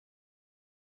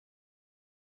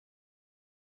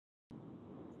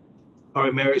All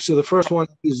right, Mary. So the first one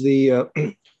is the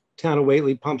Town of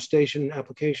Whately pump station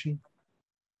application.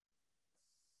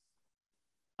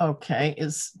 Okay,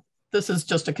 this is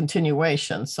just a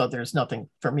continuation, so there's nothing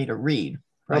for me to read,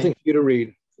 right? Nothing for you to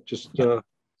read. Just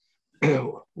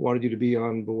wanted you to be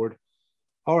on board.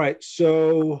 All right,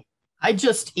 so I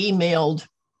just emailed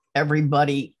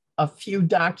everybody a few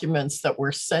documents that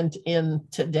were sent in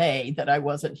today that I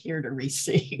wasn't here to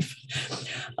receive.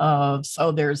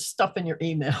 So there's stuff in your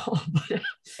email.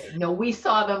 No, we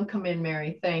saw them come in,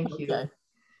 Mary. Thank you. Okay.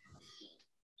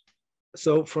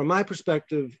 So from my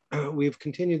perspective, we've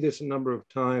continued this a number of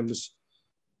times.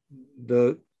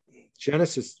 The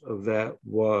genesis of that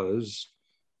was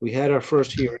we had our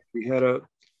first hearing, we had a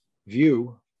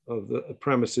view of the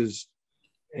premises,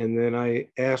 and then I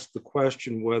asked the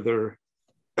question whether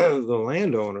the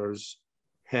landowners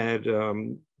had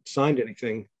signed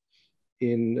anything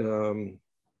in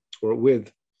or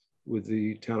with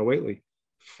the Town of Whately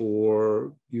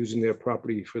for using their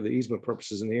property for the easement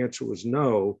purposes, and the answer was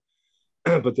no.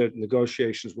 But the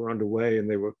negotiations were underway and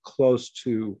they were close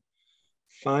to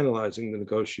finalizing the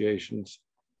negotiations.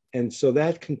 And so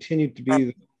that continued to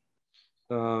be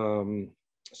the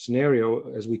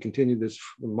scenario as we continued this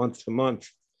from month to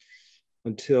month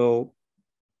until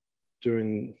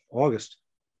during August,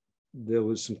 there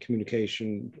was some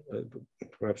communication,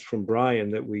 perhaps from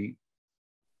Brian, that we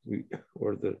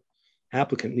or the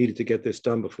applicant needed to get this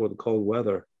done before the cold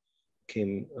weather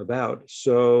came about.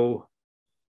 So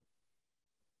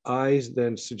I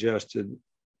then suggested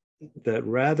that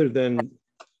rather than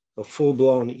a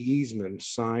full-blown easement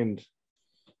signed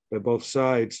by both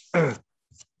sides,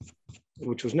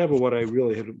 which was never what I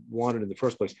really had wanted in the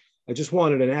first place, I just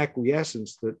wanted an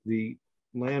acquiescence that the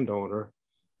landowner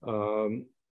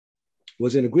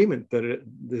was in agreement that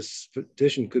this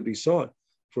petition could be sought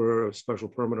for a special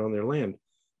permit on their land,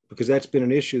 because that's been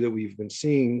an issue that we've been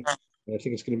seeing. And I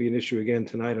think it's going to be an issue again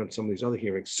tonight on some of these other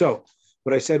hearings. So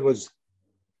what I said was,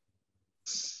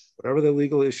 whatever the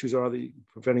legal issues are that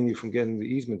preventing you from getting the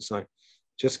easement signed,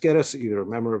 just get us either a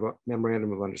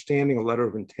memorandum of understanding, a letter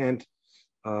of intent,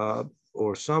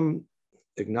 or some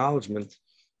acknowledgement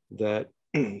that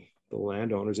the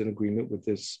landowner is in agreement with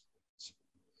this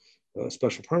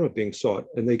special permit being sought,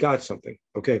 and they got something.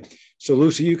 Okay, so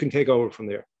Lucy, you can take over from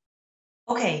there.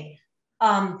 Okay,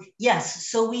 yes,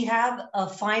 so we have a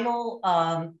final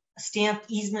stamped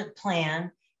easement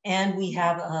plan, and we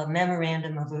have a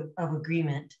memorandum of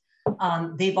agreement.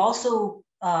 They've also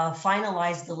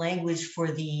finalized the language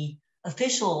for the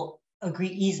official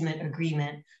easement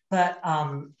agreement, but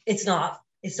it's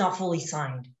not fully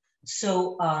signed.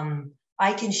 So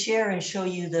I can share and show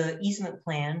you the easement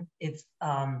plan if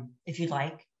you'd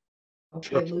like.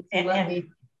 Okay, Lucy, let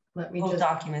me both just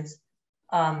documents.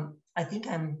 I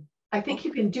think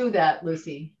you can do that,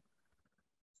 Lucy.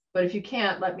 But if you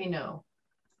can't, let me know.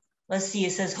 Let's see,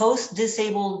 it says host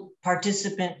disabled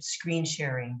participant screen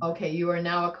sharing. Okay, you are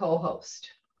now a co-host.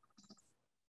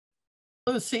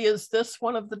 Lucy, is this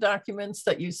one of the documents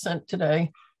that you sent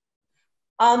today?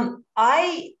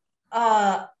 I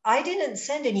didn't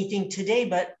send anything today,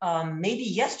 but maybe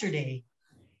yesterday.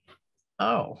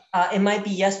 Oh. It might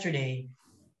be yesterday.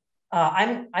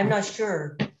 I'm not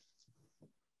sure. Let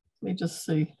me just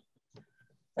see.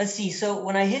 Let's see. So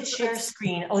when I hit share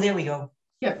screen, oh, there we go.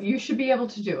 Yep, you should be able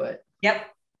to do it. Yep.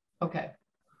 Okay.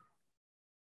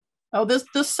 Oh, this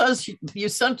says you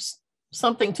sent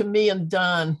something to me and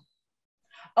Don.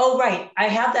 Oh, right. I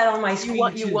have that on my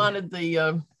screen. You wanted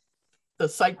the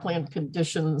site plan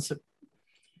conditions.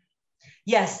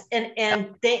 Yes,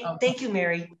 and thank you,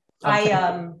 Mary. Okay.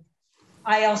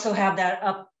 I also have that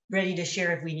up ready to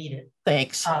share if we need it.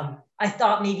 Thanks. I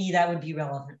thought maybe that would be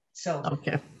relevant. So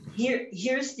okay.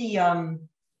 Here's the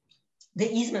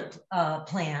easement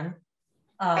plan,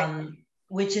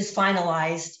 which is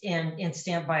finalized and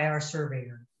stamped by our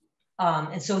surveyor.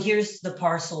 And so here's the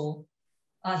parcel.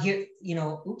 Here,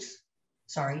 oops,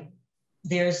 sorry.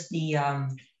 There's the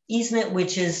easement,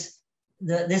 which is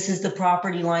this is the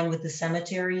property line with the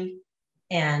cemetery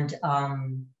and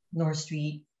North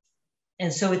Street.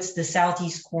 And so it's the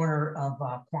southeast corner of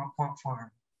Quonk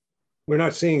Farm. We're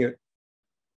not seeing it.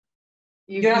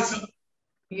 You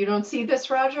don't see this,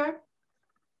 Roger?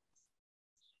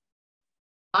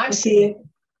 I see it.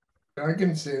 I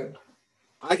can see it.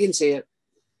 I can see it.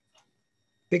 I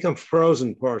think I'm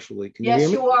frozen partially. Can you yes, hear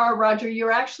me? You are, Roger.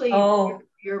 You're actually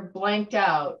you're blanked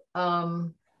out.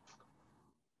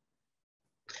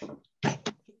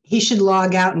 He should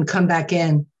log out and come back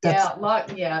in.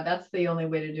 Yeah, that's the only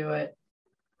way to do it.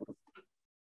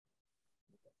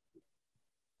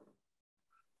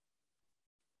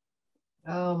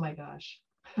 Oh my gosh.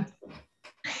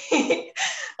 Oh,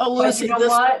 But Lucy, you know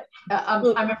what?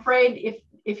 I'm afraid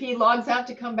if he logs out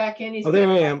to come back in, he's. Oh, there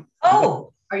I am.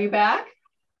 Oh, Are you back?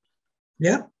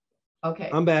 Yep. Okay.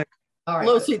 I'm back. All right.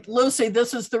 Lucy,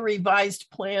 this is the revised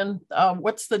plan.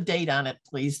 What's the date on it,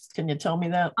 please? Can you tell me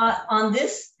that? on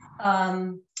this,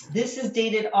 this is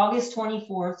dated August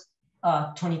 24th,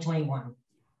 2021.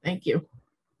 Thank you.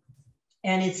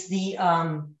 And it's the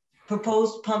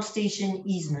proposed pump station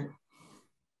easement.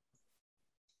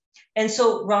 And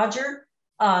so, Roger,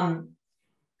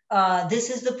 this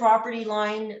is the property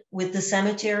line with the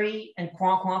cemetery and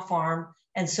Quanquan Farm.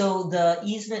 And so the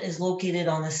easement is located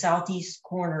on the southeast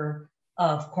corner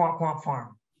of Quanquan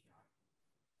Farm.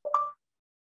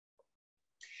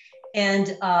 And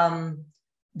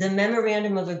the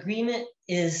memorandum of agreement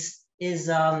is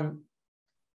here.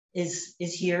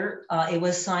 It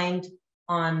was signed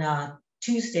on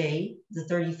Tuesday, the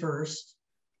 31st.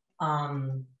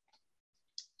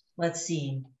 Let's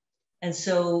see. And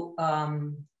so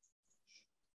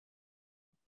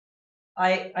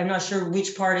I'm not sure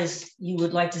which part is you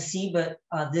would like to see, but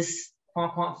this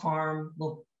Quanquan Farm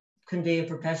will convey a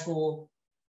perpetual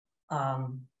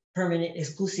permanent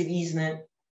exclusive easement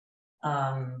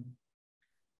for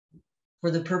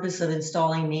the purpose of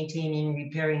installing, maintaining,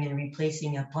 repairing, and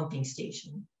replacing a pumping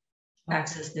station.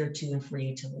 Access thereto and for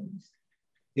utilities.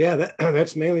 Yeah,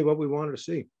 that's mainly what we wanted to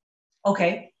see.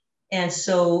 Okay, and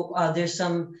so there's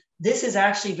some. This is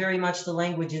actually very much the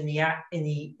language in the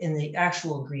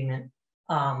actual agreement.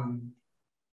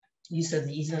 Use of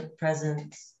the easement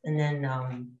presence, and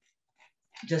then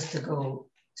just to go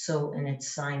so, and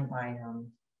it's signed by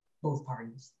both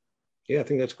parties. Yeah, I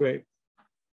think that's great.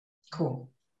 Cool.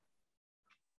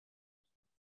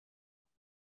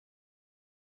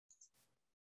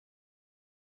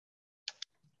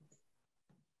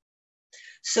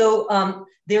 So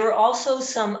there were also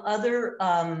some other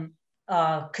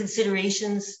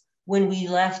considerations when we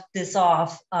left this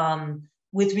off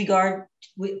with regard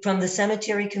from the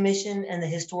Cemetery Commission and the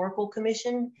Historical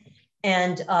Commission.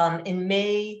 And in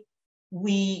May,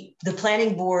 the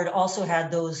planning board also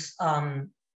had those,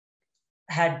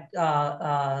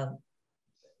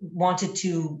 wanted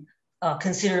to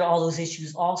consider all those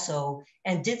issues also,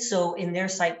 and did so in their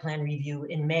site plan review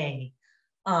in May.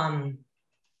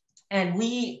 And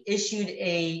we issued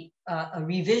a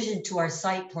revision to our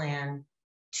site plan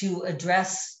to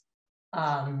address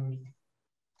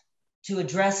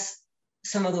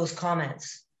some of those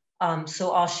comments.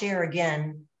 So I'll share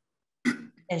again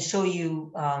and show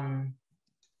you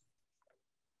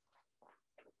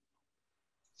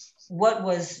what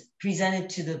was presented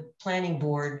to the planning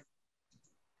board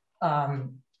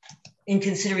in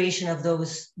consideration of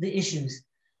the issues.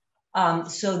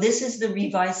 So this is the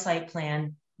revised site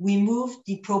plan. We moved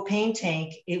the propane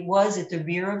tank. It was at the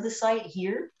rear of the site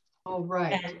here. Oh,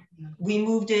 right. And we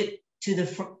moved it to the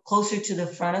closer to the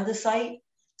front of the site,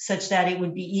 such that it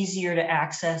would be easier to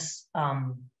access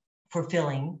for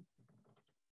filling.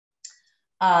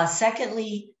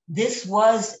 Secondly, this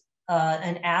was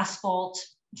an asphalt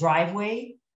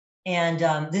driveway, and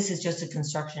this is just a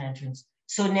construction entrance.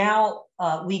 So now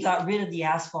we got rid of the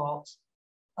asphalt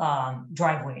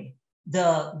driveway.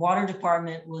 The water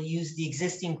department will use the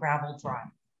existing gravel drive.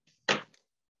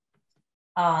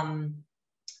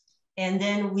 And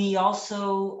then we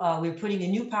also, we're putting a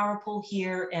new power pole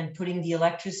here and putting the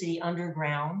electricity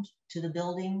underground to the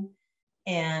building.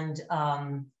 And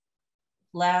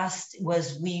last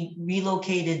was we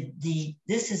relocated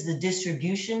this is the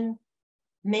distribution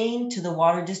main to the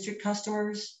water district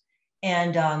customers.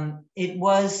 And it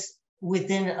was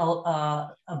within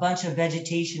a bunch of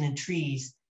vegetation and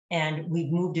trees. And we've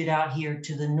moved it out here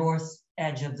to the north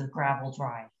edge of the gravel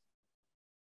drive.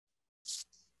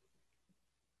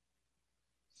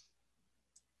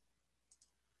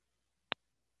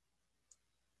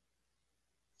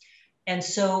 And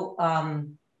so,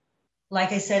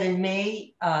 like I said, in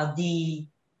May, the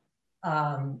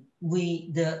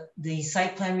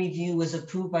site plan review was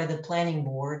approved by the planning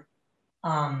board,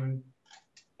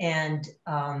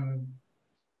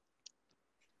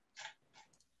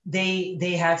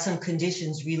 they had some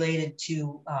conditions related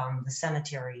to the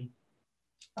cemetery,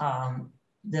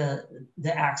 the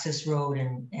access road,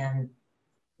 and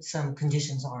some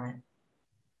conditions on it.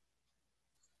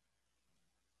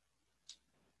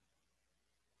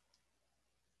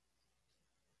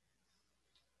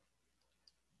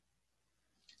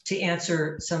 To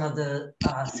answer some of the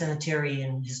Cemetery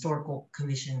and Historical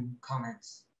Commission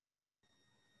comments.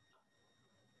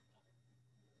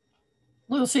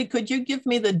 Lucy, could you give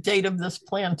me the date of this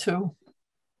plan too?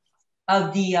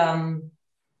 Of the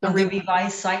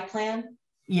revised site plan?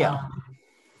 Yeah.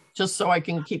 just so I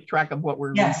can keep track of what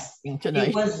we're Yes, reading tonight.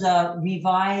 it was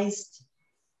revised.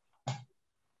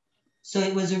 So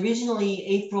it was originally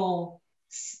April.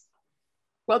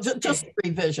 Well, just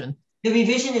revision. The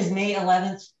revision is May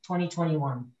 11th,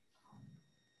 2021.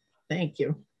 Thank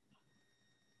you.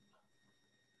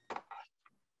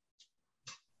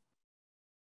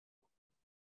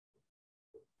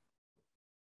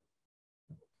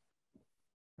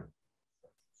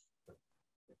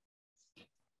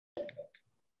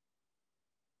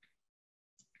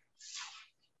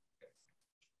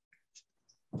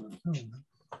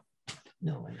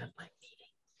 No, I'm at my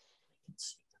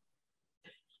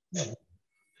meeting.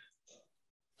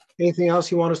 Anything else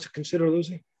you want us to consider,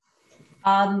 Lucy?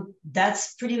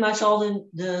 That's pretty much all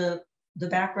the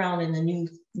background and the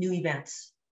new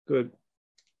events. Good.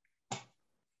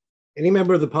 Any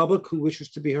member of the public who wishes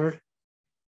to be heard?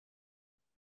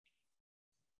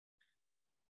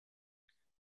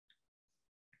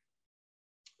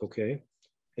 Okay.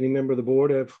 Any member of the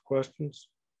board have questions?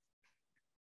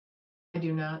 I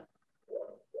do not.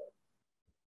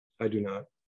 I do not.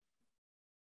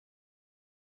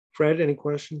 Fred, any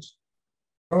questions?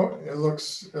 Oh, it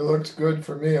looks good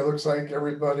for me. It looks like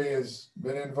everybody has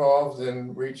been involved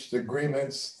and reached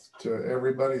agreements to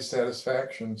everybody's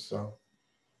satisfaction. So,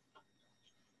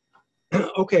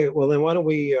 Okay, well then why don't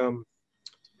we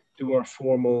do our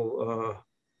formal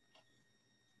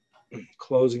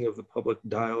closing of the public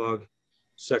dialogue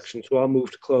section. So I'll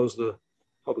move to close the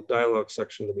public dialogue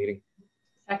section of the meeting.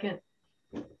 Second.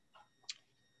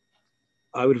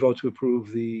 I would vote to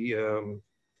approve the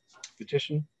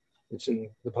petition. It's in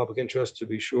the public interest, to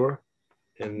be sure.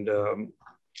 And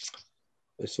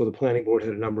I saw the planning board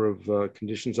had a number of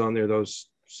conditions on there. Those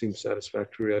seem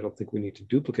satisfactory. I don't think we need to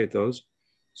duplicate those.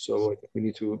 So I think we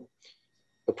need to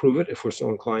approve it if we're so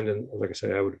inclined. And like I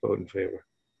say, I would vote in favor.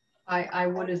 I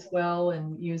would as well,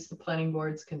 and use the planning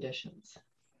board's conditions.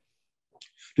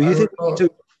 Do you think we need to,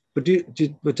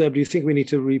 but Deb, do you think we need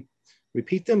to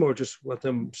repeat them or just let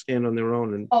them stand on their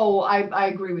own? And Oh, I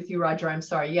agree with you, Roger. I'm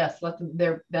sorry. Yes, let them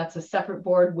there. That's a separate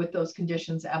board with those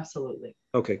conditions. Absolutely.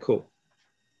 Okay, cool.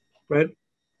 Fred?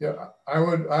 yeah,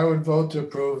 I would vote to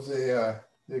approve the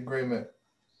agreement.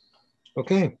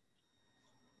 Okay.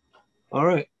 All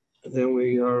right. Then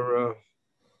we are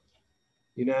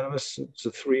unanimous. It's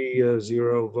a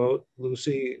 3-0 vote.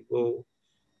 Lucy will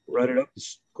write it up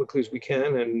as quickly as we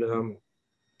can, and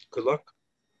good luck.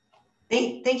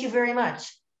 Thank you very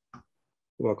much.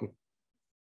 You're welcome.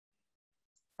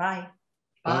 Bye.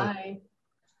 Bye.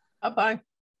 Bye-bye.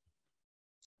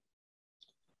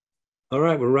 All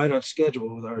right, we're right on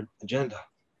schedule with our agenda.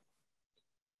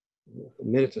 A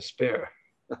minute to spare.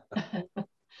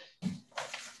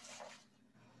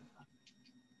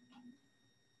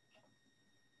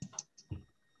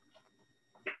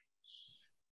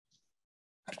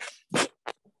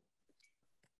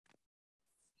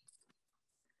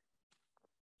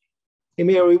 Hey,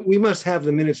 Mary, we must have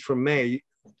the minutes from May,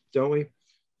 don't we?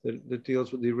 That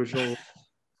deals with the original.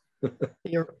 I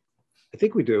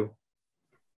think we do.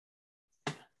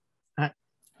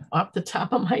 Off the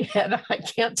top of my head, I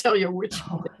can't tell you which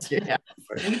minutes you have.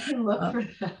 We can look for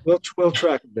that. We'll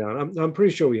track it down. I'm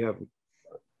pretty sure we have them.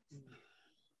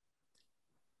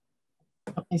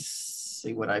 Let me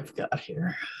see what I've got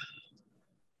here.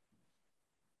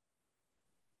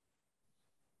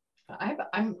 I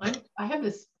have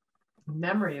this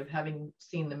memory of having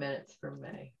seen the minutes from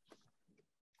May.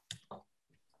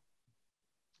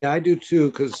 Yeah, I do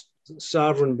too, because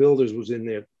Sovereign Builders was in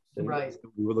there. And right.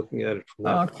 We were looking at it from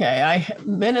that. Okay,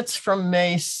 minutes from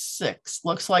May 6th.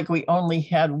 Looks like we only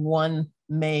had one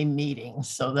May meeting,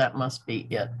 so that must be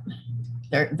it.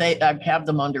 I have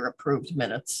them under approved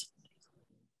minutes.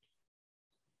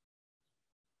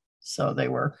 So they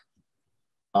were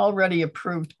already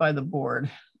approved by the board.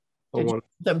 Did you want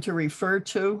them to refer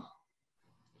to?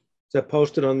 Is that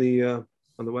posted on the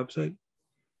website?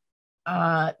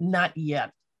 Not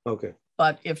yet. Okay.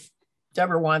 But if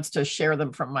Deborah wants to share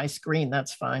them from my screen,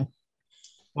 that's fine.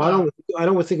 Well, I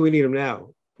don't think we need them now.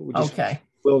 But we just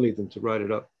will need them to write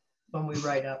it up. When we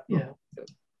write up, yeah.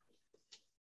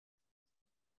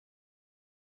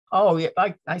 Oh, yeah,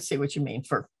 I see what you mean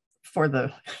for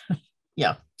the,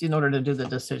 yeah, in order to do the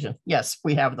decision. Yes,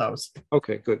 we have those.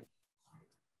 Okay, good.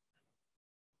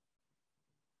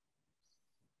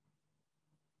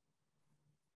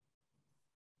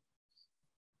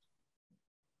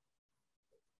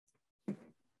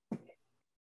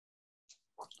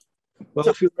 Well,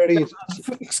 if you're ready.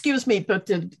 Excuse me, but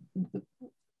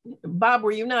Bob,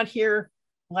 were you not here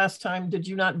last time? Did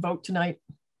you not vote tonight?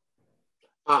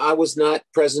 I was not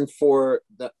present for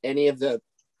any of the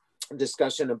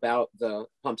discussion about the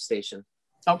pump station.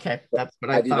 Okay, that's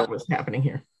what I thought was happening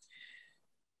here.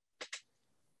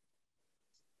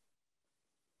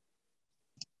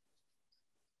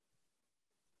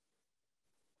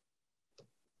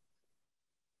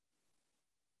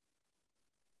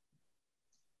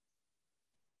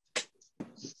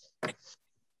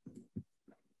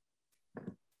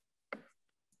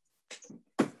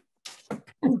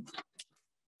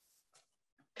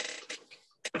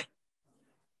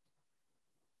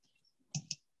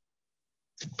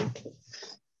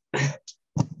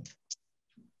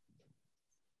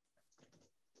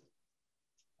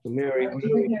 So Mary,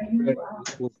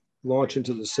 we'll launch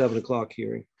into the 7 o'clock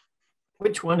hearing.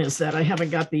 Which one is that? I haven't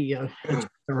got the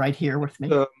right here with me.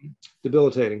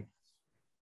 Debilitating.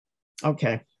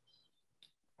 Okay.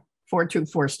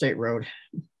 424 State Road.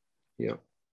 Yeah.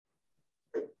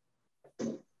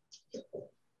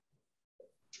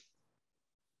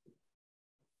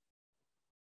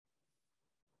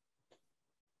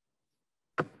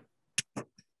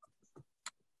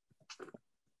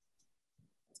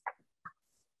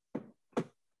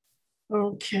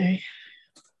 Okay.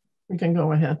 We can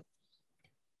go ahead.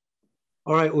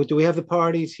 All right. Well, do we have the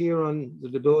parties here on the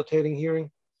debilitating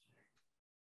hearing?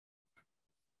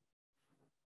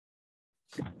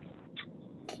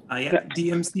 Yeah,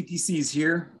 DMCPC is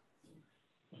here.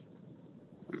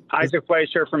 Isaac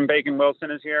Fleischer from Bacon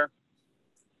Wilson is here.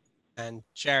 And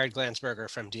Jared Glansberger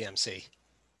from DMC.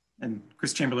 And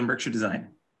Chris Chamberlain, Berkshire Design.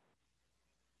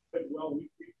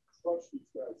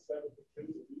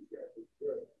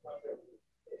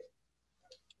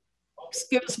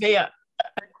 Excuse me.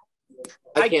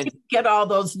 I can't get all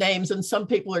those names, and some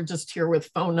people are just here with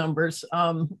phone numbers.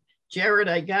 Jared,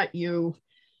 I got you.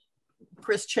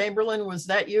 Chris Chamberlain, was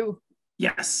that you?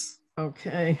 Yes.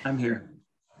 Okay. I'm here.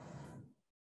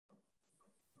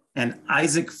 And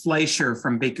Isaac Fleischer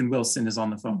from Bacon Wilson is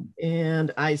on the phone.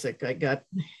 And Isaac, I got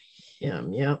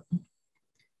him. Yep.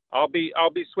 I'll be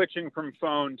switching from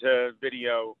phone to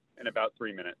video in about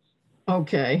 3 minutes.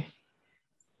 Okay.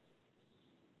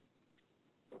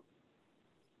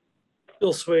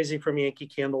 Bill Swayze from Yankee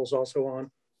Candle is also on.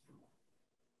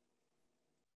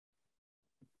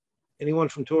 Anyone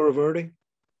from Tora Verde?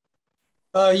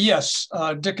 Yes,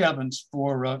 Dick Evans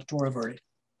for Tora Verde.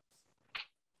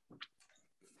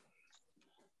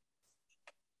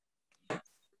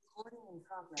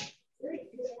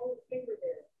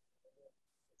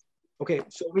 Okay,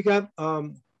 so we got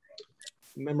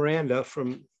memoranda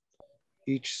from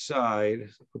each side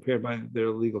prepared by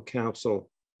their legal counsel.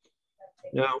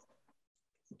 Now,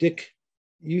 Dick,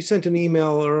 you sent an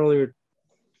email earlier,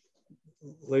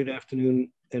 late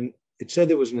afternoon, and it said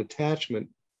there was an attachment,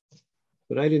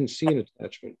 but I didn't see an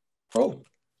attachment. Oh,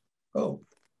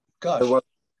 gosh.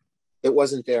 It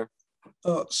wasn't there.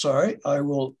 Oh, sorry. I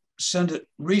will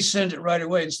resend it right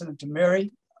away and send it to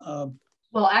Mary.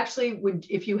 Well, actually,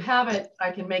 if you have it,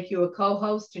 I can make you a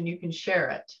co-host and you can share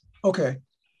it. Okay.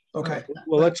 Okay. Right.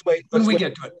 Well, let's wait. When we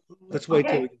get to it. Let's wait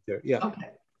till we get there. Yeah. Okay.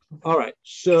 All right.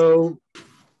 So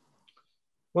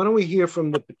why don't we hear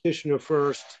from the petitioner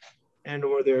first and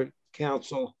or their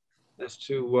counsel as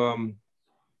to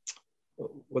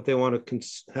what they want to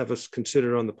have us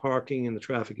consider on the parking and the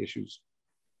traffic issues.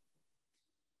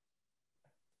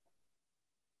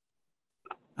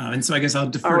 And so I guess I'll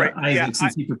defer to Isaac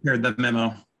since he prepared the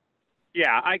memo.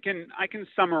 Yeah, I can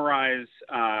summarize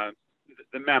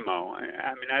the memo.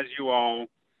 I mean, as you all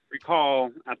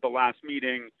recall, at the last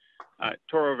meeting,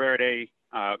 Tora Verde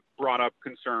brought up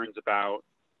concerns about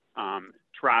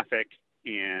traffic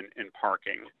and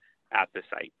parking at the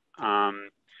site.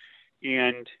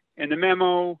 And in the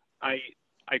memo, I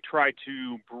tried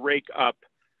to break up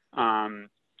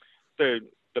the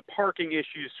parking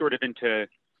issues sort of into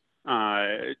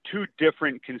two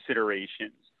different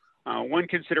considerations. One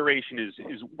consideration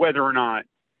is whether or not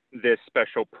this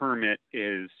special permit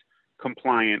is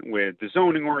compliant with the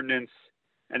zoning ordinance,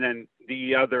 and then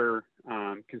the other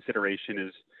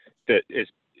consideration is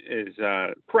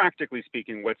practically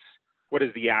speaking, what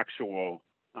is the actual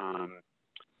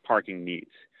parking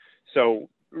needs. So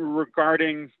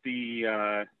regarding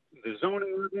the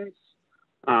zoning ordinance,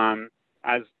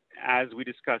 as we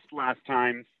discussed last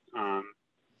time,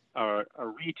 a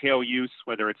retail use,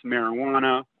 whether it's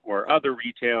marijuana or other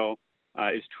retail,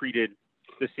 is treated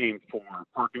the same for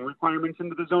parking requirements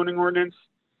into the zoning ordinance,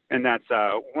 and that's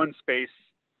 1 space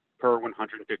per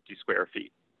 150 square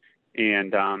feet.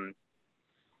 And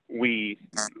we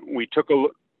took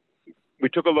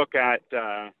a look at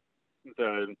the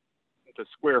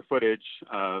square footage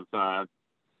of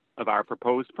our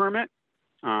proposed permit,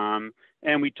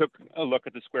 and we took a look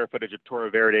at the square footage of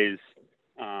Tora Verde's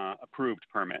approved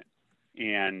permit.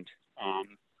 And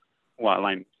while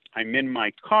I'm in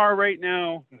my car right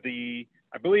now, I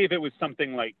believe it was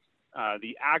something like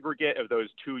the aggregate of those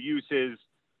two uses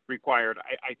required,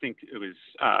 I think it was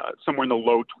somewhere in the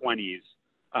low 20s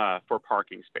for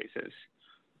parking spaces.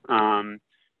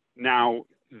 Now,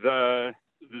 the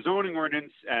zoning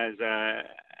ordinance, as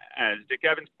Dick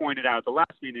Evans pointed out at the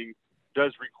last meeting,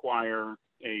 does require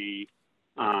it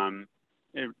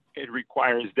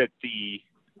requires that the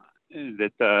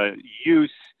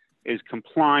use is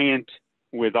compliant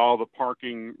with all the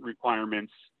parking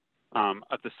requirements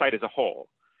of the site as a whole.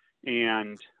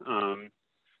 And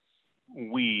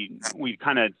we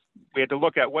had to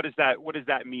look at what does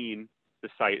that mean, the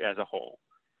site as a whole.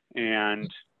 And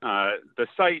the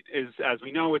site is, as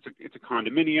we know, it's a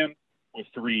condominium with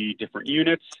 3 different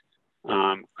units.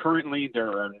 Currently,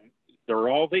 they're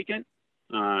all vacant.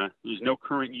 There's no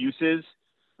current uses.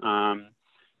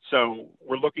 So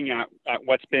we're looking at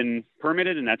what's been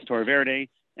permitted, and that's Torre Verde,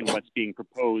 and what's being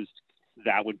proposed,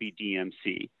 that would be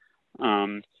DMC.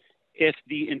 If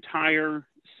the entire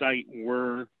site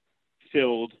were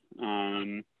filled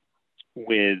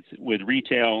with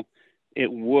retail,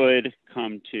 it would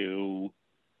come to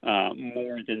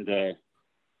more than the,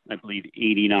 I believe,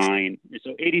 89.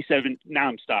 So 87. Now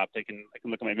I'm stopped. I can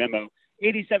look at my memo.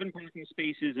 87 parking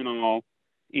spaces in all.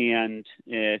 And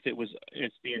if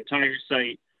the entire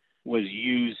site was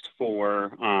used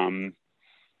for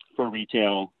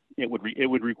retail, it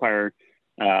would require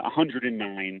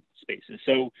 109 spaces.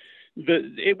 So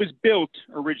it was built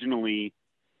originally,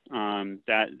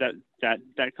 that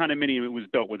condominium was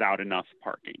built without enough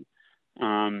parking.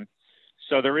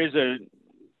 So there's an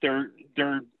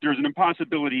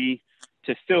impossibility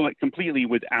to fill it completely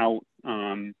without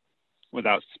a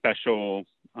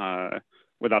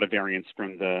variance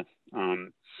from the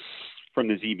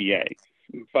ZBA.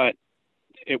 But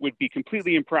it would be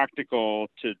completely impractical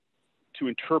to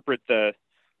interpret the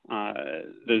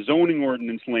zoning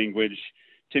ordinance language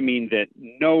to mean that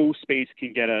no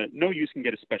use can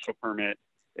get a special permit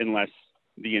unless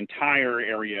the entire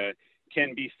area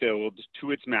can be filled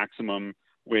to its maximum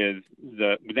with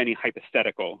any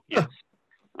hypothetical use.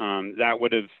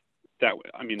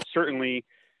 Certainly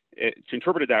to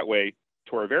interpret it that way,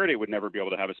 Torre Verde would never be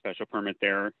able to have a special permit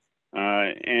there.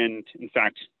 And in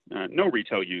fact, no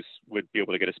retail use would be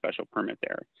able to get a special permit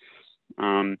there.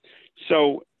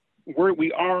 So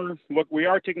we are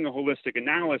taking a holistic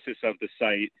analysis of the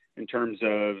site in terms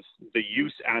of the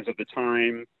use as of the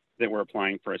time that we're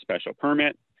applying for a special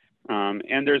permit.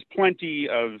 And there's plenty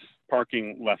of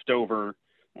parking left over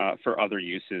for other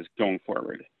uses going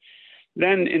forward.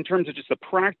 Then in terms of just the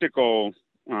practical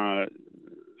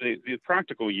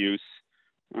use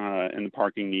and the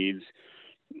parking needs,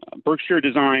 Berkshire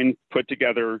Design put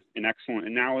together an excellent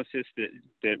analysis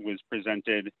that was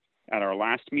presented at our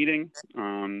last meeting,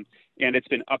 and it's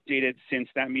been updated since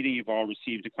that meeting. You've all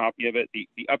received a copy of it. The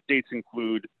updates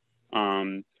include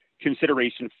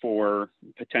consideration for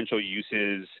potential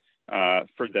uses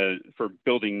for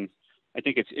building. I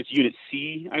think it's Unit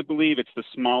C, I believe. It's the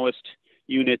smallest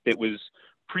unit that was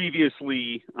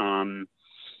previously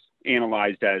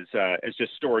analyzed as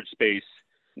just storage space.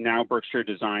 Now Berkshire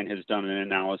Design has done an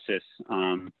analysis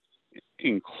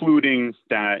including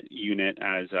that unit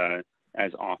as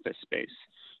office space.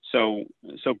 So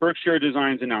Berkshire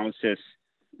Design's analysis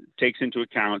takes into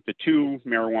account the 2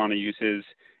 marijuana uses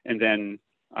and then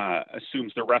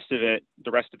assumes the rest of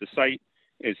the site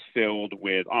is filled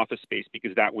with office space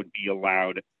because that would be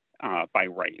allowed by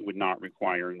right. It would not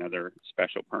require another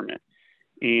special permit.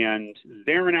 And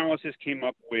their analysis came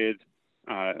up with,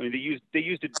 they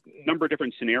used a number of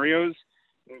different scenarios,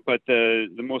 but the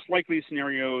most likely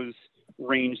scenarios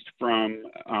ranged from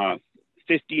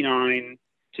 59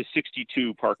 to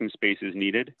 62 parking spaces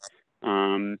needed.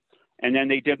 And then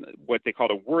they did what they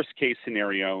called a worst case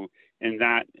scenario. And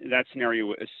that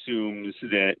scenario assumes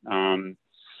that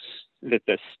that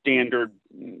the standard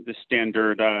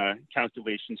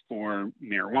calculations for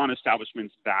marijuana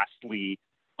establishments vastly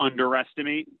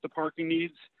underestimate the parking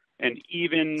needs. And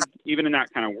even in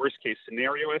that kind of worst case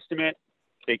scenario estimate,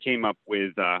 they came up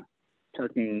with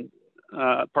parking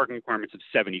requirements of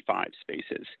 75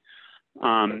 spaces.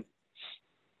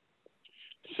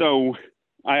 So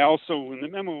I also in the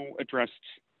memo addressed,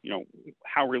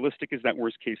 how realistic is that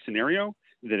worst case scenario,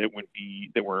 that it would be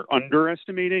that we're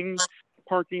underestimating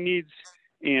parking needs,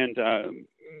 and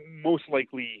most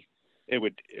likely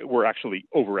we're actually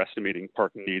overestimating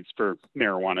parking needs for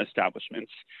marijuana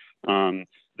establishments.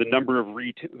 The number of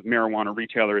marijuana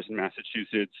retailers in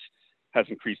Massachusetts has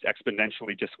increased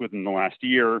exponentially just within the last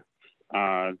year.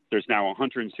 There's now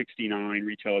 169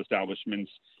 retail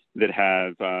establishments that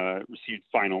have received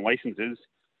final licenses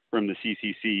from the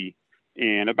CCC,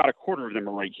 and about a quarter of them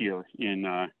are right here in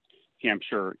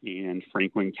Hampshire and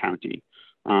Franklin County.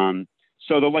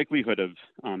 So the likelihood of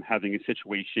having a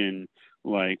situation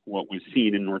like what was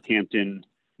seen in Northampton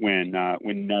when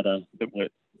Netta, that was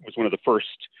one of the first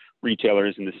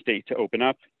retailers in the state to open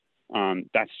up,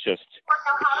 that's just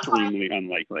extremely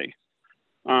unlikely.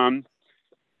 And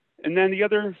then the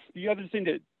other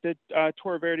thing that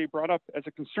Tora Verde brought up as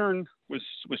a concern was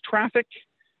traffic,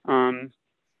 and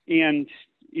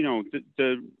you know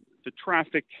the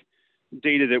traffic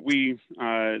data that we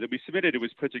submitted, it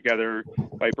was put together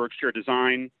by Berkshire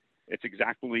Design. It's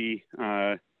exactly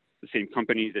the same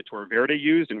company that Tora Verde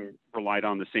used and relied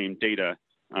on the same data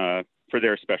for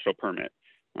their special permit.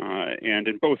 And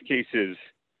in both cases,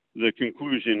 the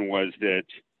conclusion was that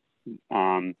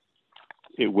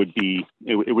it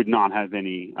would not have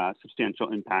any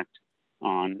substantial impact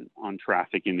on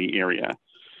traffic in the area.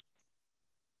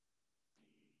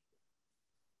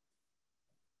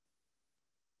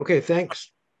 Okay,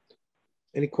 thanks.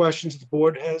 Any questions the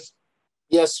board has?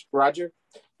 Yes, Roger.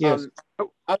 Yes. I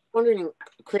was wondering,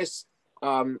 Chris,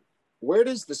 where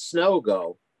does the snow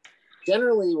go?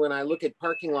 Generally, when I look at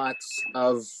parking lots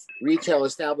of retail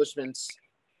establishments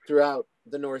throughout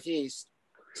the Northeast,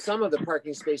 some of the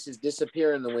parking spaces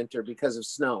disappear in the winter because of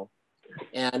snow.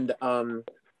 And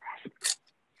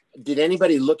did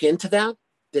anybody look into that?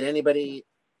 Did anybody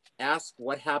ask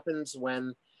what happens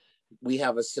when we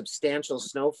have a substantial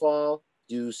snowfall?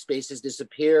 Do spaces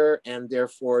disappear, and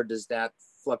therefore does that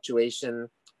fluctuation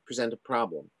present a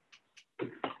problem?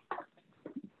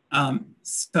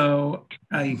 So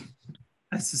I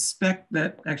suspect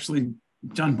that actually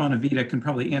John Bonavita can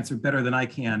probably answer better than I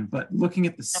can, but looking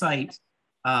at the site,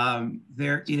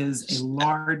 there is a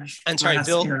large— I'm sorry,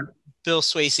 Bill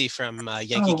Swayze from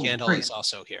Yankee Candle great. is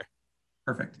also here.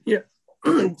 Perfect. Yeah.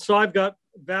 So I've got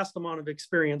a vast amount of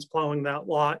experience plowing that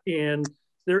lot, and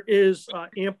there is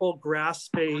ample grass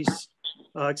space,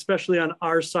 especially on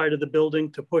our side of the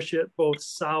building, to push it both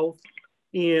south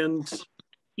and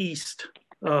east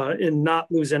and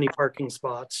not lose any parking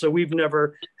spots. So we've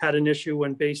never had an issue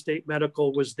when Bay State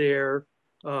Medical was there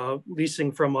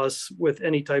leasing from us with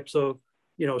any types of,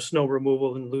 you know, snow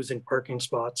removal and losing parking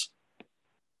spots.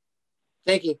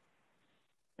 Thank you.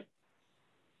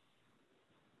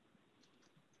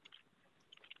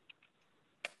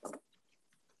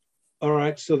 All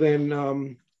right, so then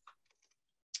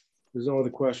there's no other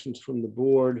questions from the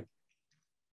board.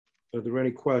 Are there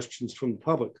any questions from the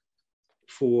public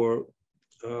for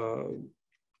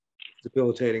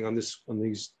debilitating on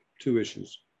these two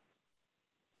issues?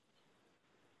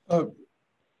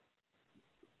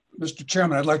 Mr.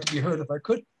 Chairman, I'd like to be heard if I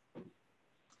could.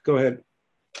 Go ahead.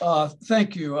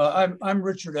 Thank you. I'm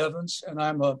Richard Evans, and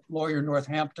I'm a lawyer in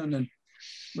Northampton and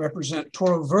represent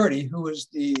Toro Verde, who is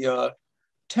the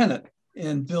tenant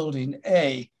in Building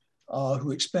A,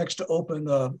 who expects to open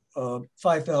a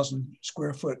 5,000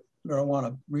 square foot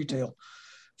marijuana retail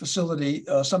facility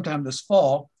sometime this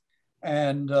fall,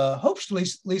 and hopes to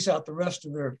lease out the rest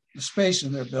of the space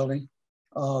in their building,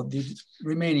 the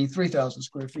remaining 3,000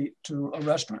 square feet, to a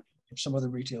restaurant or some other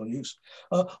retail use.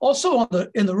 Also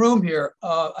in the room here,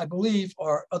 I believe,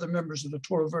 are other members of the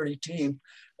Toro Verde team.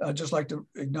 I'd just like to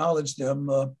acknowledge them.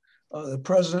 The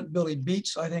president, Billy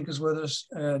Beats, I think, is with us,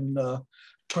 and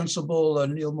principal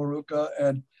Neil Maruka,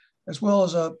 and as well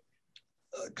as a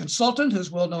consultant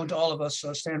who's well known to all of us,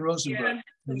 Stan Rosenberg.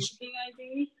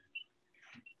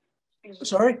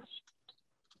 Sorry?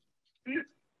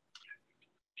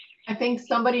 I think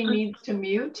somebody needs to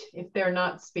mute if they're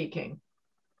not speaking.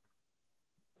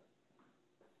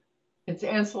 It's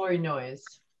ancillary noise.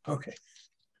 Okay.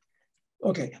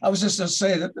 Okay, I was just going to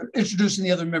say that introducing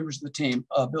the other members of the team,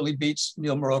 Billy Beats,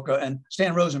 Neil Maroka, and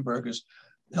Stan Rosenberg has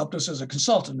helped us as a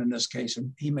consultant in this case,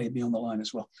 and he may be on the line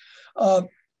as well.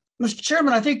 Mr.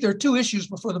 Chairman, I think there are two issues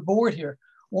before the board here.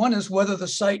 One is whether the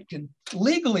site can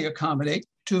legally accommodate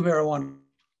 2 marijuana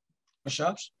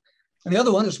shops, and the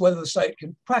other one is whether the site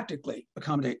can practically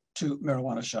accommodate 2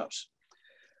 marijuana shops.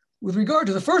 With regard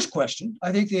to the first question,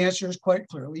 I think the answer is quite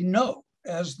clearly no,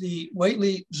 as the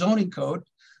Whately zoning code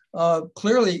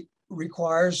clearly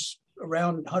requires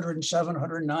around 107,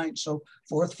 109, so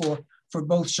forth for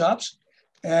both shops.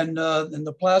 And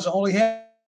the plaza only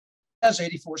has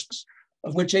 84 spaces,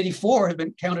 of which 84 have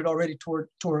been counted already toward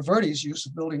Toro Verde's use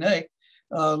of Building A,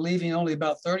 leaving only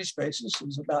about 30 spaces.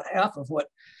 It's about half of what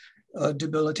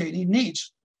debilitating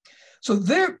needs. So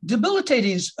their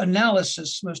debilitating's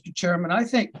analysis, Mr. Chairman, I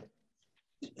think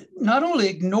not only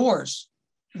ignores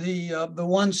the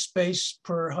one space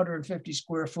per 150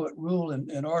 square foot rule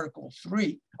in Article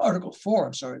 4,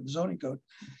 I'm sorry, the zoning code.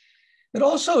 It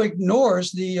also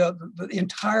ignores the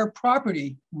entire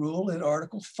property rule in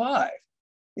Article 5.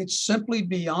 It's simply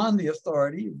beyond the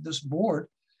authority of this board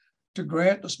to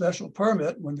grant a special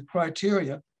permit when the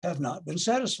criteria have not been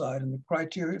satisfied, and the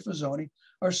criteria for zoning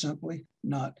are simply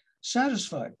not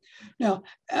satisfied. Now,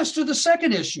 as to the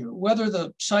second issue, whether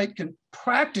the site can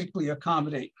practically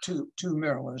accommodate two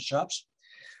marijuana shops,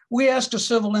 we asked a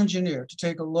civil engineer to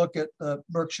take a look at the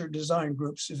Berkshire Design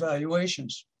Group's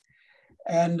evaluations.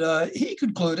 And he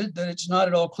concluded that it's not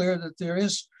at all clear that there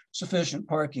is sufficient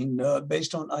parking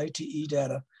based on ITE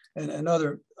data and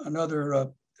other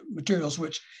materials,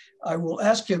 which I will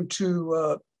ask him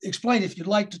to explain if you'd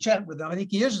like to chat with him. I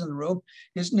think he is in the room.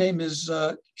 His name is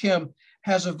Kim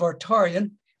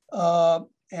Hazavartarian,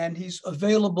 and he's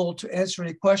available to answer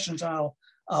any questions. I'll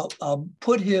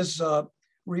put his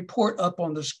report up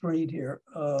on the screen here.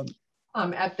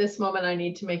 At this moment, I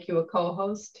need to make you a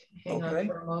co-host. Hang on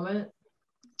for a moment.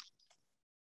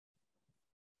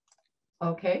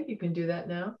 Okay, you can do that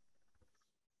now.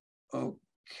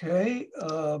 Okay.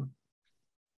 Do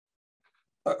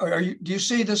you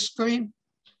see the screen?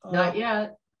 Not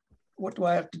yet. What do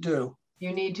I have to do?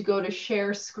 You need to go to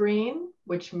share screen,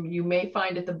 which you may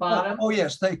find at the bottom. Oh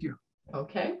yes, thank you.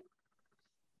 Okay.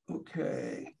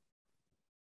 Okay.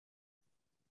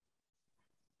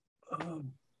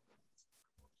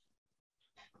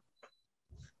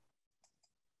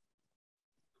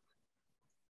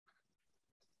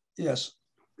 Yes,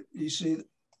 you see.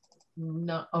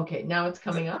 No, okay, now it's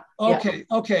coming up. Okay,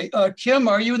 yeah. Okay. Kim,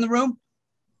 are you in the room?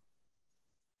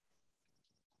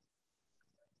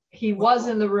 He was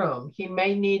in the room. He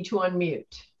may need to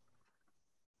unmute.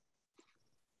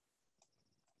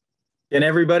 Can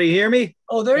everybody hear me?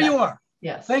 Oh, there you are.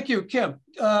 Yes. Thank you, Kim.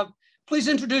 Please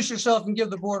introduce yourself and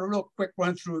give the board a real quick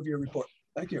run through of your report.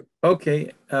 Thank you.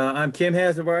 Okay, I'm Kim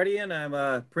Hazavartarian. I'm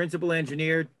a principal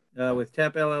engineer with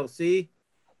TEP LLC.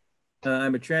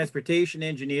 I'm a transportation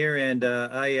engineer, and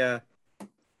I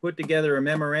put together a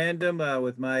memorandum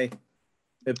with my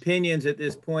opinions at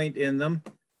this point in them.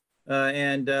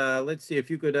 Let's see if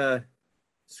you could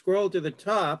scroll to the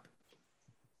top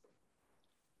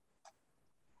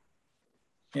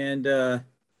and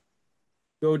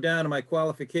go down to my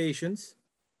qualifications.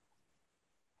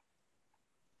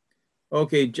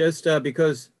 Okay, just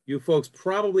because you folks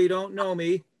probably don't know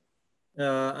me,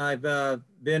 I've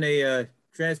been a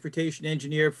transportation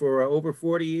engineer for over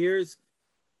 40 years.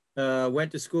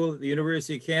 Went to school at the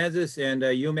University of Kansas and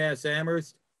UMass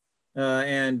Amherst,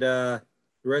 and the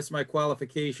rest of my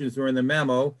qualifications were in the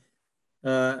memo.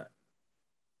 I've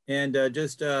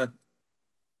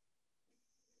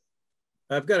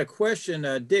got a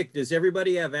question, Dick. Does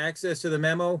everybody have access to the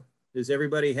memo? Does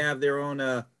everybody have their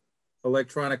own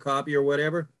electronic copy or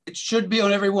whatever? It should be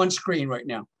on everyone's screen right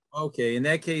now. Okay, in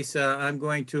that case, I'm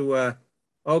going to,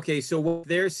 okay, so what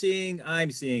they're seeing,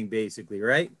 I'm seeing basically,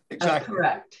 right? Exactly. That's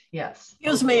correct, yes.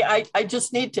 Excuse me, I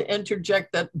just need to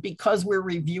interject that because we're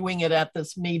reviewing it at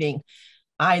this meeting,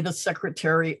 I, the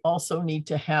secretary, also need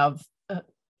to have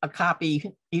a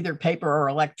copy, either paper or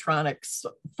electronics,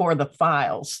 for the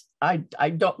files. I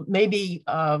don't, maybe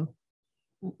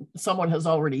someone has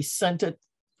already sent it.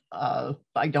 I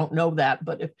don't know that,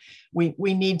 but if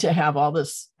we need to have all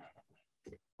this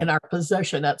in our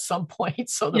possession at some point.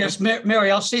 So that yes,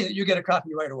 Mary, I'll see that you get a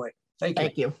copy right away. Thank you.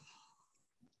 Thank you.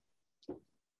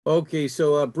 Okay,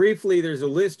 so briefly, there's a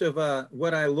list of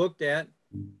what I looked at.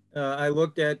 I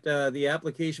looked at the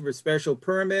application for special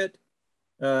permit,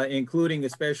 including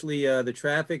especially the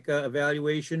traffic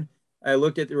evaluation. I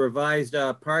looked at the revised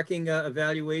parking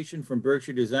evaluation from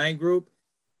Berkshire Design Group.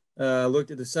 Looked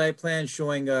at the site plan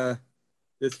showing the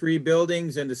 3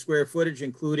 buildings and the square footage,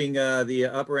 including the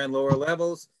upper and lower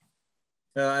levels.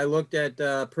 I looked at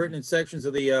pertinent sections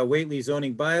of the Whately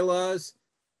zoning bylaws.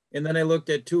 And then I looked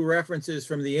at 2 references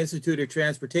from the Institute of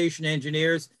Transportation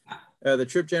Engineers, the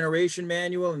trip generation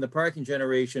manual and the parking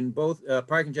generation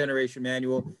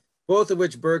manual, both of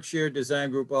which Berkshire Design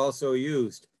Group also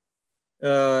used.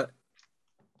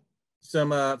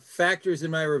 Some factors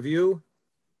in my review.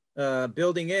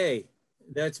 Building A,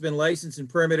 that's been licensed and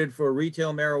permitted for a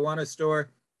retail marijuana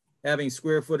store, having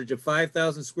square footage of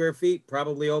 5,000 square feet,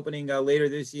 probably opening later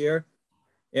this year.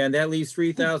 And that leaves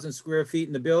 3,000 square feet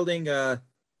in the building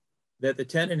that the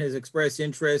tenant has expressed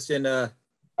interest in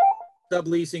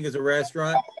subleasing as a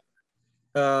restaurant.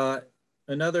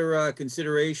 Another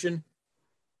consideration,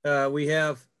 we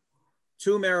have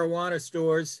 2 marijuana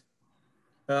stores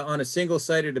on a single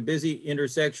site at a busy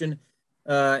intersection.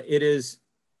 It is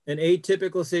an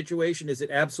atypical situation? Is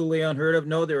it absolutely unheard of?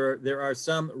 No, there are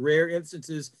some rare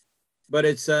instances, but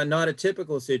it's not a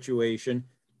typical situation.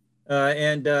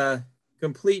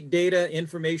 Complete data,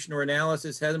 information, or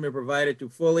analysis hasn't been provided to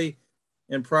fully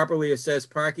and properly assess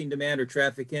parking demand or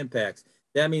traffic impacts.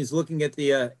 That means looking at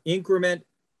the increment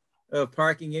of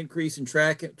parking increase and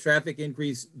traffic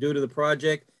increase due to the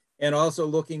project, and also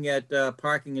looking at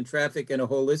parking and traffic in a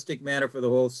holistic manner for the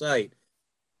whole site.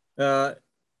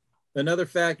 Another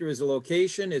factor is the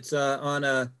location. It's on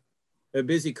a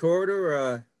busy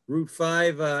corridor, Route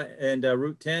 5 and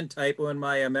Route 10, typo in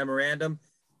my memorandum.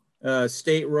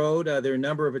 State Road, there are a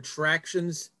number of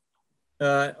attractions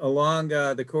along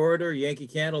the corridor: Yankee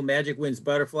Candle, Magic Winds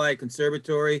Butterfly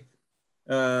Conservatory,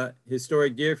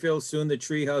 historic Deerfield, soon the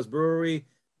Treehouse Brewery,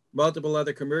 multiple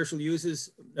other commercial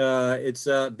uses. It's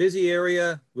a busy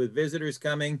area with visitors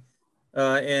coming,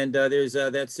 and there's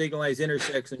that signalized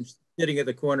intersection sitting at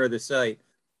the corner of the site.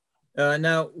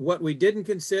 Now, what we didn't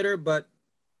consider, but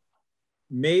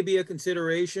maybe a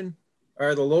consideration,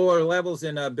 are the lower levels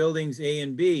in buildings A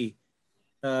and B.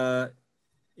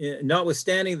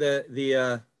 Notwithstanding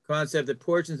the concept that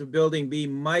portions of building B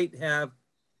might have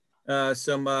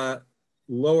some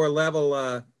lower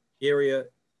level area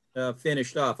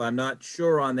finished off. I'm not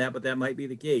sure on that, but that might be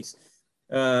the case.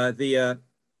 The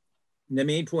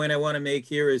main point I want to make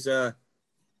here is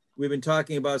we've been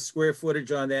talking about square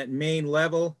footage on that main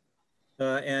level,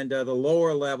 and the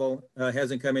lower level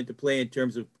hasn't come into play in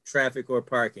terms of traffic or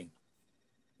parking.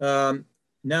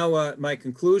 Now, my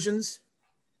conclusions.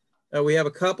 We have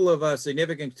a couple of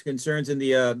significant concerns in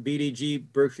the BDG,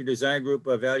 Berkshire Design Group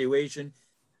evaluation.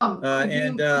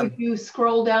 Could you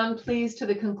scroll down, please, to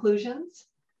the conclusions?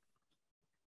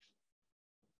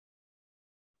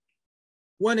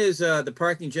 One is the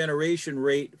parking generation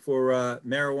rate for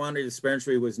marijuana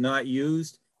dispensary was not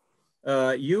used.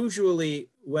 Usually,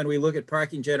 when we look at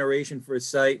parking generation for a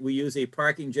site, we use a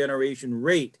parking generation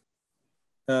rate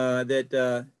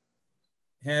that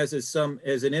has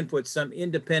as an input some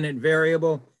independent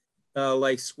variable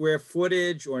like square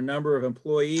footage or number of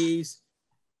employees.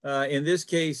 In this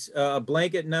case, a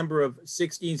blanket number of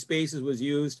 16 spaces was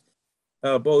used,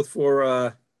 both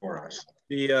for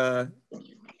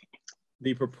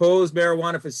the proposed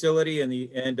marijuana facility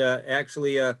and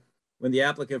actually when the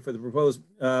applicant for the proposed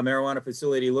marijuana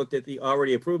facility looked at the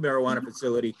already approved marijuana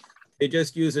facility, they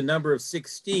just used a number of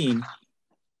 16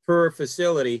 per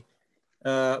facility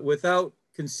without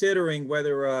considering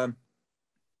whether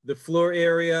the floor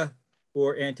area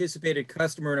or anticipated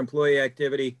customer and employee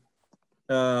activity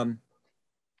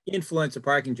influence the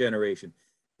parking generation.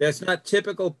 That's not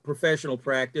typical professional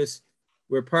practice,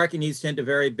 where parking needs tend to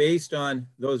vary based on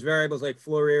those variables like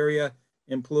floor area,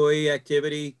 employee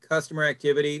activity, customer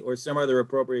activity, or some other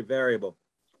appropriate variable.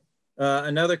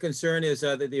 Another concern is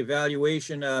that the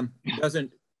evaluation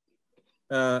doesn't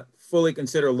fully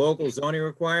consider local zoning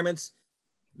requirements.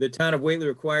 The town of Whately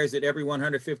requires that every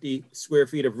 150 square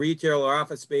feet of retail or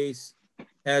office space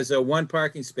has one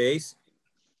parking space.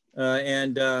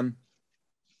 The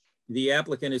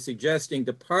applicant is suggesting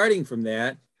departing from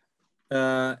that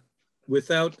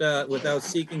without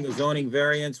seeking the zoning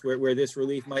variance where this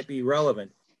relief might be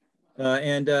relevant.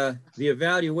 The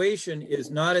evaluation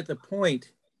is not at the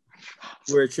point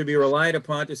where it should be relied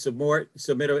upon to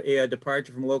submit a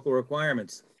departure from local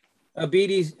requirements.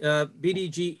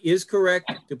 BDG is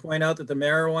correct to point out that the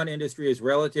marijuana industry is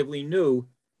relatively new.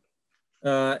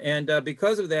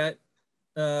 Because of that,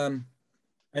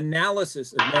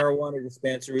 analysis of marijuana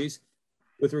dispensaries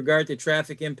with regard to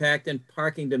traffic impact and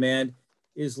parking demand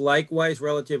is likewise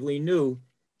relatively new,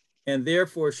 and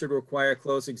therefore should require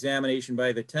close examination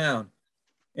by the town.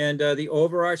 The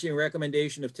overarching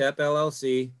recommendation of TEP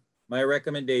LLC, my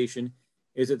recommendation,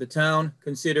 is that the town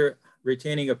consider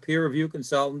retaining a peer review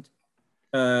consultant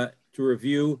to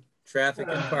review traffic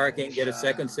and parking, get a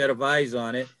second set of eyes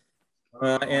on it,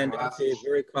 and it's a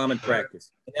very common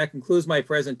practice. And that concludes my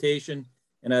presentation,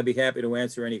 and I'd be happy to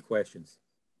answer any questions.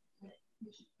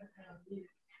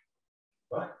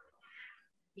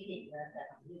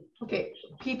 Okay,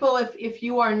 people, if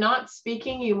you are not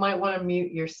speaking, you might want to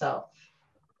mute yourself.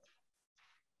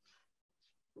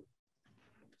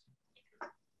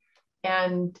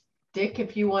 And Dick,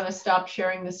 if you want to stop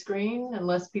sharing the screen,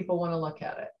 unless people want to look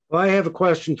at it. Well, I have a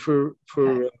question for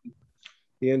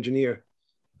the engineer.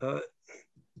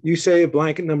 You say a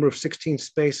blanket number of 16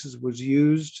 spaces was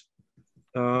used.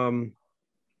 Direct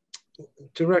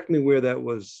me where that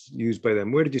was used by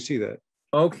them. Where did you see that?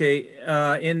 Okay,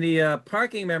 in the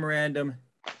parking memorandum,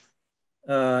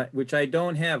 which I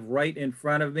don't have right in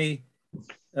front of me,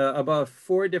 about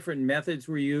 4 different methods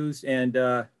were used,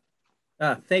 and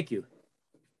thank you.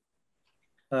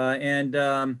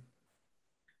 If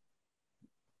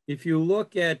you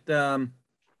look at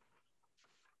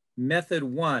method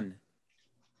 1,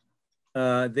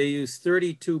 they use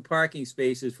 32 parking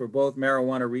spaces for both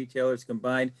marijuana retailers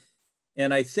combined.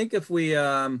 And I think if we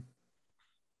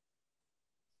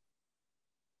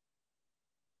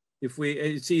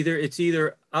it's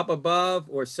either up above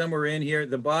or somewhere in here.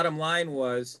 The bottom line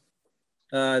was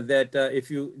that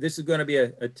this is going to be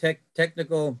a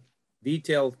technical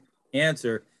detailed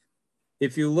answer.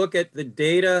 If you look at the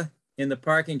data in the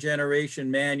parking generation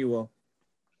manual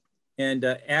and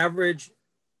average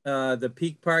the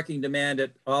peak parking demand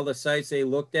at all the sites they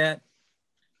looked at,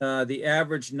 the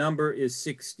average number is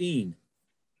 16.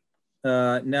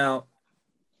 Now,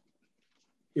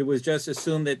 it was just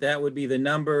assumed that that would be the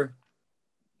number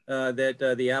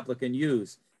that the applicant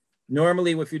used.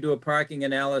 Normally, if you do a parking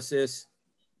analysis,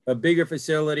 a bigger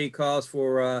facility calls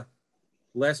for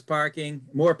more parking,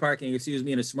 excuse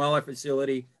me, and a smaller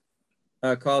facility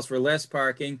calls for less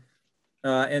parking.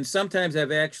 And sometimes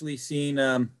I've actually seen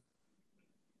an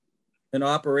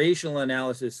operational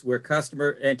analysis where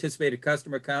anticipated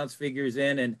customer counts figures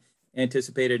in and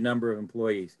anticipated number of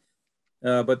employees.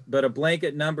 But a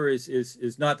blanket number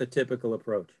is not the typical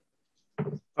approach.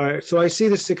 All right, so I see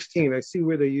the 16. I see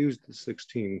where they used the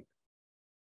 16.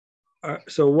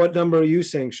 So what number are you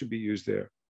saying should be used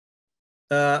there?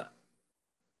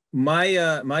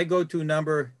 My go-to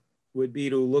number would be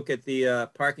to look at the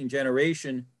parking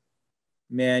generation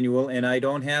manual, and I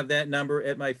don't have that number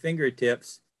at my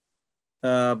fingertips,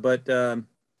 but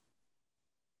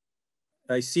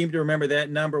I seem to remember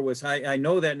that number was high. I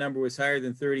know that number was higher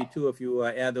than 32 if you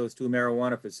add those two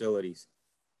marijuana facilities.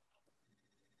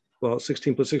 Well,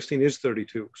 16 plus 16 is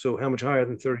 32. So how much higher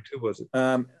than 32 was it?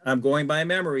 I'm going by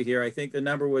memory here. I think the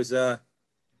number was up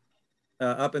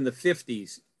in the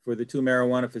 50s for the two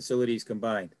marijuana facilities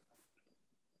combined.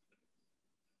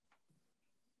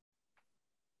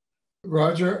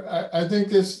 Roger, I think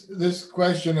this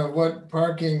question of what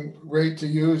parking rate to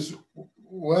use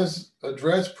was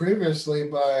addressed previously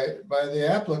by the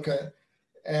applicant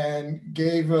and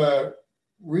gave a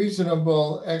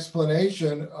reasonable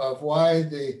explanation of why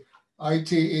the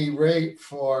ITE rate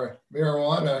for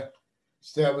marijuana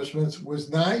establishments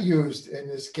was not used in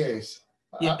this case.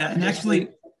 Yeah, and actually,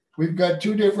 we've got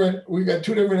two different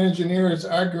engineers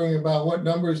arguing about what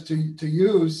numbers to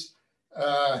use.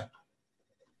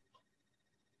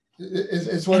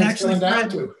 It's what it's coming down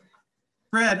to.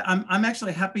 Fred, I'm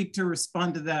actually happy to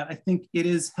respond to that. I think it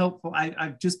is helpful.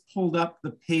 I've just pulled up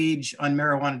the page on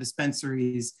marijuana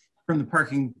dispensaries from the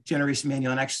parking generation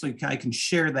manual, and actually I can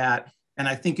share that, and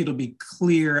I think it'll be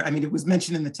clear. I mean, it was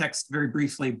mentioned in the text very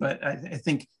briefly, but I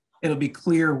think it'll be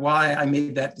clear why I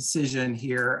made that decision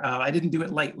here. I didn't do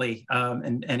it lightly,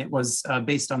 and it was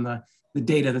based on the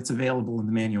data that's available in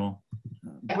the manual.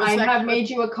 I have made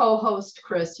you a co-host,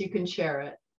 Chris. You can share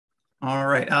it. All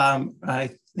right. I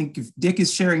think if Dick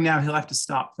is sharing now, he'll have to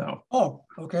stop though. Oh,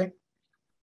 okay.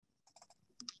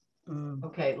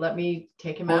 Okay, let me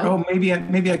take him out. Oh, maybe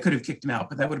I could have kicked him out,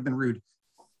 but that would have been rude.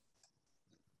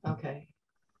 Okay.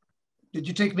 Did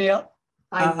you take me out?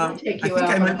 I will take you I think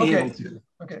out. I might be able to.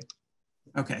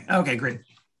 Okay. Okay, great.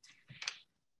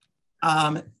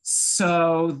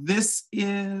 So this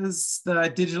is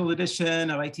the digital edition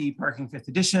of ITE Parking 5th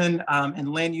edition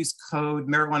and land use code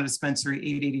marijuana dispensary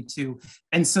 882.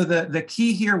 And so the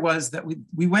key here was that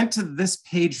we went to this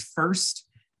page first,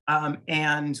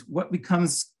 and what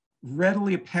becomes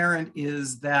readily apparent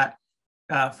is that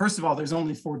first of all, there's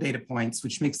only 4 data points,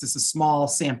 which makes this a small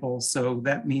sample. So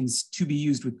that means to be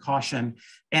used with caution.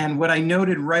 And what I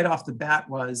noted right off the bat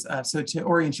was, so to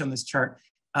orient you on this chart,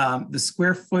 the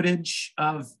square footage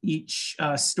of each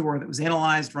store that was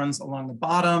analyzed runs along the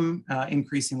bottom,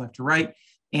 increasing left to right,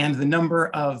 and the number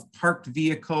of parked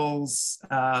vehicles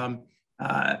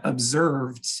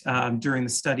observed during the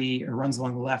study runs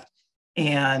along the left.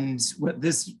 And what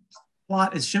this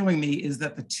plot is showing me is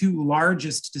that the 2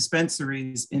 largest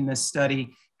dispensaries in this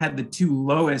study had the 2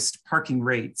 lowest parking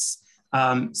rates.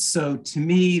 So to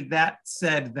me, that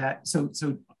said that, so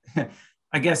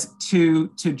I guess to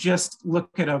just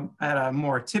look at a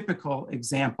more typical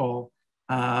example,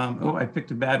 oh, I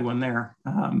picked a bad one there.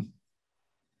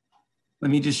 Let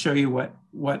me just show you what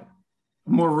a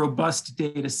more robust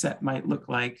data set might look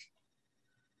like.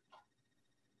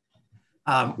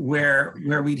 Where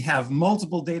we'd have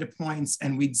multiple data points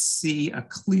and we'd see a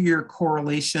clear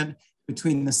correlation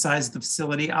between the size of the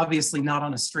facility, obviously not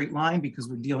on a straight line because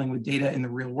we're dealing with data in the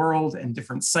real world and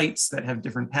different sites that have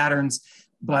different patterns,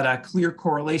 but a clear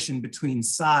correlation between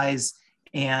size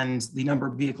and the number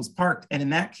of vehicles parked. And in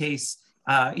that case,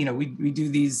 you know, we do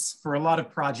these for a lot of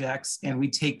projects, and we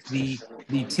take the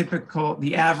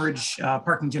average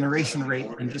parking generation rate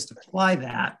and just apply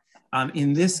that.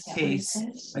 In this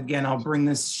case, again, I'll bring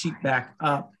this sheet back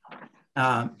up,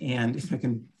 and if I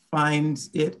can find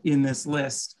it in this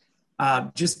list,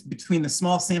 just between the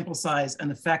small sample size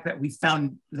and the fact that we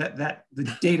found that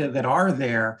the data that are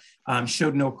there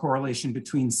showed no correlation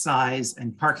between size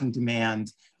and parking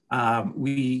demand.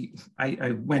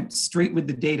 I went straight with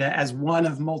the data as one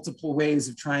of multiple ways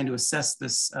of trying to assess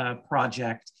this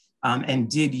project, and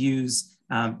did use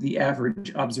the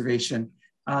average observation.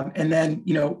 And then,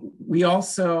 you know, we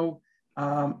also,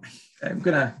 I'm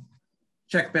gonna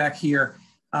check back here.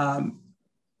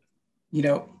 You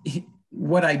know,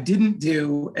 what I didn't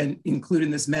do and include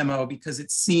in this memo, because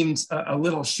it seemed a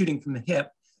little shooting from the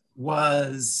hip,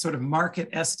 was sort of market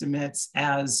estimates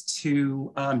as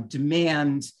to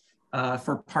demand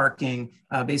for parking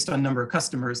based on number of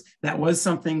customers. That was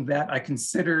something that I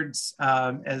considered,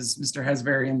 as Mr.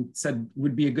 Hasvarian said,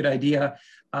 would be a good idea.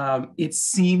 It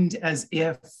seemed as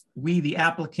if we, the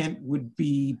applicant, would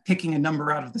be picking a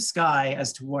number out of the sky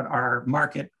as to what our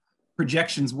market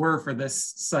projections were for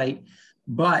this site.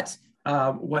 But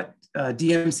what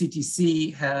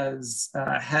DMCTC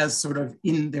has sort of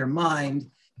in their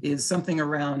mind is something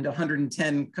around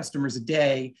 110 customers a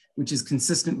day, which is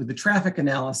consistent with the traffic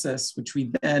analysis, which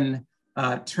we then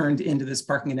turned into this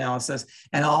parking analysis.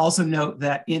 And I'll also note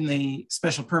that in the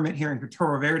special permit hearing for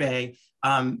Toro Verde,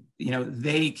 you know,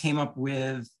 they came up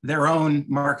with their own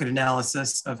market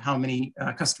analysis of how many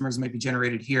customers might be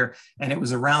generated here. And it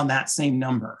was around that same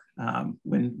number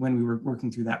when we were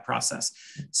working through that process.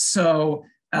 So,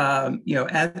 you know,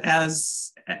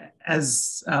 as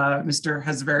Mr.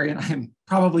 Hasvarian, I'm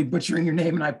probably butchering your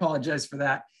name and I apologize for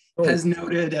that, has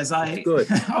noted, as I, good.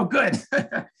 Oh, good.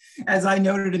 As I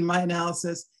noted in my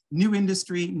analysis, new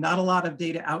industry, not a lot of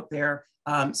data out there.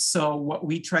 So what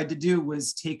we tried to do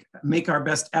was make our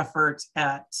best effort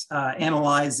at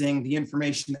analyzing the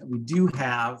information that we do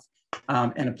have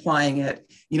and applying it,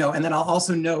 you know. And then I'll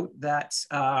also note that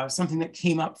something that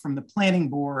came up from the planning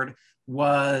board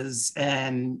was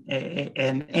an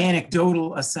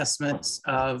anecdotal assessment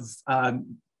of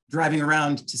driving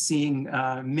around to seeing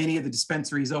many of the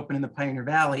dispensaries open in the Pioneer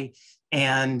Valley.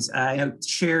 And you know,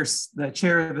 the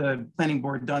chair of the planning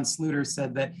board, Don Sluter,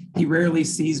 said that he rarely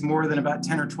sees more than about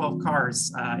 10 or 12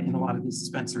 cars in a lot of these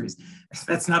dispensaries.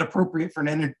 That's not appropriate for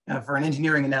an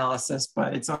engineering analysis,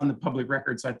 but it's on the public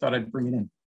record, so I thought I'd bring it in.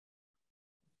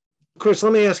 Chris,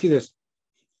 let me ask you this.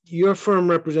 Your firm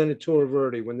represented Toro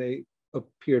Verde when they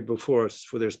appeared before us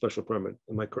for their special permit,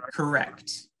 am I correct?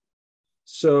 Correct.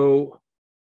 So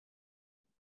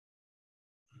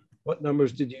what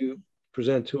numbers did you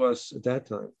present to us at that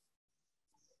time?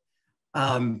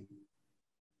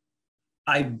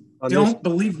 I don't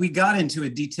believe we got into a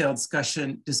detailed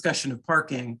discussion of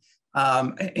parking.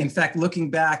 In fact, looking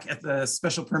back at the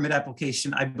special permit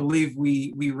application, I believe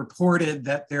we reported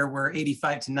that there were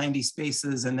 85 to 90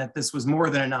 spaces and that this was more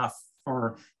than enough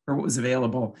for what was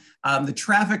available. The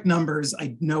traffic numbers,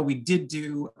 I know we did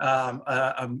do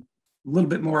a little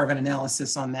bit more of an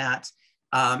analysis on that.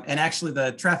 And actually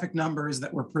the traffic numbers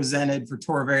that were presented for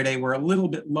Toro Verde were a little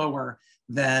bit lower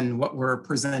than what were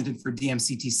presented for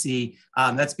DMCTC.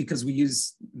 That's because we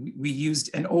used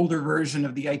an older version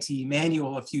of the ITE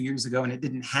manual a few years ago, and it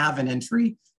didn't have an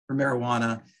entry for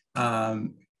marijuana.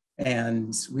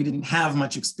 And we didn't have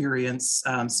much experience.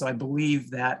 So I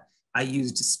believe that I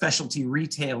used specialty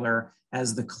retailer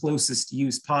as the closest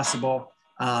use possible,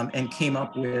 and came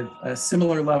up with a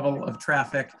similar level of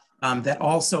traffic that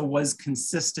also was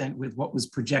consistent with what was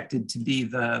projected to be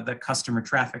the customer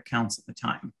traffic counts at the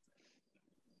time.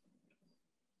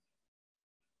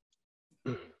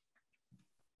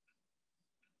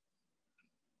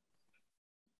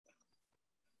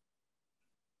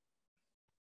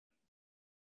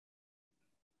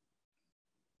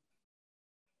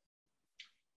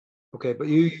 Okay, but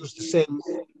you used the same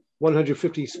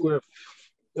 150 square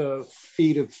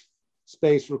feet of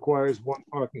space requires one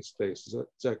parking space. Is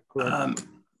that correct?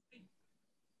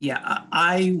 Yeah,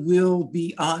 I will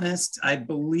be honest. I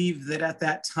believe that at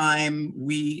that time,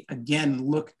 we again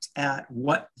looked at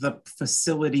what the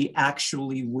facility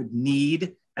actually would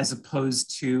need as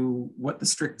opposed to what the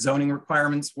strict zoning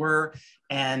requirements were.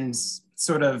 And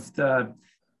sort of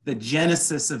the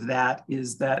genesis of that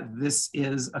is that this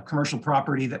is a commercial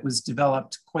property that was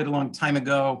developed quite a long time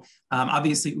ago.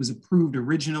 Obviously, it was approved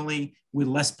originally with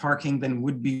less parking than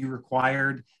would be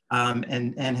required,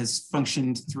 and has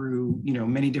functioned through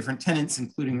many different tenants,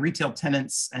 including retail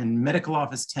tenants and medical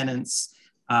office tenants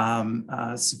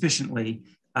sufficiently.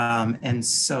 And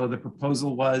so the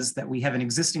proposal was that we have an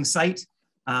existing site,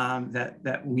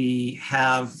 that we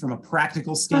have, from a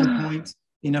practical standpoint,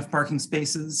 enough parking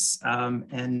spaces,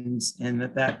 and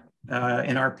that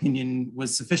in our opinion,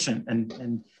 was sufficient.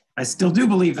 And I still do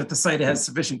believe that the site has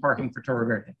sufficient parking for Toro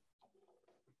Verde.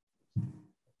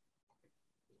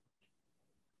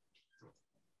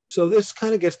 So this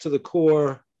kind of gets to the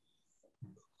core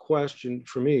question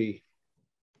for me,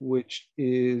 which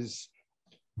is,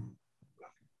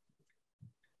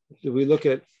 do we look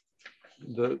at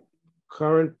the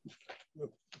current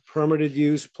permitted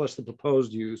use plus the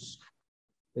proposed use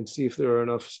and see if there are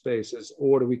enough spaces,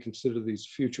 or do we consider these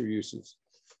future uses?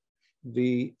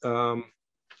 The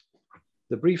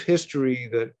brief history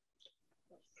that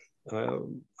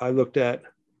I looked at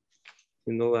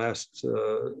in the last,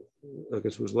 I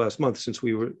guess it was last month since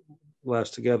we were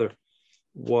last together,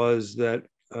 was that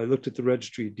I looked at the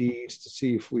registry of deeds to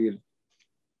see if we had,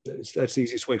 that's the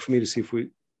easiest way for me to see if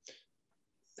we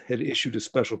had issued a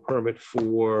special permit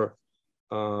for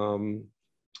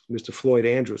Mr. Floyd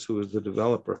Andrews, who was the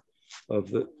developer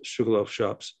of the Sugarloaf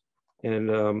shops.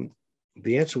 And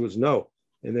the answer was no.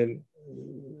 And then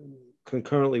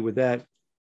concurrently with that,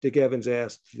 Dick Evans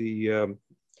asked the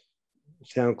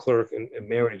town clerk and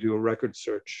Mary to do a record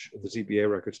search of the ZBA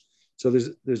records. So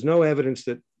there's no evidence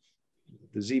that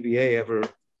the ZBA ever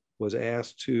was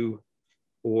asked to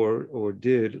or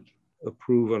did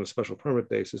approve on a special permit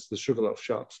basis the Sugarloaf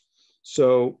shops.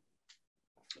 So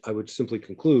I would simply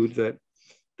conclude that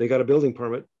they got a building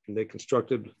permit and they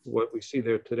constructed what we see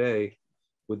there today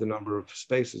with the number of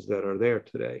spaces that are there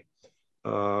today,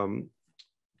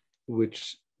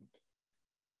 which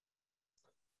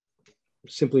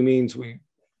simply means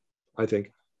I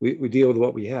think we deal with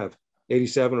what we have.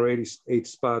 87 or 88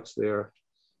 spots there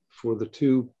for the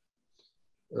two,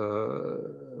 well,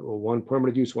 one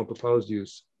permanent use, one proposed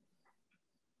use.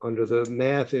 Under the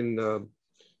math in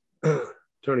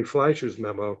Attorney Fleischer's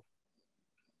memo,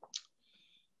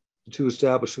 the two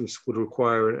establishments would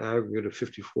require an aggregate of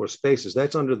 54 spaces.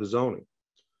 That's under the zoning,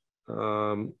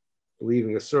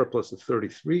 leaving a surplus of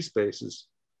 33 spaces.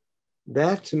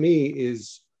 That to me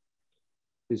is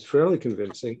fairly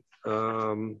convincing,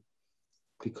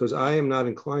 because I am not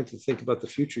inclined to think about the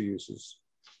future uses.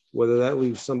 Whether that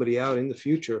leaves somebody out in the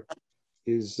future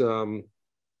is a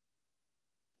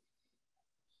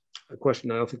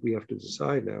question I don't think we have to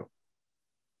decide now.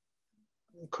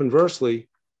 Conversely,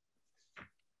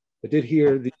 I did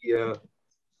hear the,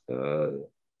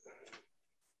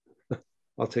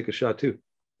 I'll take a shot too,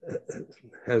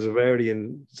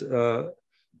 Hazardian's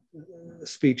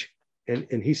speech,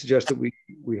 and he suggested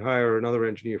we hire another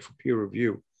engineer for peer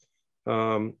review.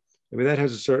 I mean, that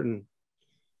has a certain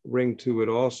ring to it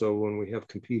also when we have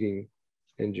competing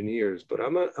engineers, but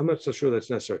I'm not so sure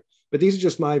that's necessary. But these are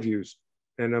just my views,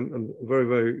 and I'm very,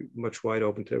 very much wide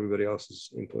open to everybody else's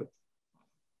input.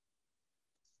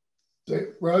 So,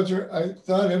 Roger, I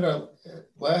thought in our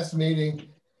last meeting,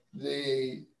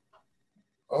 the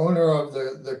owner of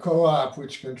the co-op,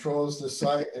 which controls the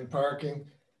site and parking,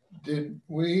 did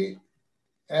we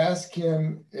ask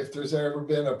him if there's ever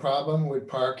been a problem with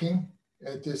parking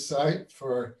at this site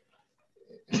for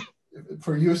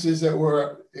uses that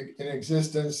were in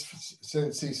existence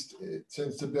since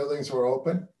the buildings were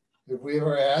open? Have we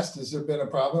ever asked, has there been a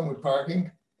problem with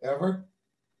parking ever?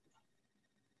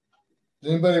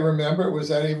 Does anybody remember? Was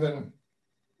that even,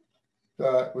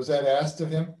 was that asked of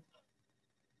him?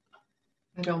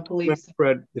 I don't believe so.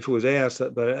 Fred, if it was asked,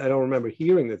 but I don't remember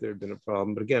hearing that there had been a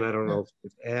problem. But again, I don't know if it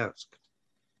was asked.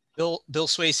 Bill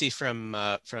Swayze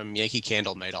from Yankee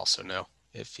Candle might also know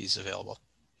if he's available.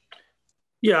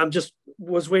 Yeah,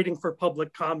 was waiting for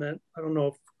public comment. I don't know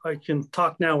if I can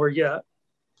talk now or yet.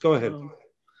 Go ahead.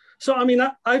 So, I mean,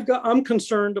 I'm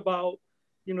concerned about,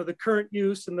 the current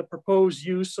use and the proposed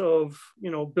use of,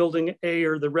 building A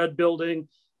or the red building,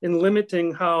 and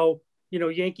limiting how,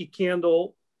 Yankee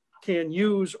Candle can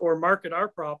use or market our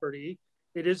property.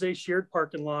 It is a shared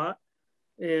parking lot,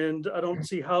 and I don't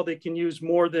see how they can use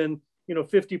more than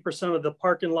 50% of the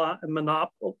parking lot and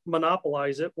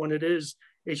monopolize it when it is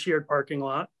a shared parking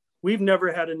lot. We've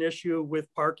never had an issue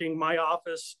with parking. My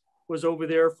office was over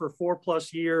there for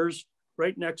 4+ years,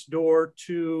 right next door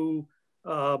to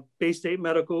Bay State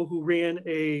Medical, who ran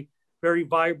a very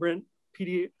vibrant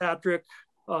pediatric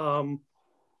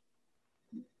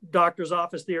doctor's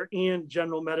office there, and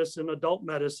general medicine, adult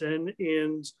medicine.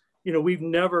 And, we've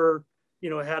never,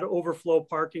 had overflow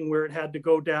parking where it had to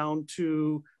go down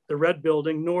to the red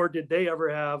building, nor did they ever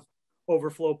have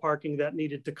overflow parking that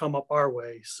needed to come up our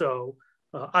way. So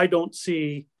I don't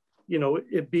see,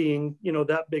 it being,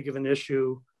 that big of an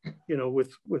issue,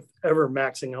 with ever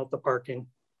maxing out the parking.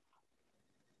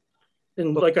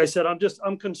 And like I said,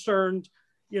 I'm concerned,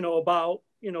 about,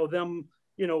 them,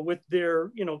 with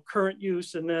their, current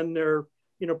use and then their,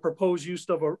 proposed use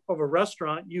of a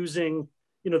restaurant using,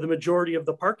 the majority of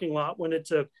the parking lot when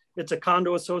it's a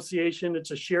condo association,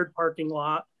 it's a shared parking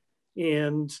lot.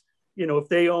 And, if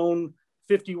they own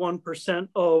 51%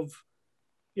 of,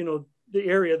 the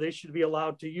area, they should be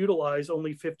allowed to utilize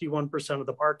only 51% of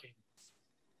the parking,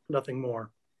 nothing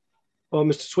more. Well,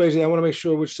 Mr. Swayze, I want to make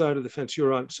sure which side of the fence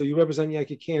you're on. So you represent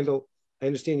Yankee Candle. I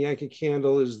understand Yankee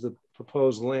Candle is the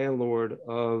proposed landlord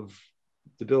of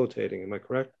debilitating. Am I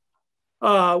correct?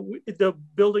 The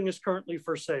building is currently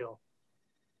for sale.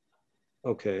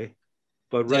 Okay.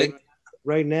 But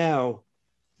right now,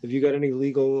 have you got any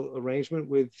legal arrangement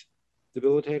with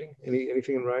debilitating?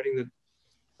 Anything in writing that?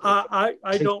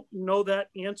 I don't know that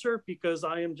answer because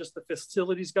I am just the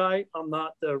facilities guy. I'm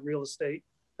not the real estate.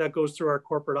 That goes through our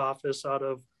corporate office out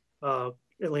of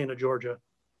Atlanta, Georgia.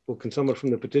 Well, can someone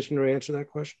from the petitioner answer that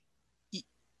question?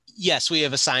 Yes, we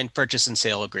have a signed purchase and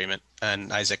sale agreement,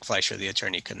 and Isaac Fleischer, the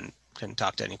attorney, can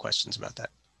talk to any questions about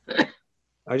that.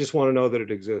 I just want to know that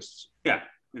it exists. Yeah.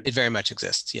 It very much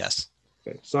exists, yes.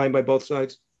 Okay. Signed by both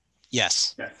sides?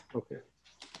 Yes. Yes. Okay.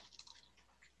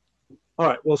 All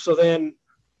right. Well, so then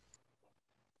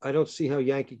I don't see how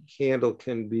Yankee Candle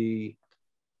can be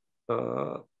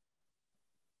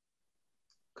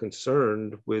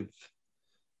concerned with,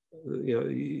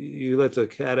 you let the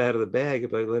cat out of the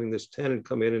bag by letting this tenant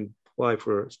come in and apply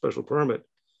for a special permit.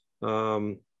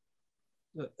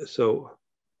 So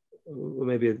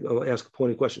maybe I'll ask a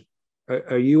pointed question.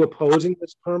 Are you opposing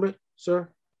this permit, sir,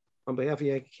 on behalf of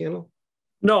Yankee Candle?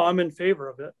 No, I'm in favor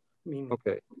of it.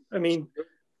 Okay.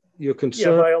 You're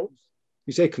concerned. Yeah,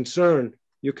 you say concerned.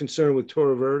 You're concerned with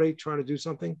Toro Verde trying to do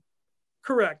something?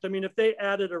 Correct. If they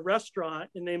added a restaurant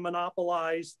and they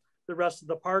monopolized the rest of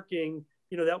the parking,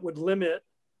 that would limit,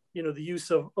 the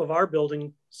use of our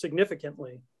building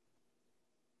significantly.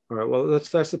 All right. Well, that's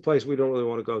the place we don't really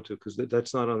want to go to because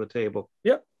that's not on the table.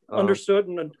 Yep. Understood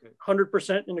and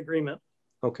 100% in agreement.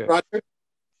 Okay.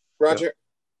 Roger,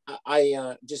 yeah.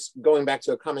 I just going back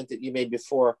to a comment that you made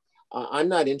before, I'm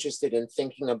not interested in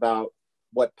thinking about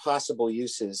what possible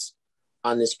uses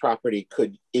on this property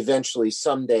could eventually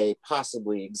someday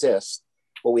possibly exist.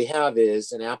 What we have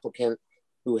is an applicant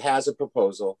who has a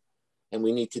proposal and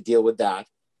we need to deal with that.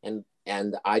 And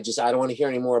I don't want to hear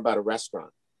any more about a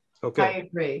restaurant. Okay.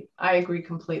 I agree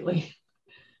completely.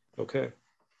 Okay.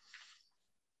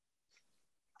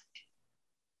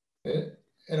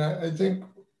 And I think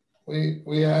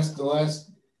we asked the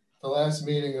last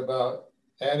meeting about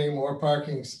adding more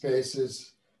parking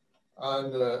spaces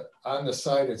on the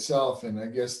site itself, and I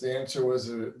guess the answer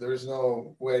was there's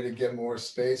no way to get more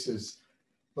spaces.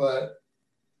 But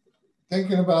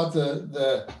thinking about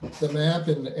the map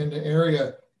in the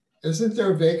area, isn't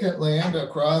there vacant land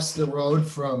across the road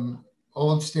from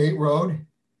Old State Road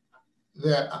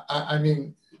that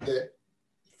that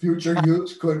future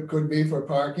use could be for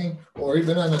parking, or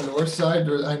even on the north side?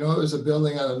 I know there's a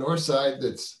building on the north side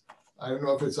that's, I don't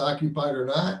know if it's occupied or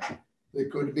not. It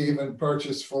could be even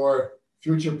purchased for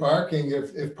future parking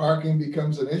if parking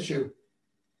becomes an issue.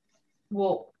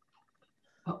 Well,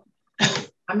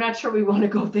 I'm not sure we want to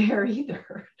go there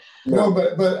either. No,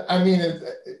 but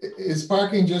is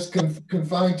parking just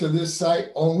confined to this site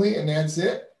only and that's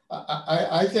it?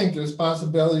 I think there's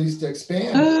possibilities to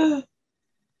expand.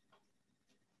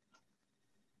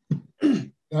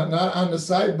 Not on the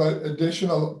site, but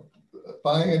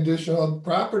buying additional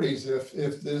properties if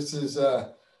this is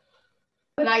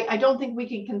But I don't think we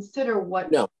can consider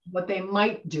what they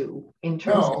might do in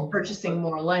terms of purchasing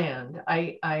more land.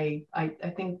 I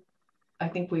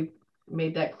think we've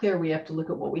made that clear. We have to look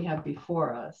at what we have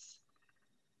before us.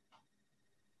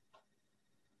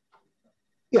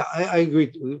 Yeah, I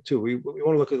agree too. We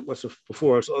want to look at what's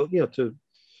before us.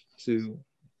 To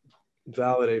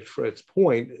validate Fred's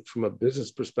point from a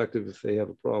business perspective, if they have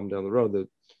a problem down the road, that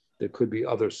there could be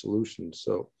other solutions.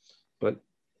 So, but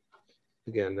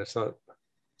again, that's not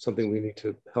something we need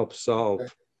to help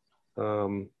solve.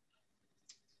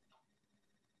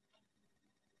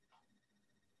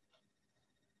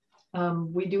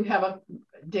 We do have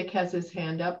Dick has his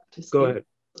hand up to speak. Go ahead.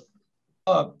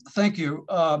 Thank you.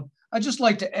 I'd just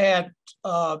like to add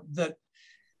that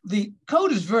the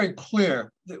code is very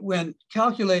clear that when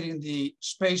calculating the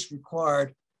space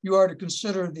required, you are to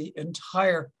consider the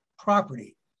entire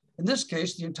property. In this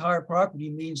case, the entire property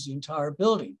means the entire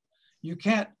building. You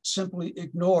can't simply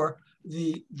ignore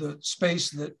the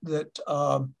space that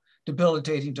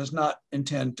debilitating does not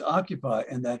intend to occupy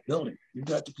in that building. You've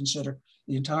got to consider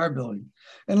the entire building.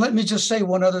 And let me just say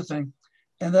one other thing,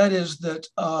 and that is that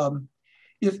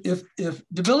if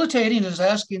debilitating is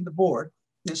asking the board,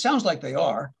 it sounds like they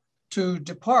are, to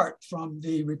depart from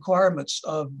the requirements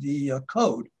of the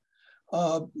code,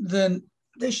 then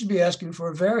they should be asking for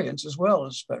a variance as well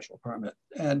as special permit.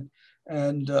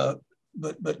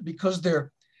 But because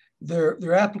their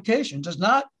application does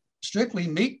not strictly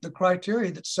meet the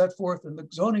criteria that's set forth in the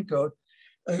zoning code,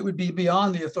 it would be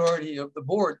beyond the authority of the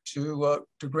board to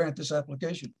grant this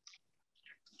application.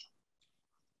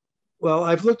 Well,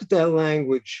 I've looked at that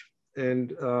language,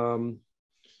 and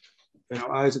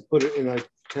Isaac put it in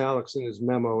italics in his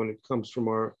memo, and it comes from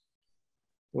our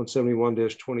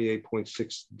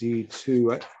 171-28.6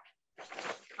 D2.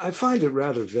 I find it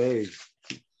rather vague,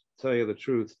 to tell you the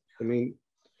truth. I mean,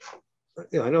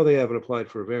 yeah, I know they haven't applied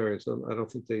for a variance. I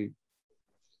don't think they're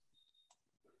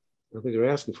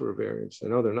asking for a variance. I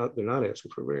know they're not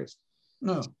asking for a variance.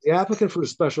 No. The applicant for a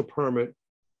special permit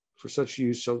for such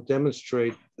use shall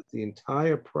demonstrate that the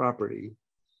entire property,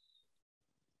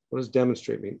 what does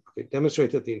demonstrate mean? Okay,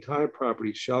 demonstrate that the entire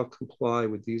property shall comply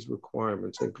with these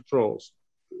requirements and controls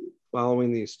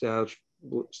following the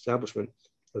establishment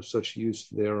of such use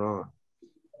thereon.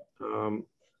 I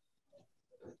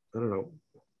don't know.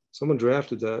 Someone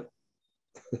drafted that.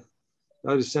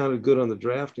 That just sounded good on the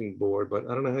drafting board, but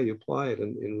I don't know how you apply it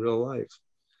in real life.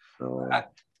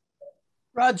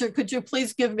 Roger, could you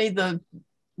please give me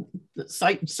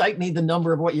cite me the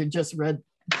number of what you just read?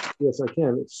 Yes, I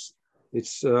can.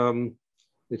 It's in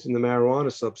the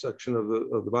marijuana subsection of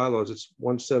the bylaws. It's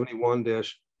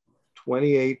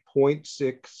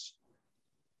 171-28.6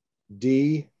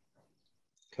 D,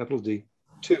 capital D,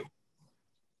 2.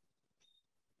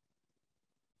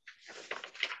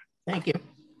 Thank you.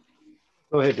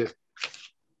 Go ahead, Dick.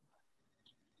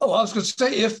 Oh, I was going to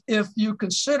say, if you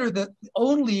consider that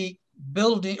only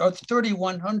building or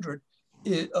 3,100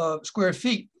 square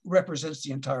feet represents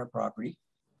the entire property,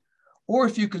 or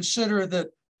if you consider that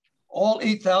all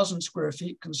 8,000 square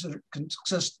feet consist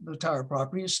of the entire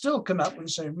property, you still come out with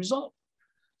the same result.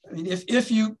 I mean,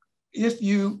 if you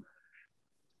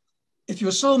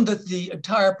assume that the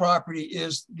entire property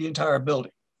is the entire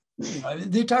building,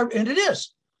 and it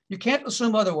is. You can't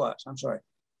assume otherwise. I'm sorry.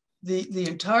 The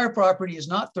entire property is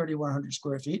not 3,100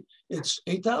 square feet. It's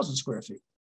 8,000 square feet.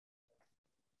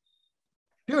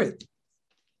 Period.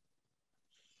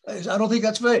 I don't think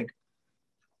that's vague.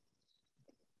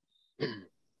 And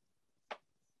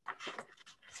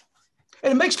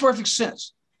it makes perfect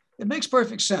sense. It makes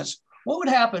perfect sense. What would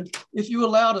happen if you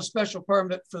allowed a special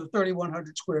permit for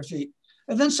 3,100 square feet,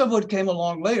 and then someone came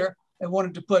along later and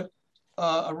wanted to put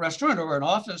a restaurant or an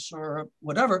office or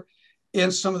whatever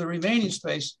in some of the remaining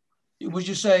space? Would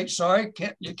you say, sorry,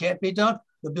 it can't be done?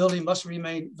 The building must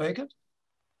remain vacant?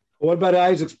 What about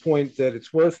Isaac's point that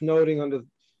it's worth noting under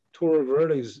Torre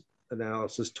Verde's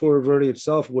analysis, Torre Verde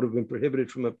itself would have been prohibited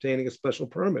from obtaining a special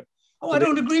permit? Oh, I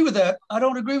don't agree with that. I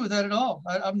don't agree with that at all.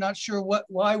 I'm not sure what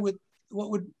would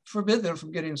forbid them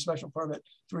from getting a special permit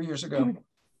 3 years ago.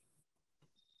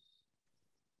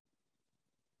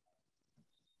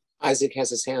 Isaac has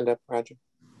his hand up, Roger.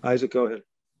 Isaac, go ahead.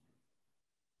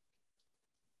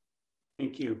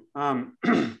 Thank you.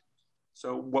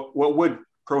 So what would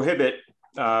prohibit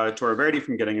Torre Verde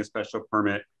from getting a special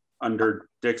permit under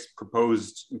Dick's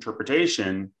proposed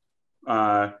interpretation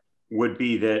would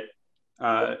be that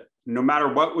no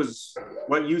matter what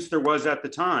use there was at the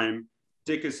time,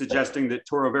 Dick is suggesting that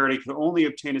Torre Verde could only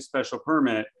obtain a special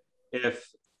permit if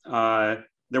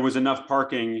there was enough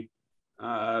parking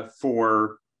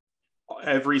for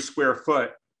every square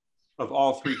foot of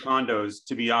all 3 condos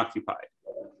to be occupied.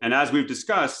 And as we've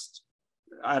discussed,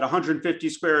 at 150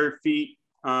 square feet,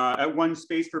 at one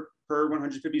space per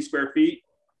 150 square feet,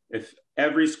 if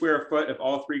every square foot of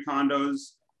all 3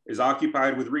 condos is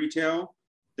occupied with retail,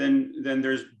 then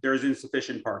there's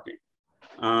insufficient parking.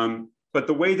 But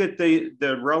the way that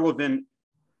the relevant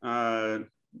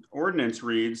ordinance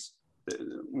reads,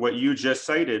 what you just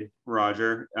cited,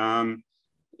 Roger,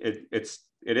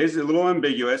 it is a little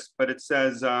ambiguous, but it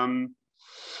says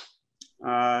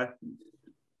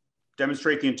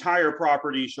demonstrate the entire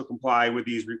property shall comply with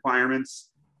these requirements.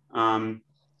 And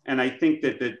I think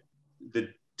that the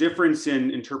difference in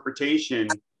interpretation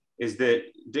is that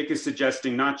Dick is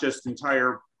suggesting not just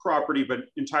entire property, but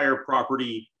entire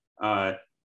property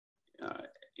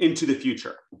into the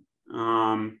future.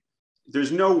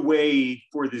 There's no way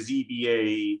for the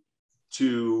ZBA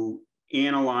to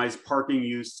analyze parking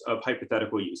use of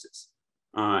hypothetical uses.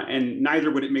 And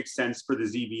neither would it make sense for the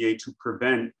ZBA to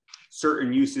prevent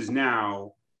certain uses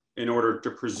now in order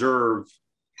to preserve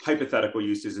hypothetical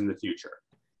uses in the future.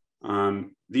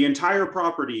 The entire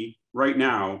property right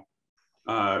now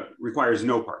requires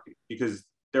no parking because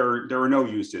there are no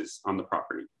uses on the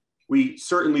property. We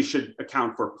certainly should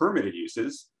account for permitted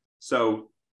uses. So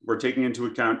we're taking into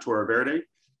account Torre Verde,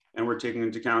 and we're taking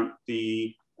into account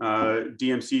the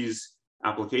DMC's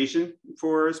application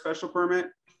for a special permit.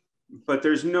 But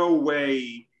there's no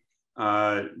way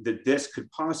that this could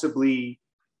possibly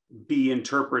be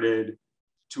interpreted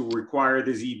to require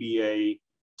the ZBA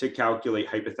to calculate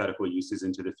hypothetical uses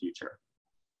into the future.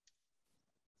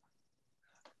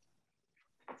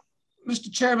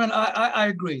 Mr. Chairman, I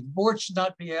agree. The board should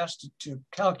not be asked to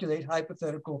calculate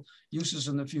hypothetical uses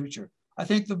in the future. I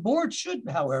think the board should,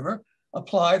 however,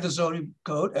 apply the zoning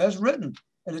code as written.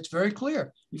 And it's very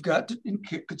clear. You've got to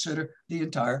consider the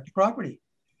entire property.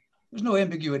 There's no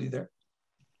ambiguity there.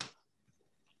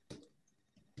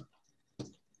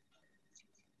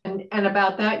 And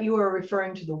about that, you are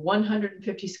referring to the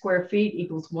 150 square feet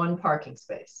equals 1 parking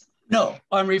space. No,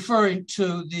 I'm referring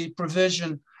to the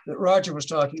provision that Roger was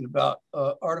talking about,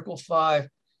 Article 5,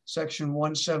 Section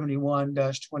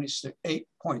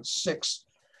 171-28.6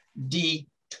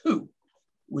 D2,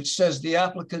 which says the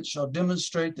applicant shall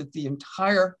demonstrate that the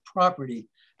entire property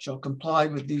shall comply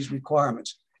with these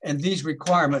requirements. And these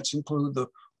requirements include the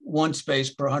 1 space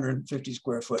per 150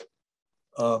 square foot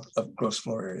of gross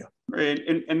floor area. Right,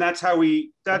 and that's how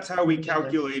we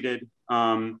calculated.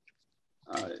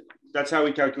 That's how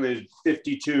we calculated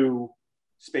 52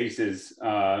 spaces.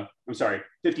 I'm sorry,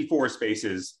 54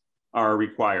 spaces are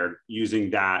required using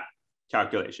that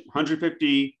calculation.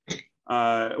 150,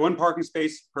 1 parking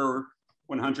space per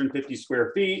 150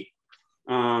 square feet.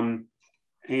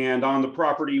 And on the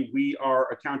property, we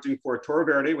are accounting for Torre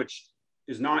Verde, which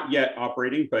is not yet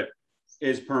operating, but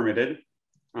is permitted.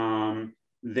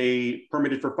 They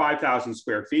permitted for 5,000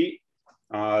 square feet.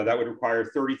 That would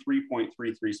require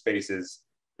 33.33 spaces.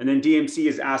 And then DMC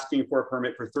is asking for a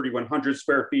permit for 3,100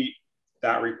 square feet.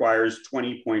 That requires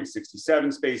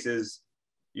 20.67 spaces.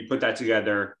 You put that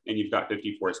together and you've got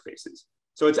 54 spaces.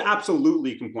 So it's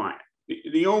absolutely compliant.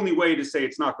 The only way to say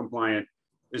it's not compliant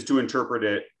is to interpret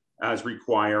it as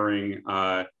requiring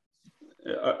a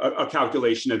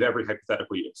calculation of every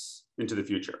hypothetical use into the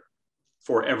future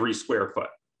for every square foot.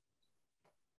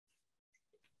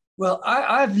 Well,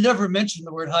 I've never mentioned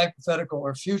the word hypothetical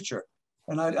or future,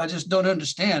 and I just don't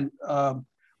understand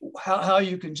how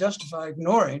you can justify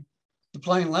ignoring the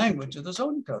plain language of the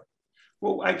zoning code.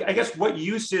 Well, I guess what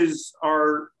uses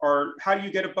are how do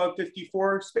you get above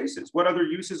 54 spaces? What other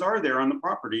uses are there on the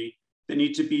property that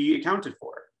need to be accounted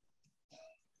for?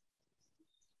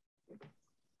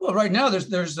 Well, right now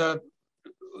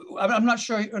I'm not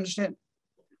sure you understand.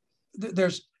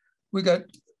 We got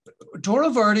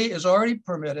Torre Verde is already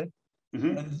permitted.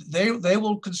 Mm-hmm. And they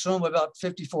will consume about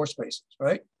 54 spaces,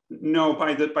 right? No,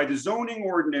 by the zoning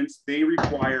ordinance, they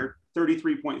require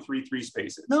 33.33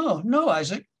 spaces. No,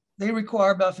 Isaac. They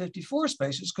require about 54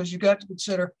 spaces because you got to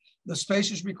consider the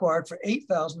spaces required for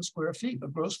 8,000 square feet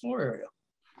of gross floor area.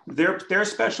 Their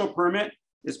special permit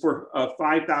is for a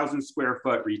 5,000 square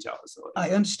foot retail facility. I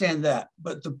understand that,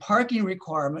 but the parking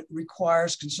requirement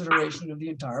requires consideration of the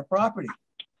entire property.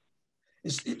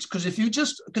 It's because if you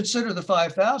just consider the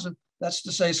 5,000, that's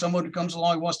to say someone who comes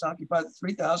along and wants to occupy the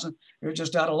 3,000, you're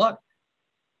just out of luck.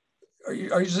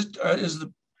 Are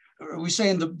we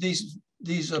saying these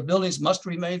buildings must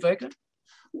remain vacant?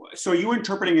 So are you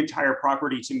interpreting entire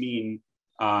property to mean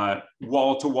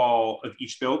wall to wall of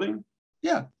each building?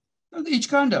 Yeah, each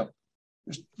condo.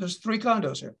 There's 3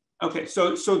 condos here. Okay,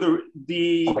 so the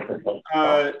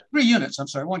 3 units. I'm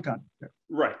sorry, 1 condo. Yeah.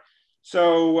 Right.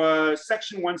 So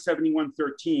section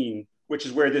 171.13, which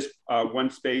is where this 1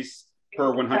 space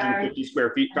per 150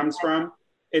 square feet comes from,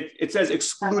 it says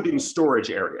excluding storage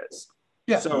areas.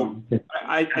 Yeah. So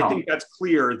I think that's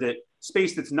clear that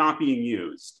space that's not being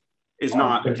used is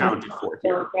not accounted for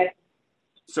here.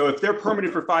 So if they're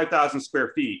permitted for 5,000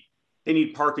 square feet, they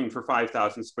need parking for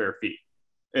 5,000 square feet.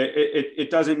 It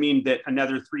doesn't mean that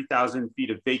another 3,000 feet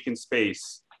of vacant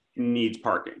space needs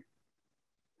parking.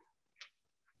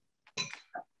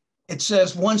 It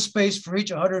says 1 space for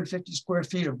each 150 square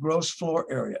feet of gross floor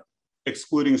area.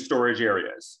 Excluding storage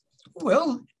areas.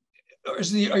 Well,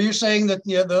 are you saying that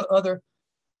the other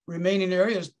remaining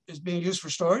area is being used for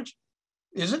storage?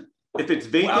 Is it? If it's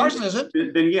vacant, ours isn't.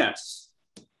 Then yes.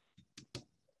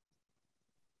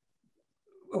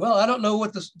 Well, I don't know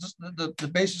what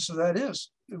the basis of that is.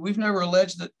 We've never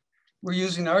alleged that we're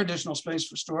using our additional space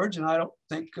for storage, and I don't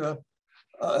think,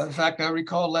 in fact, I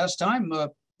recall last time,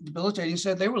 Debilitating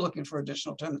said they were looking for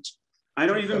additional tenants. I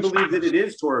don't even believe that it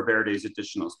is Torre Verde's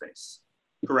additional space.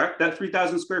 Correct? That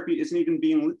 3,000 square feet isn't even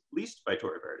being leased by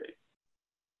Torre Verde.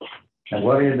 And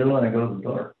what are you doing when I go to the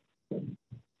door?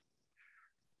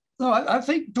 No, I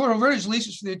think Toro Verde's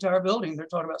leases for the entire building. They're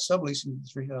talking about subleasing the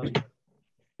 3,000.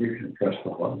 You can press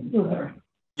the button.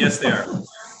 Yes, they are.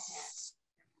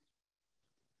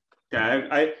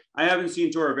 Yeah, I haven't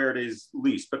seen Toro Verde's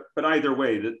lease, but either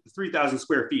way, the 3,000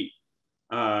 square feet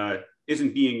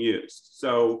isn't being used.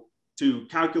 So to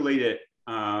calculate it,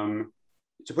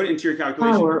 to put it into your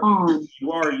calculation,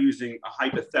 you are using a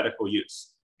hypothetical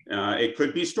use. It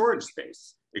could be storage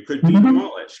space. It could be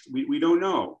demolished. We don't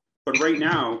know. But right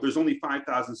now, there's only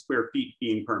 5,000 square feet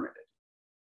being permitted.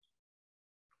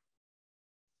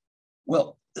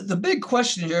 Well, the big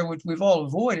question here, which we've all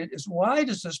avoided, is why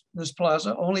does this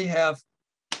plaza only have,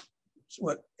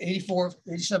 what, 84,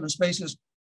 87 spaces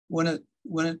when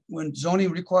zoning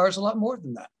requires a lot more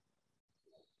than that?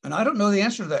 And I don't know the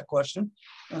answer to that question.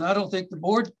 And I don't think the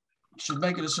board should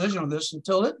make a decision on this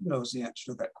until it knows the answer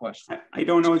to that question. I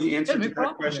don't know the answer to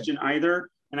that question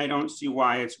either. And I don't see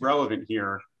why it's relevant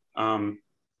here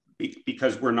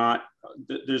because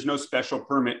there's no special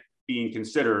permit being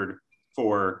considered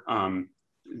for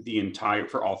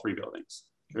for all three buildings.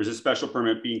 There's a special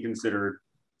permit being considered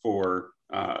for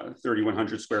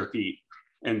 3,100 square feet.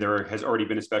 And there has already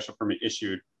been a special permit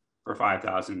issued for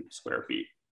 5,000 square feet.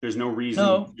 There's no reason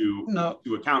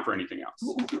to account for anything else.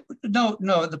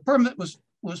 No, the permit was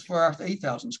for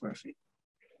 8,000 square feet.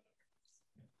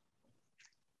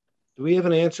 Do we have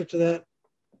an answer to that?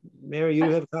 Mary, you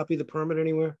have a copy of the permit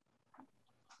anywhere?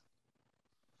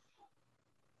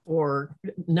 Or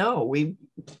no,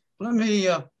 let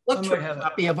me look for a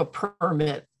copy of a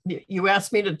permit. You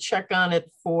asked me to check on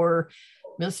it for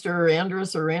Mr.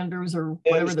 Andrews or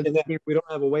whatever. We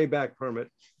don't have a way back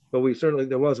permit, but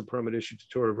there was a permit issued to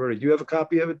Toro Verde. Do you have a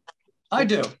copy of it? I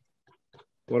do. You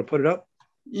want to put it up?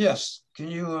 Yes. Can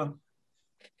you?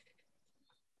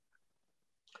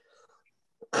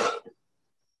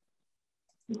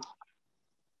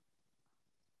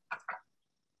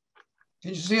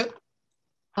 Can you see it?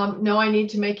 No, I need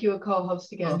to make you a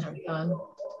co-host again. Okay. Hang on.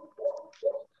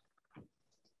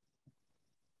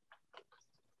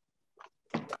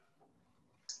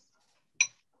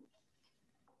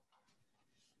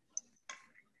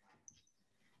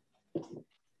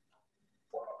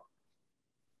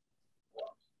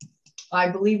 I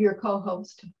believe you're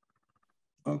co-host.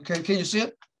 Okay, can you see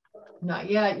it? Not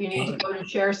yet. You need to go to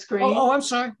share screen. Oh, I'm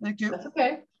sorry. Thank you. That's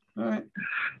okay. All right.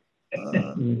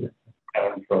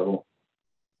 Having trouble.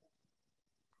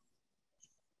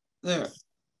 There.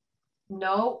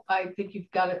 No, I think you've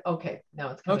got it. Okay,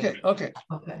 now it's coming. Okay.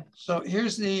 So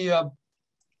here's the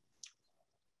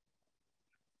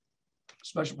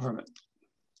special permit.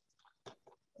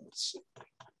 Let's see.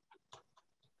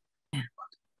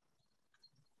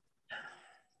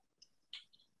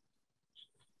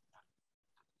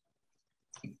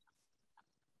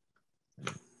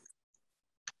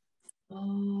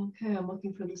 Okay, I'm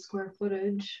looking for the square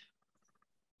footage.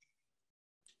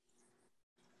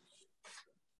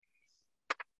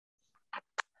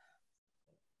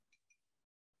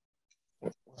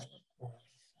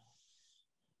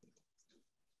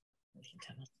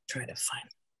 Try to find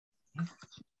it.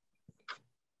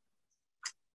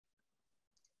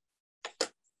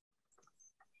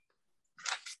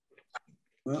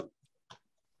 Well,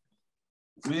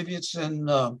 maybe it's in,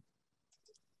 let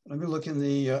me look in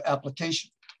the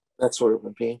application. That's what it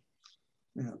would be.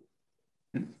 Yeah.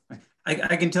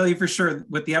 I can tell you for sure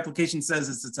what the application says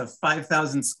is it's a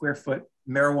 5,000 square foot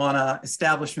marijuana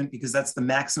establishment because that's the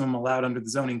maximum allowed under the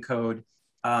zoning code.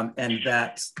 And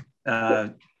that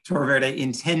Toro Verde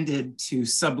intended to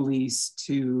sublease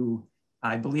to,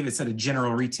 I believe it said a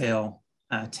general retail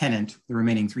tenant, the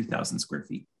remaining 3,000 square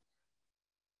feet.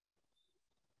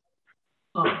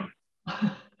 Oh.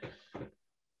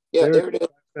 Yeah, there it is.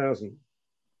 5,000.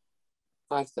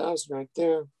 5,000 right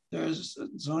there. There's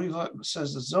zoning,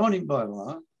 says the zoning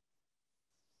bylaw.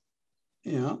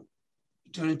 Yeah,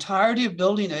 to an entirety of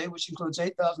building A, which includes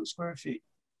 8,000 square feet.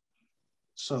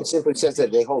 So it simply says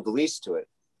that they hold the lease to it.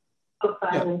 Oh,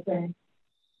 5 and 10.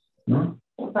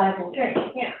 5 and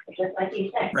 10, yeah, just like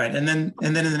you said. Right, and then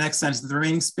in the next sentence, the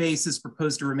remaining space is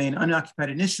proposed to remain unoccupied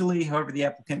initially. However, the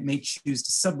applicant may choose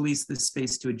to sublease this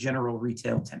space to a general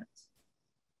retail tenant.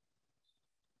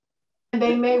 And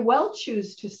they may well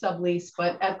choose to sublease,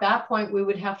 but at that point, we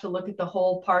would have to look at the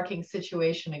whole parking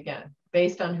situation again,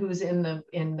 based on who's in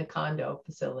the condo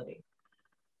facility.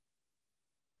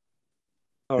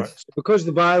 All right, so because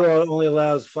the bylaw only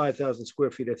allows 5,000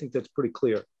 square feet, I think that's pretty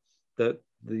clear that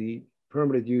the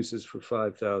permitted use is for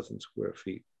 5,000 square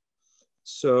feet.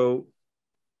 So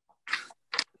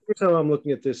here's how I'm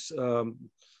looking at this, the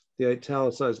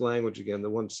italicized language again, the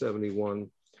 171,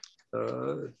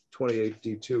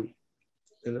 28D2.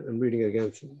 And I'm reading it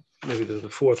again maybe the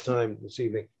fourth time this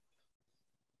evening.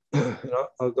 And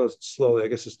I'll go slowly. I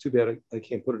guess it's too bad I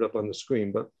can't put it up on the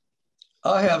screen, but.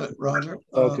 I have it, Roger.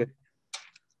 Okay.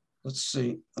 Let's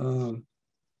see.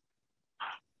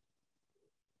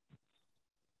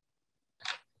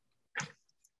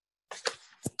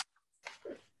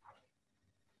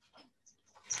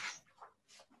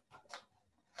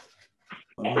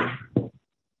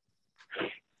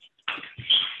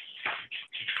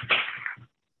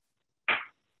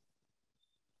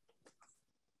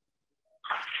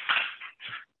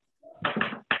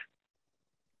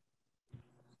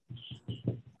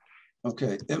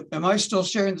 Okay, am I still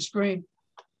sharing the screen?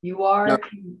 You are,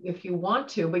 if you want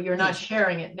to, but you're not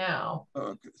sharing it now.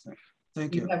 Okay,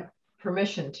 thank you. You have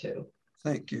permission to.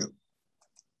 Thank you.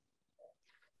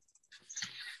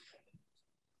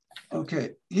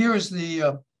 Okay, here's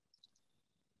the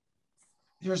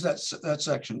here's that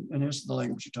section, and here's the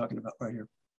language you're talking about right here.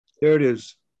 There it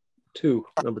is,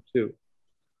 number 2.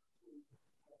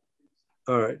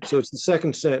 All right, so it's the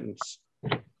second sentence.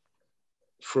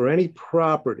 For any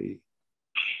property,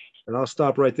 and I'll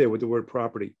stop right there with the word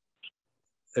property.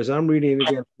 As I'm reading it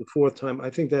again for the fourth time, I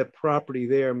think that property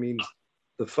there means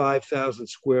the 5,000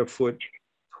 square foot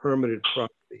permitted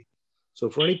property. So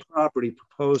for any property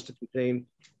proposed to contain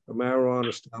a marijuana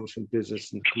establishment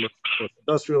business in commercial,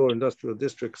 industrial or industrial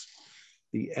districts,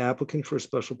 the applicant for a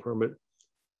special permit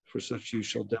for such use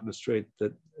shall demonstrate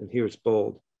that, and here it's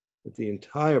bold, that the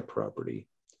entire property,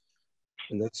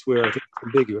 and that's where I think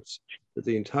it's ambiguous, that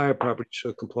the entire property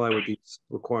shall comply with these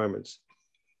requirements.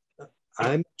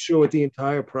 I'm not sure what the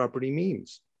entire property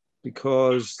means,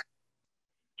 because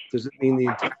does it mean the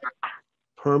entire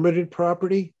permitted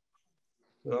property?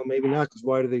 Well, maybe not, because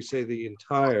why do they say the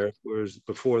entire, whereas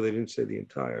before they didn't say the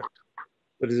entire?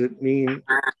 But does it mean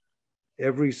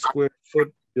every square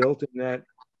foot built in that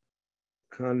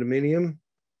condominium?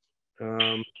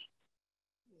 That's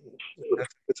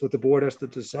what the board has to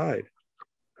decide.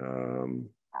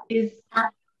 Is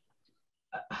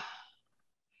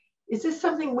this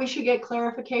something we should get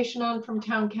clarification on from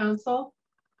town council?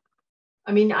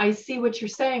 I mean, I see what you're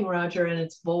saying, Roger, and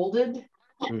it's bolded.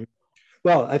 Mm-hmm.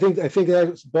 Well, I think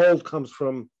that bold comes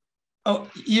from. Oh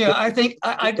yeah, I think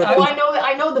I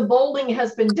know the bolding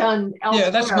has been done elsewhere.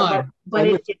 Yeah, that's mine. But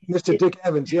Mr. Dick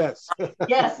Evans, yes.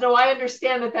 Yes, no, I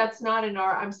understand that that's not in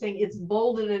our. I'm saying it's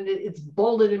bolded, and it's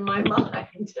bolded in my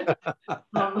mind.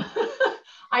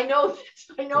 I know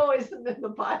isn't in the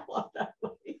bylaw that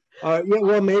way. Yeah,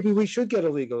 well, maybe we should get a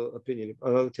legal opinion,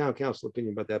 a town council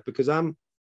opinion about that, because it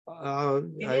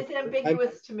is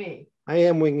ambiguous to me. I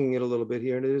am winging it a little bit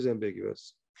here, and it is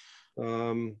ambiguous.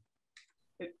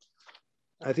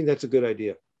 I think that's a good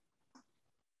idea.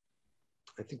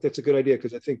 I think that's a good idea,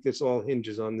 because I think this all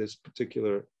hinges on this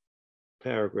particular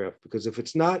paragraph. Because if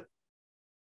it's not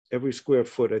every square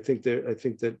foot, I think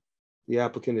that the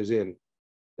applicant is in,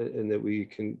 and that we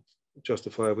can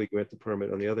justifiably grant the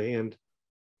permit. On the other hand,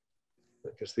 I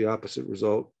guess the opposite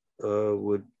result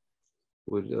would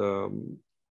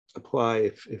apply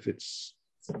if it's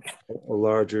a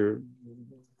larger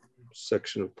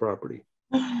section of property.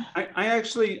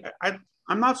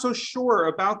 I'm not so sure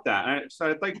about that. So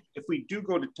I'd like, if we do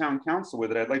go to town council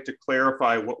with it, I'd like to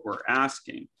clarify what we're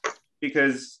asking,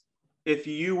 because if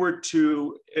you were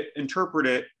to interpret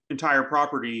it entire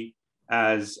property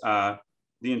as the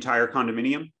entire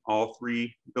condominium, all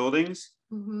 3 buildings,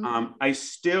 I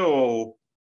still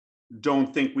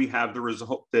don't think we have the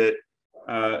result that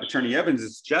Attorney Evans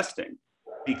is suggesting,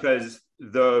 because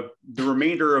the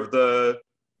remainder of the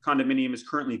condominium is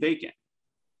currently vacant.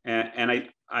 And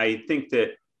I think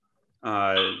that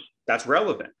that's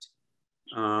relevant.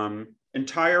 I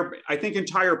think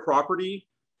entire property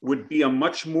would be a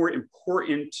much more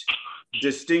important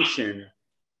distinction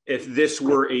if this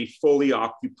were a fully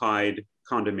occupied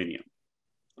condominium.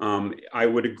 I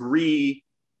would agree,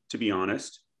 to be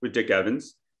honest, with Dick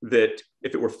Evans, that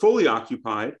if it were fully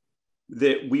occupied,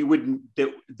 that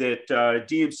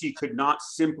DMC could not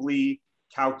simply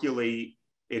calculate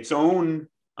its own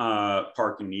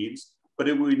parking needs, but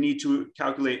it would need to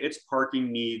calculate its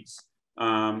parking needs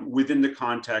within the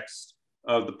context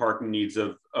of the parking needs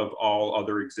of all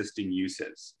other existing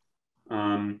uses.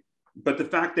 But the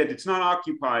fact that it's not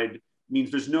occupied means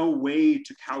there's no way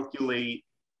to calculate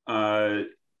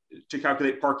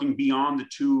parking beyond the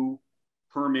 2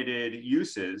 permitted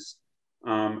uses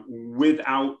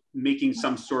without making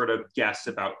some sort of guess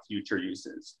about future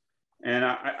uses. And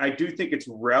I do think it's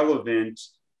relevant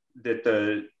that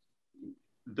the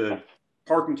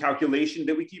parking calculation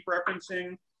that we keep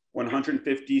referencing,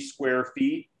 150 square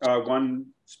feet, 1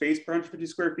 space per 150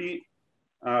 square feet.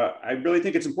 I really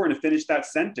think it's important to finish that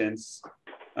sentence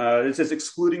it says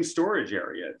excluding storage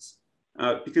areas,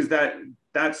 because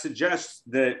that suggests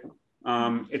that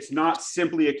it's not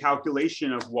simply a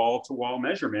calculation of wall-to-wall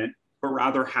measurement, but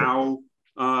rather how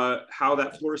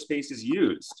that floor space is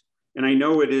used. And I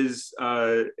know it is,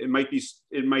 it might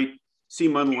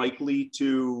seem unlikely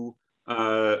to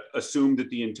assume that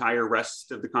the entire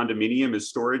rest of the condominium is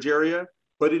storage area,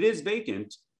 but it is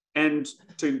vacant. And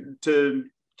to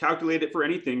calculate it for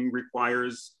anything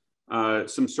requires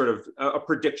some sort of a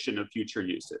prediction of future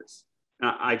uses.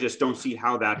 I just don't see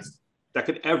how that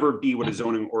could ever be what a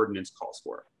zoning ordinance calls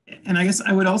for. And I guess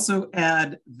I would also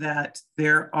add that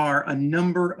there are a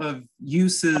number of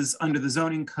uses under the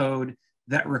zoning code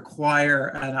that require,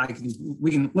 and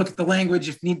we can look at the language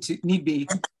if need be,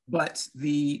 but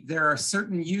there are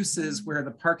certain uses where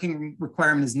the parking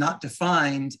requirement is not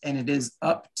defined, and it is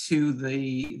up to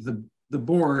the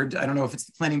board, I don't know if it's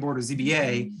the planning board or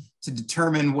ZBA, to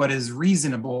determine what is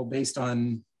reasonable based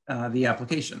on the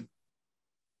application.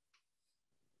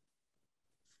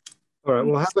 All right,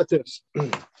 well, how about this?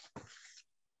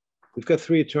 We've got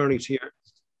 3 attorneys here.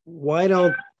 Why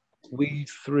don't we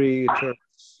 3 attorneys,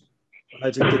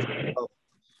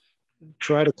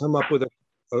 try to come up with a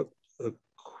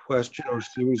question or a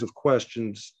series of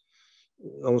questions,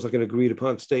 almost like an agreed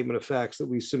upon statement of facts that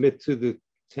we submit to the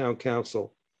town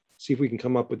council, see if we can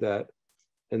come up with that.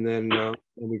 And then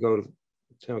when we go to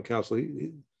town council,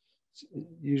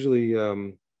 usually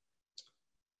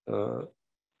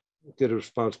get a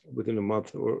response within a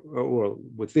month or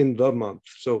within the month.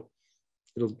 So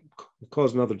it'll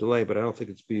cause another delay, but I don't think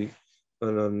it's be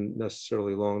an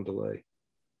unnecessarily long delay.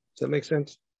 Does that make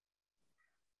sense?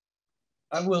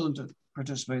 I'm willing to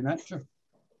participate in that, sure.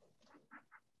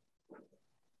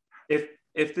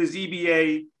 If the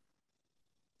ZBA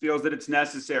feels that it's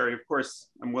necessary, of course,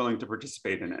 I'm willing to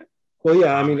participate in it. Well,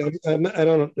 yeah, I mean, I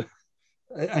don't,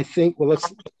 I think, well, let's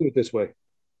do it this way.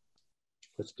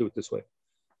 Let's do it this way.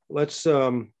 Let's take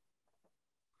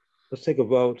a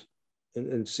vote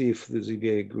and see if the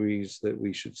ZBA agrees that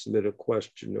we should submit a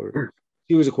question or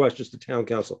series of questions to town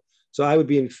council. So I would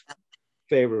be in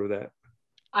favor of that.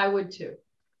 I would too.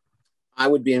 I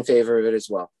would be in favor of it as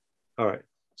well. All right.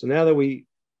 So now that we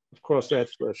crossed that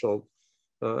threshold,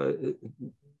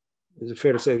 is it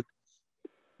fair to say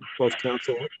both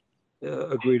council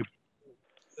agree to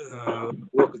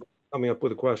work coming up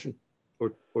with a question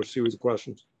or series of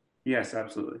questions? Yes,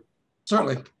 absolutely.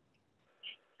 Certainly.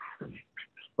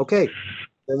 Okay,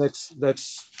 then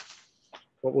that's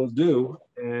what we'll do.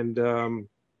 And I'm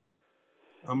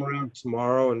around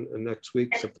tomorrow and next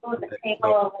week. So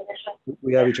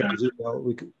we have each other's email.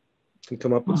 We can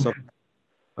come up with something.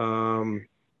 I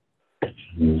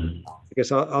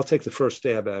guess I'll take the first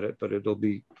stab at it, but it'll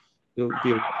be a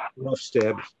rough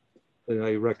stab, and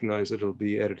I recognize that it'll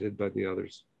be edited by the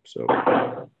others. So,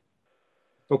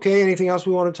 okay, anything else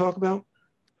we want to talk about?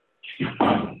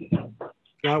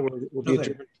 Now we'll be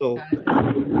adjourned until.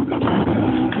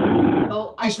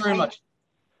 Oh, thanks very much.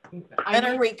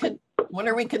 When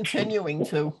are we continuing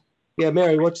to? Yeah,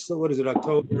 Mary, what is it?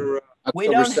 October?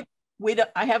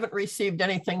 I haven't received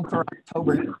anything for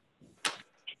October.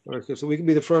 Okay, so we can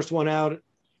be the first one out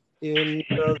in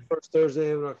the first Thursday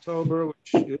of October,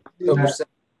 which is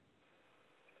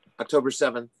October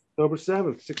 7th. October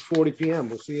 7th, 6:40 p.m.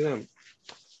 We'll see you then.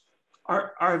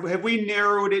 Have we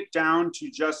narrowed it down to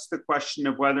just the question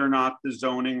of whether or not the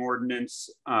zoning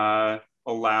ordinance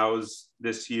allows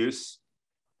this use?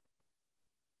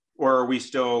 Or are we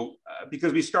still,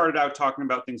 because we started out talking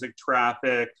about things like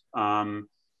traffic,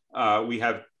 we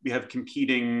have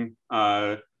competing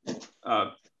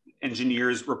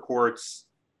engineers' reports.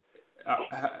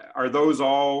 Are those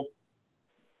all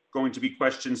going to be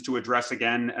questions to address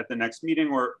again at the next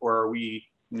meeting, or are we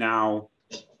now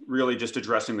really just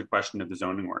addressing the question of the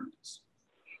zoning ordinance?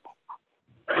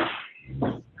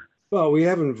 Well, we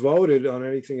haven't voted on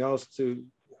anything else to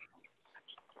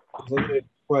eliminate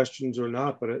questions or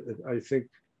not, but I think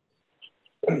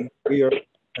we are,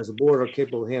 as a board, are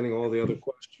capable of handling all the other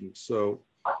questions. So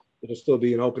it'll still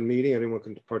be an open meeting. Anyone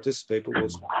can participate, but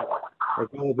our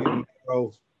goal will be to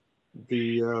narrow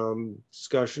the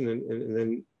discussion and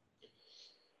then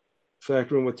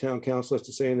factor in what town council has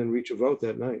to say and then reach a vote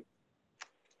that night.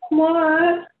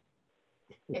 What?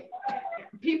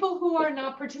 People who are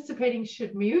not participating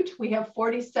should mute. We have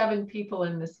 47 people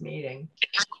in this meeting.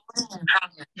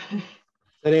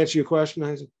 That answer your question,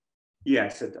 Isaac?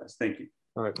 Yes, it does. Thank you.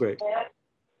 All right, great.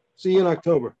 See you in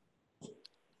October. See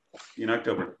you in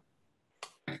October.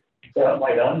 Yeah,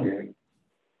 my unmute.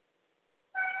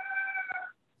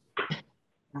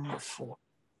 Number 4.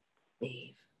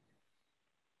 Dave.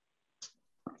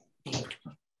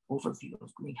 overview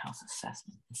of greenhouse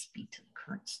assessment and speak to the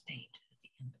current state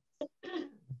at the end.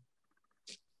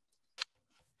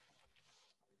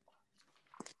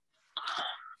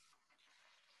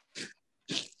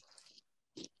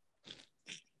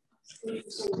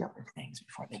 The other things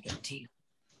before they get to you.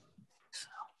 So,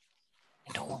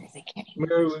 and don't worry, they can't hear.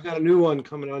 Mary, we've got a new one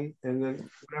coming on, and then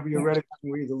whenever you're ready, you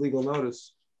can read the legal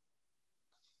notice.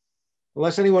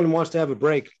 Unless anyone wants to have a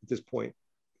break at this point.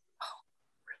 Oh,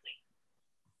 really?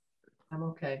 I'm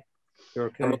okay. You're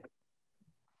okay?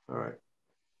 All right.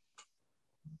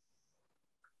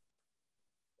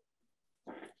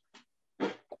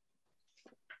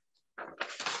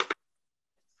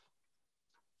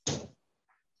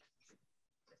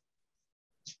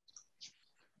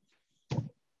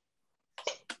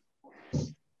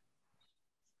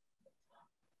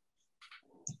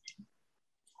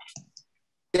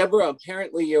 Deborah,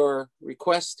 apparently your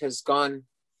request has gone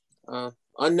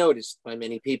unnoticed by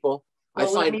many people.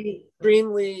 Well, I find it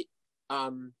extremely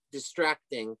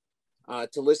distracting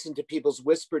to listen to people's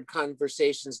whispered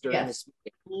conversations during this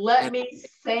meeting. Let me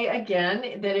say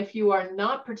again that if you are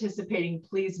not participating,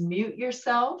 please mute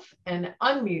yourself and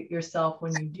unmute yourself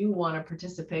when you do want to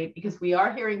participate, because we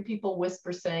are hearing people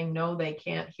whisper saying, no, they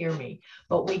can't hear me,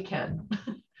 but we can.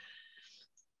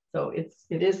 So it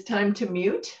is time to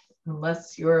mute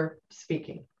unless you're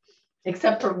speaking,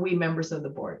 except for we members of the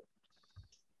board.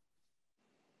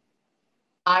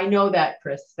 I know that,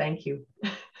 Chris. Thank you.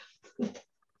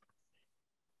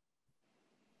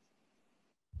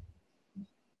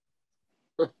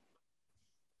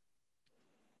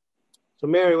 So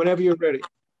Mary, whenever you're ready.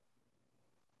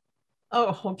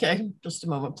 Oh, okay. Just a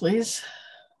moment, please.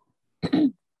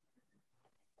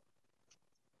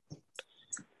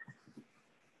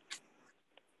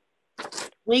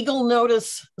 Legal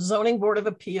notice, Zoning Board of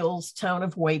Appeals, Town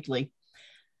of Whately.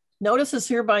 Notice is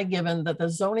hereby given that the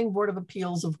Zoning Board of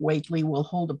Appeals of Whately will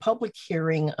hold a public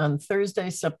hearing on Thursday,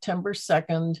 September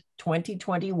 2nd,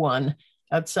 2021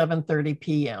 at 7:30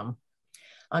 p.m.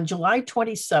 On July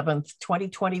 27th,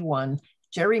 2021,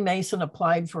 Jerry Mason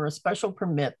applied for a special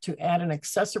permit to add an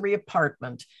accessory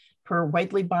apartment per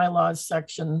Whately bylaws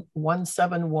section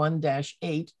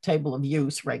 171-8 table of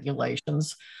use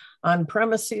regulations on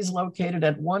premises located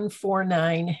at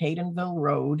 149 Haydenville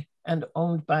Road and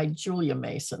owned by Julia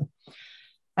Mason.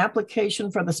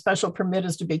 Application for the special permit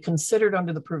is to be considered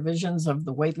under the provisions of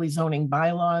the Whately zoning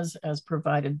bylaws as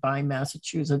provided by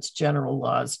Massachusetts General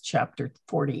Laws, Chapter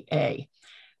 40A.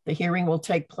 The hearing will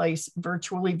take place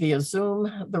virtually via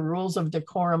Zoom. The rules of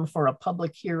decorum for a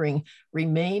public hearing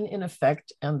remain in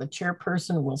effect, and the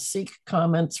chairperson will seek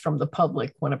comments from the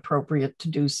public when appropriate to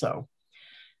do so.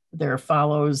 There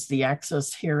follows the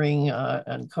access hearing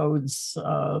and codes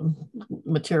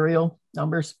material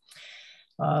numbers,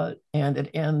 and it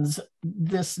ends.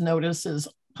 This notice is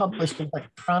published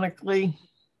electronically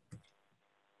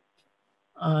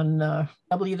on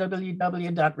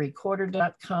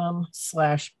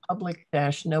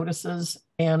www.recorder.com/public-notices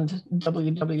and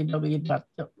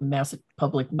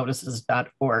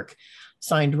www.masspublicnotices.org.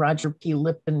 Signed, Roger P.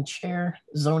 Lippin, Chair,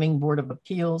 Zoning Board of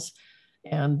Appeals.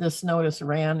 And this notice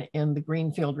ran in the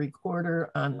Greenfield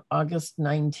Recorder on August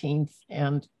 19th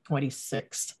and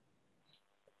 26th.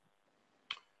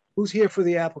 Who's here for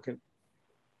the applicant?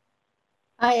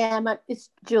 I am. It's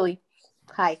Julie.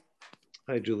 Hi.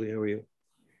 Hi, Julie. How are you?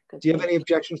 Good. Do you have any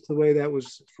objections to the way that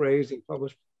was phrased and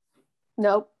published?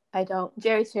 Nope, I don't.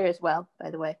 Jerry's here as well,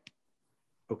 by the way.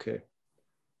 Okay.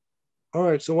 All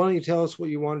right. So why don't you tell us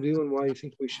what you want to do and why you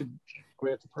think we should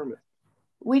grant the permit?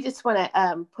 We just want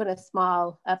to put a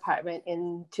small apartment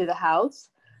into the house,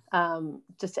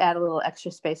 just add a little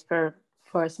extra space for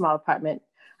a small apartment.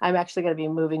 I'm actually going to be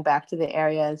moving back to the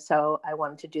area, so I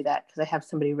wanted to do that because I have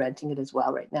somebody renting it as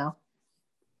well right now.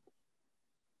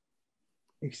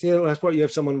 You see that last part? You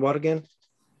have someone what again?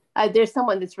 There's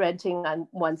someone that's renting on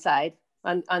one side,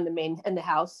 on the main, in the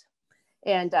house.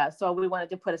 And so we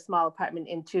wanted to put a small apartment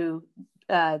into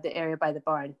the area by the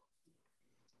barn.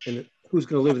 And who's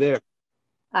going to live there?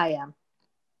 I am.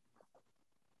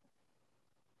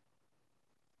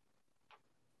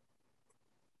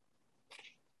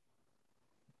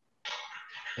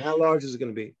 How large is it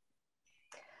going to be?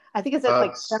 I think it's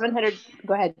like 700.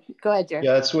 Go ahead, Jerry.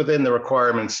 Yeah, it's within the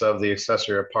requirements of the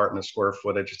accessory apartment square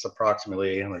footage. It's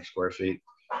approximately 800 square feet.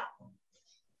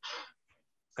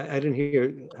 I didn't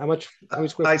hear how much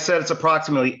square I said it's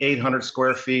approximately 800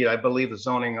 square feet. I believe the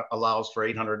zoning allows for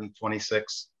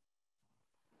 826.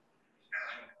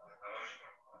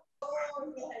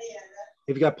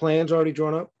 Have you got plans already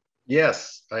drawn up?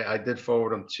 Yes, I did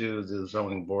forward them to the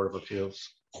Zoning Board of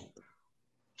Appeals.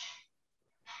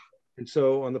 And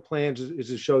so on the plans, is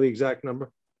it show the exact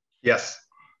number? Yes.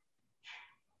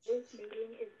 This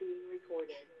meeting is being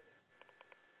recorded.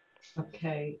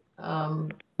 Okay, I'm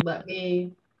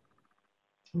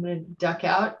gonna duck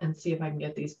out and see if I can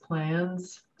get these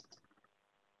plans.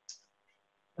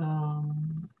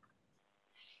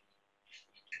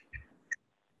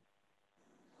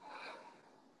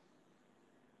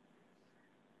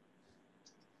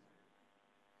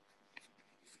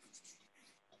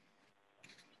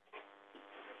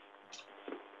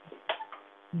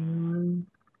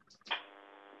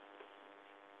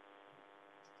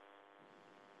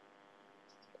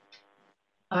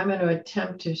 I'm going to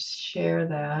attempt to share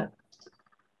that.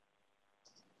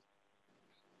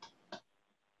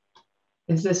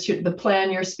 Is this the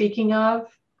plan you're speaking of?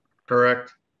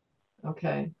 Correct.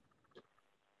 Okay.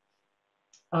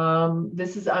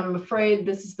 This is, I'm afraid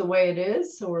this is the way it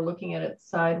is. So we're looking at it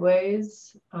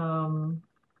sideways.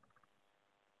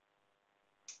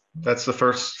 That's the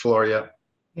first floor, yeah.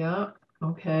 Yeah,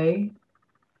 okay.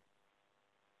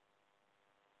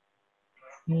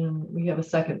 And we have a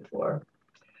second floor.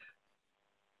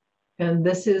 And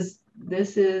this is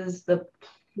the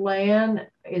plan.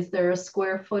 Is there a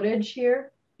square footage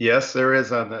here? Yes, there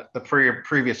is on the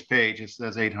previous page. It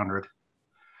says 800.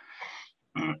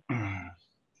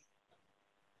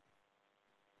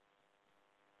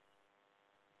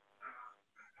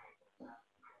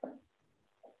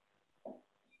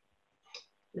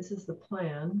 This is the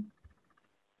plan.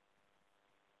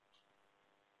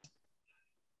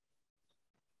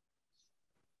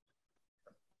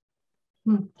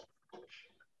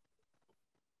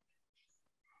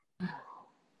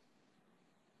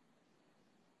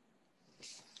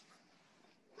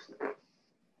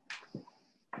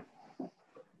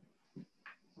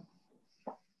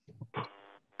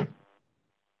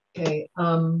 Okay.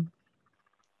 I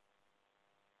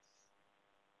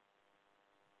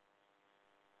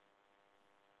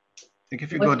think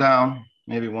if you go down,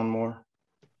 maybe one more.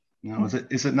 No,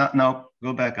 is it not? No,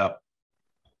 go back up.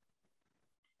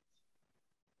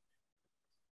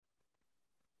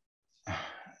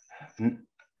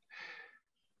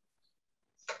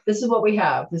 This is what we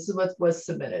have. This is what was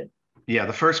submitted. Yeah,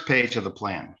 the first page of the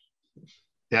plan,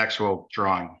 the actual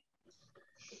drawing.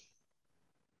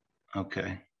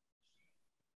 Okay.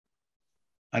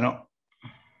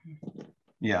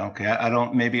 Yeah, okay.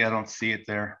 Maybe I don't see it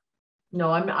there.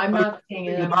 No, I'm not seeing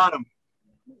it. The bottom,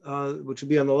 which would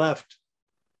be on the left.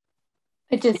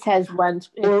 It just has one,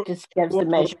 it just gives the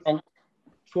measurement.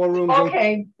 4 rooms.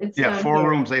 Okay, it's yeah, down 4 here.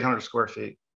 rooms, 800 square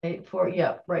feet. 4,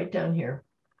 yeah, right down here.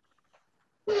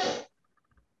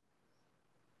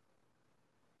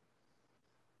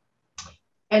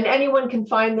 And anyone can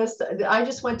find this. I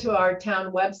just went to our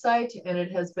town website and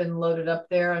it has been loaded up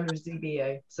there under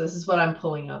ZBA. So this is what I'm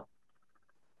pulling up.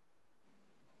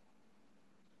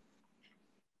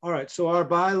 All right, so our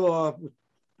bylaw,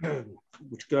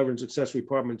 which governs accessory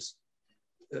apartments,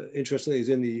 interestingly, is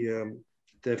in the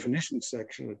definition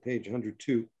section on page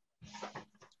 102. It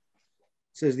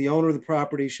says the owner of the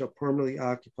property shall permanently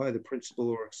occupy the principal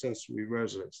or accessory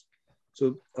residence.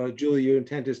 So, Julie, your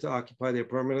intent is to occupy there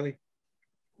permanently?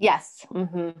 Yes.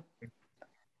 Mm-hmm. And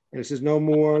it says no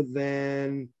more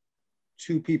than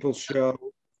 2 people shall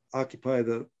occupy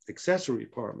the accessory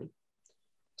apartment.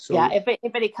 So, yeah, if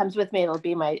anybody comes with me, it'll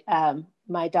be my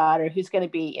my daughter, who's going to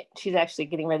be. She's actually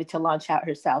getting ready to launch out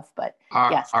herself. But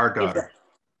yes, our daughter.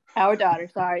 Our daughter.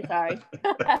 Sorry. I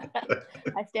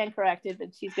stand corrected,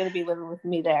 but she's going to be living with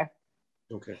me there.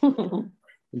 Okay.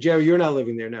 Jerry, you're not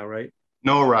living there now, right?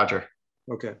 No, Roger.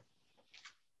 Okay.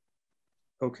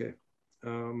 Okay.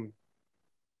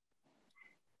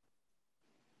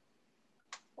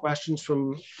 Questions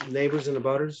from neighbors and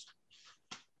abutters?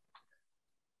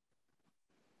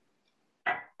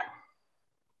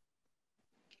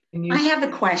 I have a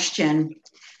question.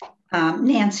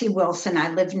 Nancy Wilson, I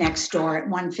live next door at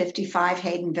 155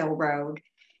 Haydenville Road.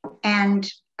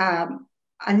 And a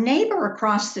neighbor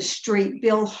across the street,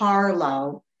 Bill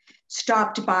Harlow,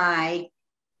 stopped by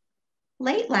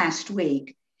late last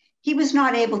week. He was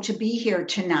not able to be here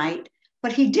tonight,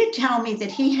 but he did tell me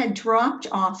that he had dropped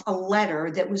off a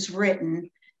letter that was written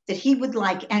that he would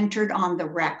like entered on the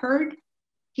record.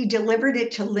 He delivered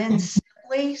it to Lynn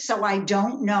Sibley, so I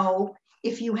don't know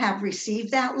if you have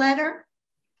received that letter.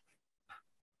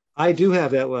 I do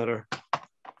have that letter.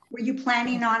 Were you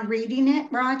planning on reading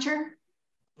it, Roger?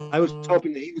 I was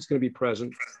hoping that he was going to be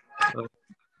present.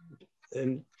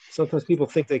 And sometimes people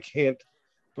think they can't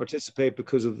participate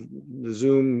because of the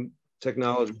Zoom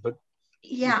technology, but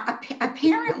yeah,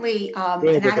 apparently,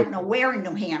 and I don't know where in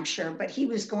New Hampshire, but he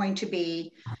was going to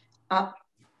be up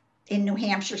in New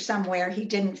Hampshire somewhere, he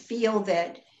didn't feel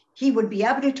that he would be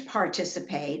able to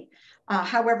participate.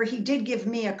 However, he did give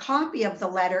me a copy of the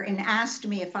letter and asked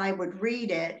me if I would read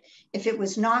it, if it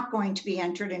was not going to be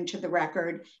entered into the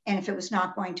record, and if it was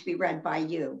not going to be read by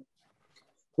you.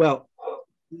 Well,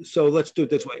 so let's do it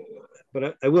this way.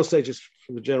 But I will say, just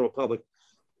for the general public,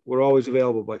 we're always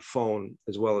available by phone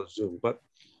as well as Zoom. But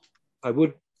I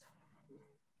would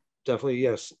definitely,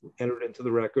 yes, enter it into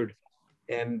the record.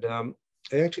 And I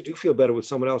actually do feel better with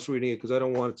someone else reading it, because I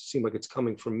don't want it to seem like it's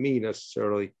coming from me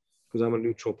necessarily, because I'm a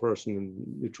neutral person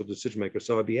and neutral decision maker.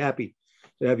 So I'd be happy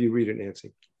to have you read it,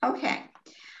 Nancy. Okay.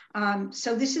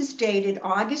 So this is dated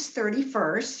August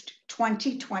 31st,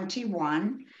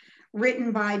 2021,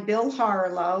 written by Bill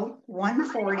Harlow,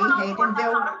 140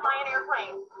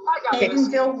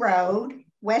 Haydenville Road,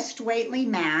 West Whately,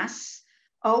 Mass.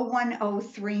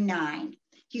 01039.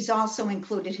 He's also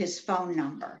included his phone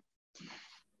number.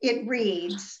 It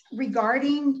reads,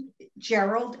 regarding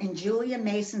Gerald and Julia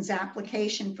Mason's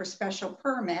application for special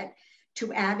permit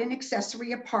to add an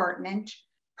accessory apartment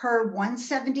per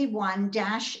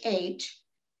 171-8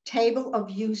 Table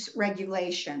of Use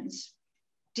Regulations.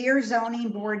 Dear Zoning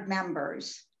Board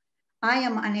members, I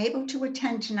am unable to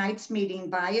attend tonight's meeting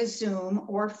via Zoom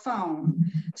or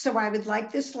phone, so I would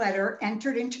like this letter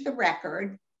entered into the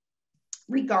record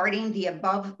regarding the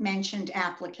above mentioned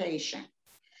application.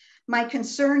 My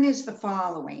concern is the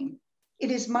following.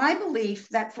 It is my belief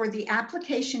that for the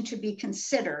application to be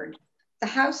considered, the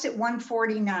house at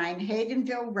 149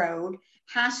 Haydenville Road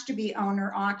has to be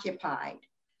owner occupied.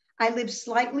 I live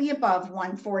slightly above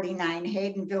 149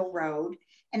 Haydenville Road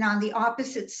and on the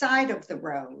opposite side of the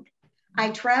road. I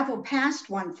travel past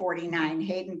 149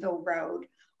 Haydenville Road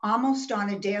almost on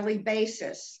a daily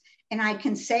basis, and I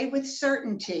can say with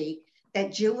certainty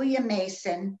that Julia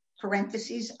Mason,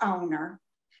 parentheses owner,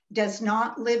 does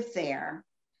not live there.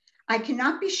 I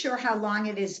cannot be sure how long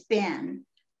it has been,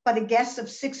 but a guess of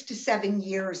 6 to 7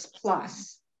 years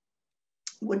plus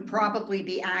would probably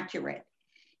be accurate.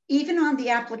 Even on the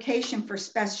application for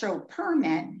special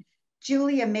permit,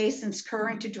 Julia Mason's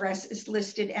current address is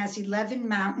listed as 11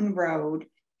 Mountain Road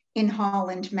in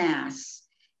Holland, Mass.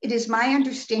 It is my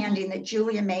understanding that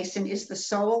Julia Mason is the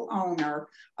sole owner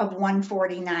of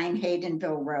 149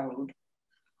 Haydenville Road.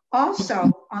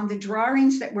 Also, on the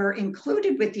drawings that were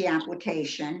included with the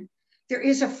application, there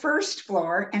is a first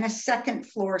floor and a second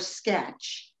floor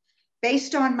sketch.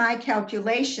 Based on my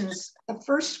calculations, the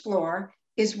first floor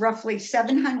is roughly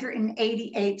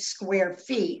 788 square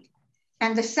feet,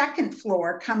 and the second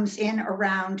floor comes in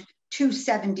around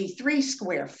 273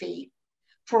 square feet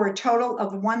for a total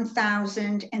of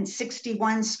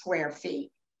 1,061 square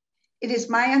feet. It is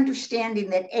my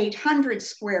understanding that 800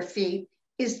 square feet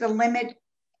is the limit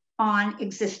on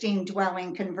existing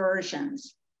dwelling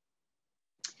conversions.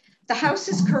 The house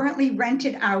is currently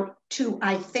rented out to,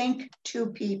 I think, 2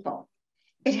 people.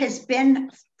 It has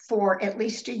been for at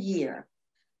least a year.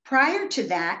 Prior to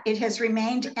that, it has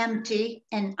remained empty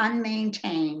and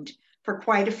unmaintained for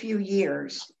quite a few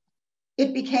years.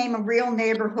 It became a real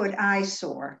neighborhood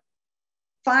eyesore.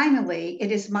 Finally,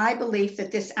 it is my belief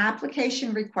that this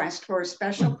application request for a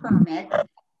special permit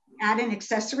at an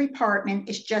accessory apartment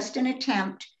is just an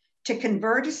attempt to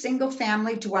convert a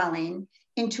single-family dwelling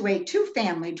into a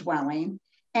 2-family dwelling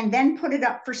and then put it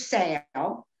up for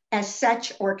sale as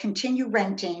such or continue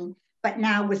renting, but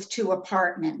now with 2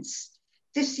 apartments.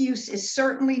 This use is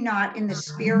certainly not in the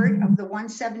spirit of the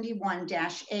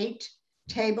 171-8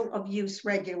 Table of Use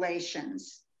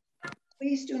Regulations.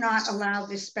 Please do not allow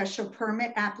this special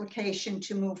permit application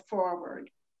to move forward.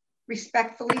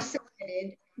 Respectfully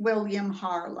submitted, William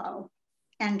Harlow.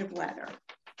 End of letter.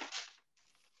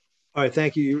 All right,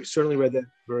 thank you. You certainly read that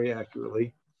very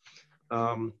accurately.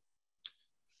 Now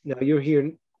you're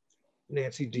here,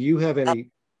 Nancy. Do you have any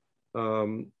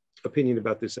opinion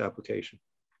about this application?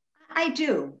 I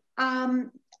do. I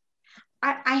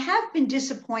have been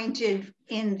disappointed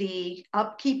in the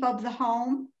upkeep of the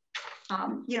home.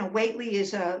 You know, Whately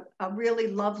is a really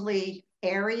lovely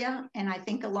area, and I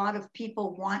think a lot of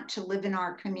people want to live in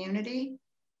our community.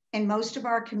 And most of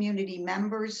our community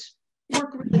members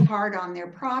work really hard on their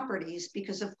properties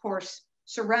because, of course,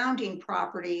 surrounding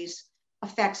properties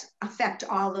affect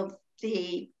all of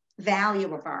the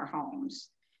value of our homes.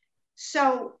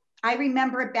 So I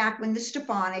remember it back when the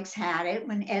Stefanic's had it,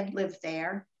 when Ed lived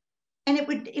there, and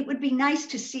it would be nice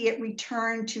to see it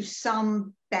return to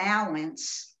some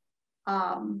balance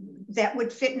that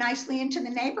would fit nicely into the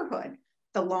neighborhood.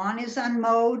 The lawn is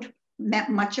unmowed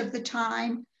much of the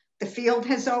time. The field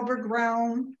has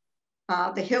overgrown.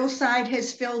 The hillside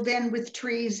has filled in with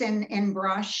trees and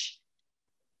brush.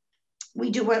 We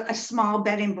do a small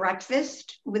bed and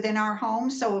breakfast within our home.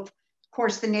 So of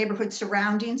course the neighborhood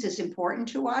surroundings is important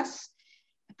to us.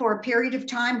 For a period of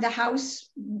time, the house,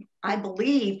 I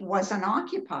believe, was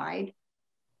unoccupied.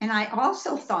 And I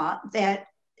also thought that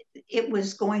it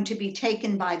was going to be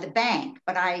taken by the bank,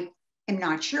 but I am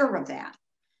not sure of that.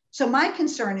 So my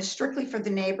concern is strictly for the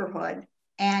neighborhood.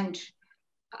 And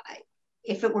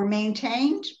if it were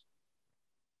maintained,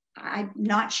 I'm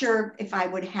not sure if I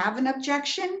would have an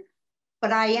objection,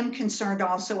 but I am concerned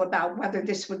also about whether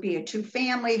this would be a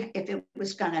two-family, if it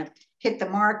was going to hit the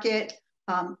market,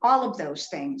 all of those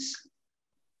things.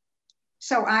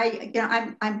 So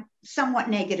I'm somewhat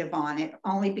negative on it,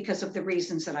 only because of the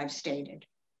reasons that I've stated.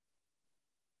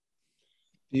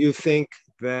 Do you think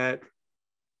that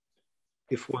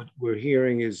if what we're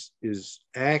hearing is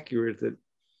accurate, that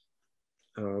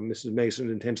Mrs. Mason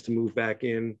intends to move back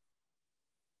in,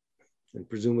 and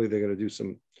presumably they're going to do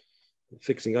some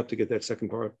fixing up to get that second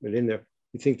apartment in there?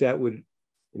 You think that would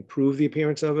improve the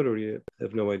appearance of it, or do you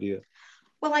have no idea?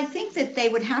 Well, I think that they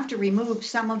would have to remove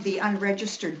some of the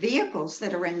unregistered vehicles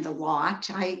that are in the lot.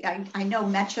 I know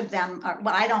much of them are,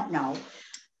 well, I don't know.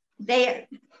 There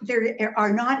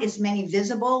are not as many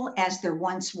visible as there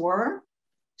once were.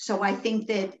 So I think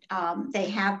that they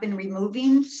have been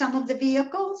removing some of the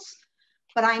vehicles.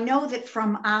 But I know that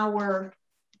from our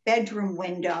bedroom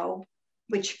window,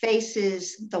 which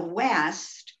faces the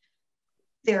west,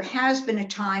 there has been a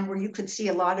time where you could see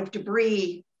a lot of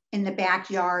debris in the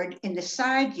backyard, in the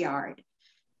side yard.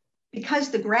 Because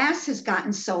the grass has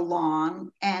gotten so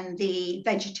long and the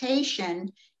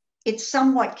vegetation, it's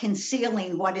somewhat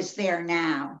concealing what is there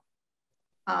now.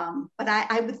 But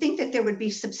I would think that there would be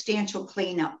substantial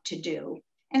cleanup to do.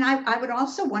 And I would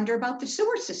also wonder about the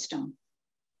sewer system,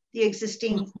 the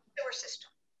existing sewer system.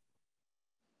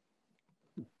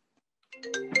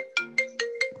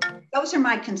 Those are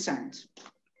my concerns.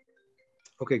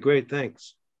 Okay, great,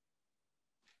 thanks.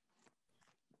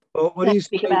 Well, what do you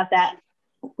speak about that?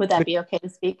 Would that be okay to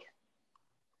speak?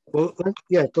 Well,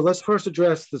 yeah, so let's first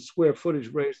address the square footage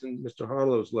raised in Mr.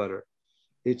 Harlow's letter.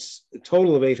 It's a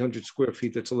total of 800 square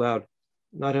feet that's allowed,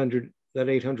 not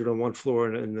 800 on one floor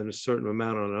and then a certain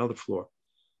amount on another floor.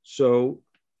 So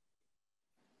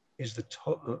is the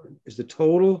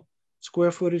total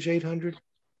square footage 800,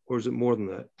 or is it more than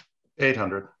that?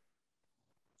 800.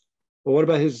 Well, what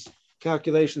about his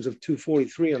calculations of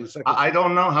 243 on the second? I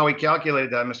don't know how he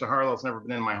calculated that. Mr. Harlow's never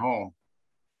been in my home.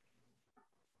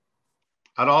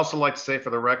 I'd also like to say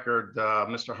for the record,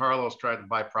 Mr. Harlow's tried to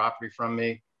buy property from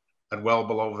me at well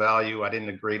below value. I didn't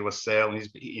agree to a sale, and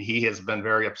he has been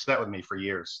very upset with me for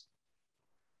years.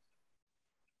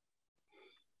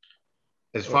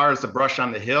 As far as the brush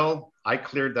on the hill, I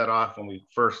cleared that off when we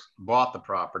first bought the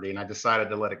property, and I decided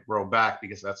to let it grow back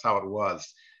because that's how it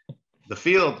was. The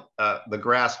field, the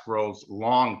grass grows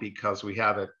long because we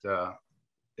have it,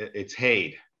 it's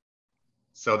hayed.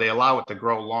 So they allow it to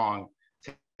grow long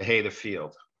to hay the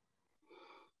field.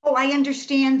 Oh, I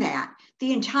understand that.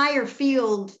 The entire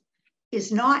field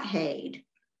is not hayed.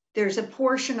 There's a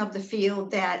portion of the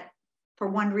field that, for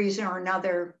one reason or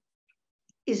another,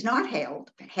 is not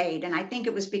hayed. And I think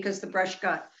it was because the brush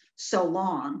got so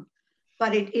long.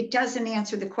 But it doesn't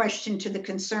answer the question to the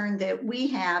concern that we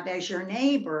have as your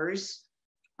neighbors,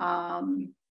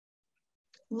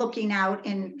 looking out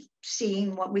and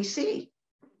seeing what we see.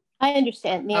 I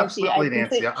understand, Nancy. Absolutely,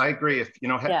 Nancy. I agree. If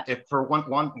if for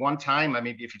one time, I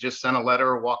mean, if you just sent a letter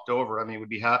or walked over, I mean, we'd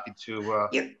be happy to.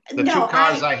 The two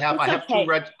cars I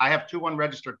have two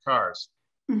unregistered cars.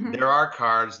 Mm-hmm. There are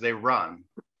cars, they run,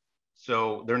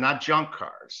 so they're not junk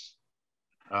cars.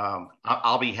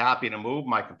 I'll be happy to move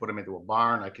them. I can put them into a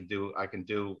barn. I can do,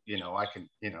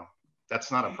 that's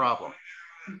not a problem.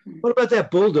 What about that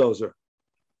bulldozer?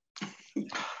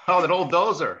 Oh, that old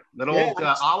dozer, that old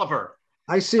Oliver.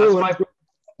 I see it when I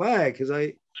flag because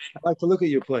I like to look at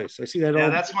your place. I see that. Yeah,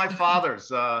 that's my father's.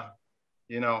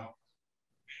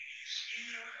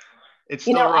 It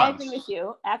still runs. I agree with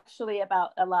you actually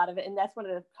about a lot of it, and that's one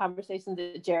of the conversations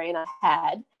that Jerry and I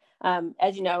had.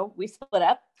 As you know, we split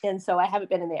up, and so I haven't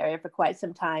been in the area for quite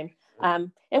some time.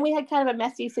 And we had kind of a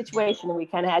messy situation, and we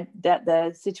kind of had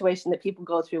the situation that people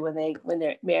go through when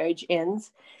their marriage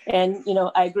ends. And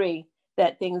I agree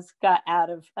that things got out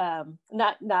of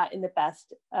not in the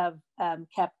best of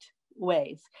kept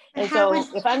ways. And so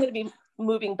if I'm going to be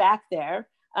moving back there,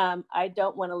 I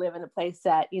don't want to live in a place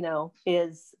that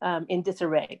is in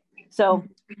disarray. So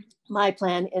my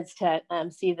plan is to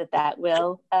see that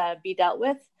will be dealt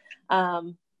with.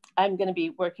 I'm going to be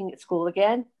working at school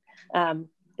again.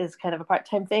 Is kind of a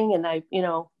part-time thing, and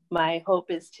my hope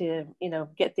is to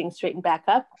get things straightened back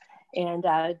up and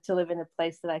to live in a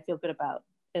place that I feel good about.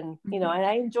 And, you know, and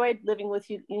I enjoyed living with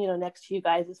you, you know, next to you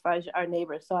guys as far as our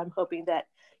neighbors. So I'm hoping that,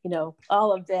 you know,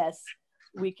 all of this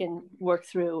we can work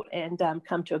through and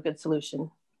come to a good solution.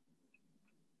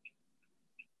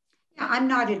 Yeah, I'm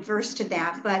not adverse to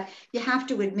that, but you have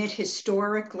to admit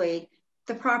historically,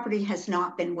 the property has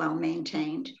not been well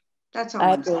maintained. That's all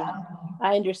I'm saying.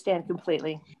 I understand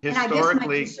completely.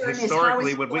 Historically,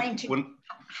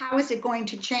 how is it going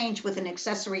to change with an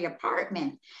accessory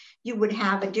apartment? You would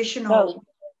have additional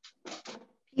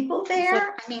people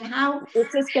there. I mean, how?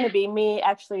 It's just going to be me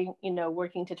actually, you know,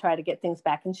 working to try to get things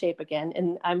back in shape again.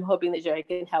 And I'm hoping that Jerry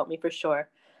can help me for sure.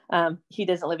 He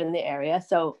doesn't live in the area.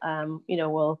 So, you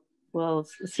know, we'll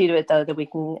see to it though that we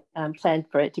can plan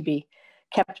for it to be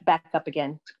kept back up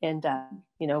again. And,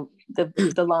 you know,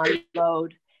 the lawn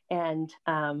mowed and,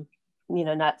 you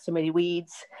know, not so many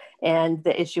weeds and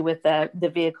the issue with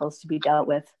the vehicles to be dealt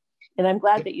with. And I'm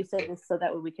glad that you said this so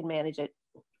that way we can manage it.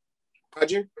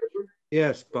 Roger?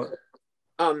 Yes, but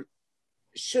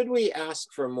should we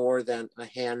ask for more than a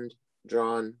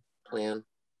hand-drawn plan?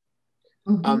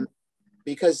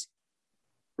 Because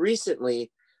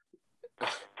recently,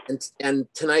 and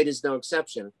tonight is no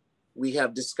exception, we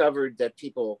have discovered that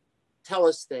people tell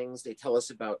us things. They tell us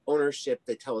about ownership.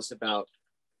 They tell us about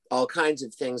all kinds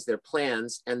of things, their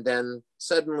plans, and then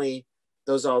suddenly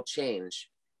those all change.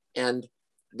 And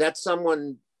that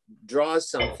someone draws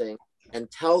something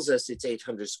and tells us it's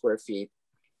 800 square feet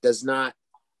does not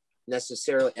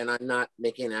necessarily, and I'm not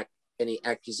making any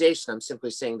accusation, I'm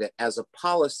simply saying that as a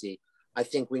policy, I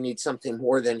think we need something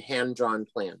more than hand-drawn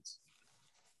plans.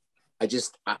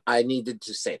 I needed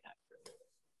to say that.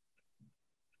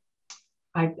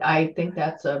 I think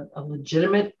that's a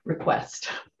legitimate request.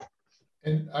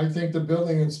 And I think the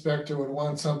building inspector would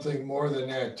want something more than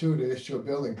that too to issue a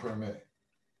building permit.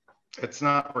 It's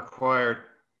not required.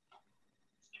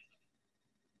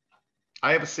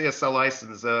 I have a CSL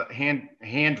license.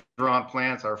 Hand-drawn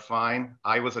plans are fine.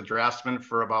 I was a draftsman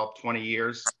for about 20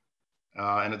 years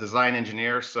and a design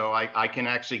engineer, so I can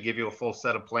actually give you a full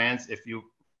set of plans if you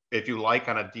like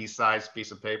on a D-sized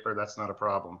piece of paper. That's not a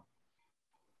problem.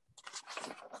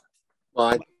 Well,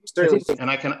 I certainly think, and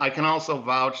I can also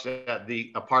vouch that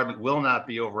the apartment will not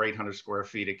be over 800 square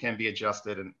feet. It can be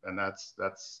adjusted, and that's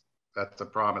a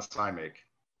promise I make.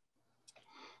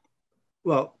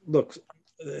 Well, look,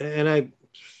 and I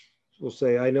will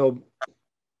say I know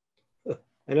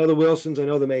the Wilsons, I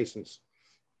know the Masons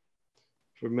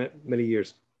for many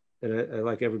years, and I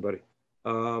like everybody.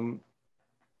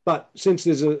 But since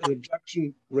there's an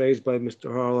objection raised by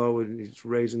Mr. Harlow, and he's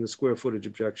raising the square footage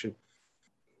objection,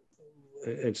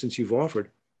 and since you've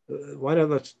offered, why not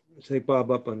let's take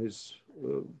Bob up on his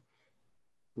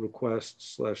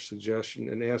request / suggestion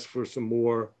and ask for some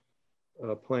more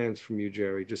plans from you,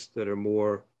 Jerry, just that are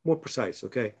more precise,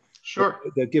 okay? Sure.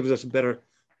 That gives us a better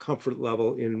comfort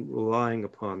level in relying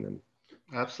upon them.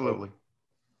 Absolutely.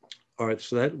 All right,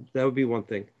 so that would be one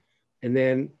thing. And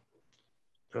then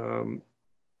I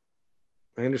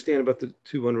understand about the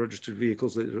 2 unregistered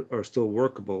vehicles that are still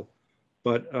workable,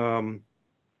 but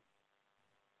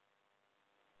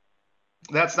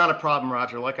that's not a problem,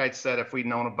 Roger. Like I said, if we'd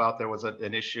known about there was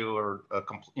an issue or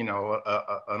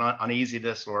an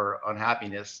uneasiness or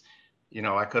unhappiness,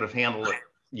 I could have handled it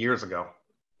years ago.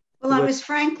 Well, I was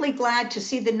frankly glad to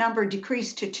see the number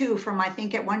decrease to 2 from, I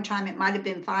think at one time it might have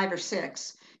been 5 or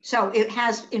 6. So it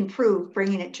has improved,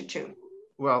 bringing it to 2.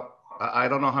 Well, I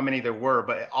don't know how many there were,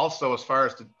 but also as far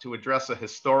as to address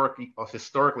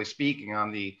historically speaking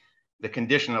on the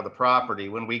condition of the property,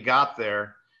 when we got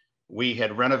there, we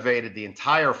had renovated the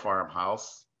entire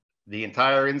farmhouse, the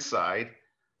entire inside.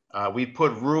 We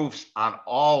put roofs on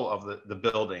all of the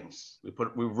buildings.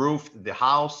 We roofed the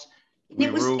house. We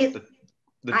roofed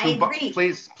the 2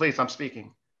 please, I'm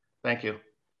speaking. Thank you.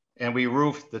 And we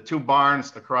roofed the 2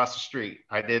 barns across the street.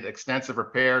 I did extensive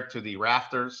repair to the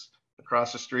rafters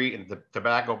across the street and the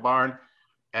tobacco barn.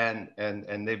 And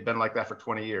they've been like that for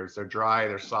 20 years. They're dry,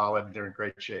 they're solid, they're in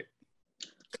great shape.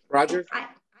 Roger? I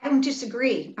don't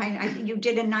disagree. I think you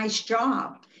did a nice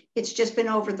job. It's just been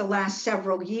over the last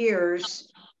several years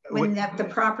when the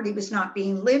property was not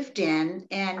being lived in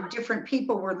and different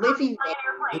people were living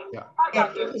there.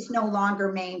 Yeah. It is no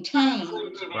longer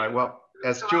maintained. Right. Well,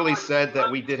 as Julie said,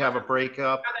 that we did have a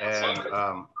breakup, and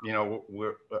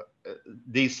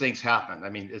these things happen. I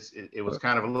mean, it was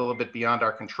kind of a little bit beyond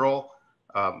our control.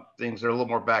 Things are a little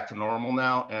more back to normal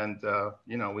now, and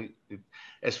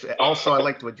also I'd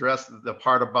like to address the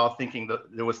part about thinking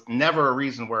that there was never a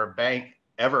reason where a bank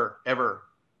ever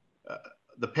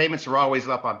the payments are always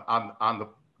up on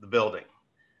the building.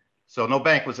 So no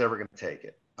bank was ever going to take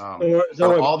it.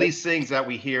 So all these things that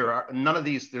we hear are none of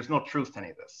these. There's no truth to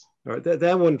any of this. All right,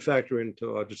 that wouldn't factor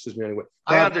into just as anyway.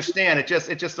 I understand. It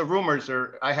just the rumors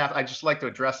are. I just like to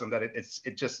address them. That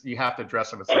it just you have to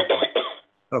address them at some point.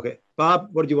 Okay, Bob,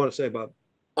 what did you want to say, Bob?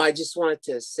 I just wanted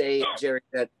to say, Jerry,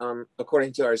 that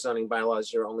according to our zoning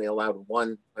bylaws, you're only allowed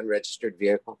one unregistered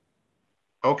vehicle.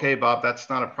 Okay, Bob, that's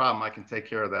not a problem. I can take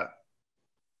care of that.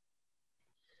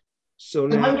 So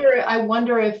now, I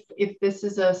wonder if this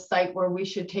is a site where we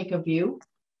should take a view.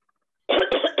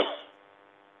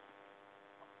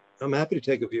 I'm happy to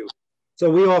take a view. So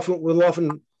we'll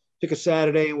often pick a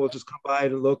Saturday and we'll just come by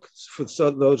and look. For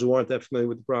those who aren't that familiar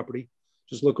with the property,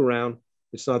 just look around.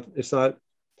 It's not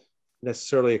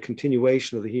necessarily a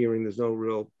continuation of the hearing. There's no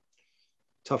real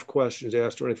tough questions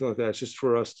asked or anything like that. It's just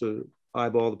for us to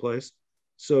eyeball the place.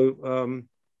 So,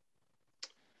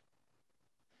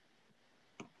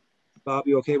 Bob,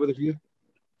 you okay with the view?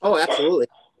 Oh, absolutely.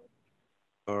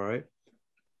 All right.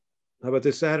 How about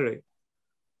this Saturday?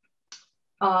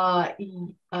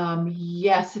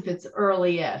 Yes, if it's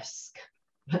early-esque,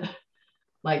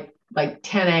 like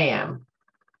 10 a.m.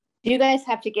 Do you guys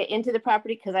have to get into the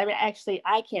property? Because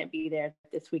I can't be there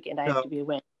this weekend. I have to be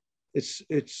away.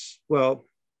 Well,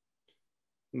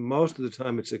 most of the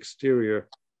time it's exterior.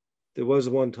 There was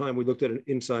one time we looked at an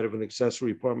inside of an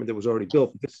accessory apartment that was already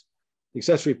built. The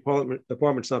accessory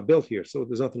apartment's not built here, so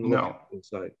there's nothing to look at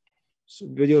inside. So,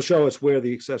 but you'll show us where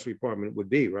the accessory apartment would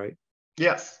be, right?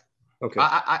 Yes. Okay.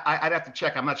 I'd have to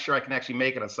check. I'm not sure I can actually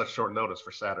make it on such short notice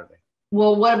for Saturday.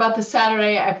 Well, what about the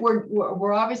Saturday? If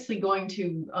we're obviously going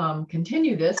to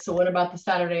continue this, so what about the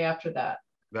Saturday after that?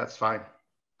 That's fine.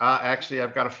 Actually,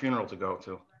 I've got a funeral to go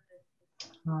to.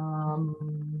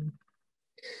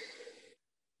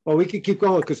 Well, we could keep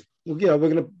going because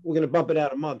we're gonna bump it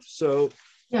out a month. So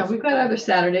yeah, we've got other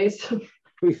Saturdays.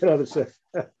 we got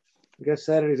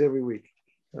Saturdays every week.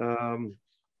 How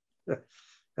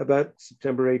about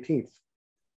September 18th?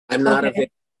 I'm not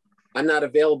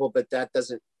available, but that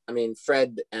doesn't. I mean,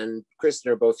 Fred and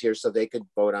Kristen are both here, so they could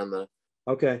vote on the.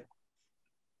 Okay.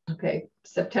 Okay,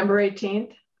 September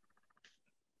 18th.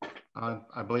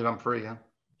 I believe I'm free. Yeah.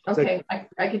 Okay,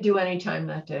 I could do any time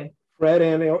that day. Fred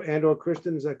and or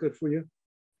Kristen, is that good for you?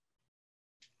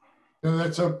 No,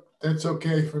 that's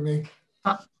okay for me.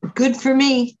 Good for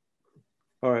me.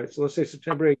 All right, so let's say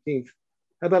September 18th.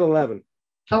 How about 11?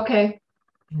 Okay.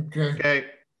 Okay.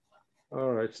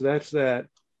 All right, so that's that.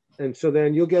 And so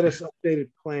then you'll get us updated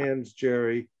plans,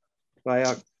 Jerry, by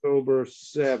October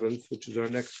 7th, which is our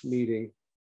next meeting.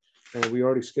 And we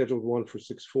already scheduled one for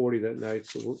 6:40 that night.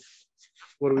 So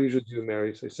what do we usually do,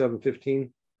 Mary? Say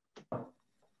 7:15?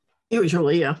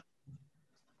 Usually, yeah.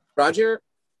 Roger,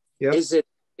 yeah. Is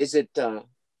it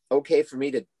okay for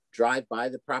me to drive by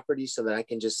the property so that I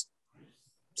can just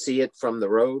see it from the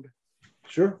road?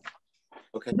 Sure.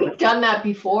 Okay. We've done that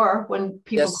before when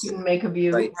people couldn't make a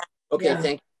view. Right. Okay, yeah.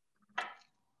 Thank you.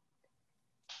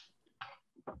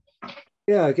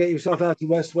 Yeah, get yourself out to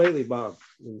West Whately, Bob.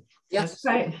 Yes. That's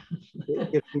right.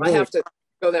 I have to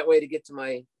go that way to get to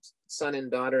my son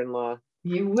and daughter-in-law.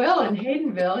 You will in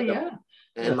Haydenville, yeah.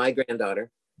 And my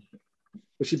granddaughter.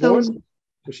 Was she born?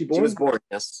 Was she born? She was born,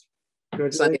 yes.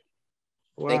 Congratulations.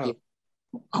 Wow. Thank you.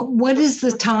 What is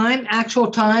the time,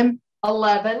 actual time?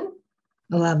 11.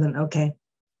 11, okay.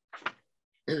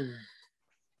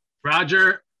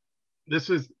 Roger, this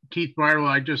is Keith Bartle.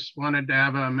 I just wanted to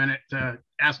have a minute to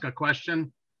ask a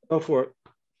question. Go for it.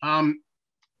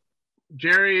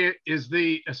 Jerry, is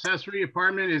the accessory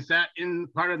apartment, is that in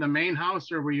part of the main house,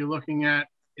 or were you looking at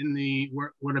in the,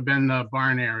 where would have been the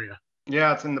barn area?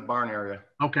 Yeah, it's in the barn area.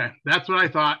 Okay, that's what I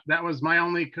thought. That was my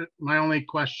only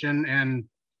question, and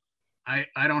I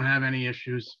don't have any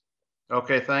issues.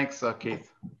 Okay, thanks,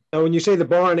 Keith. Now, when you say the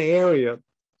barn area,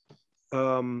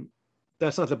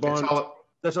 that's not the barn.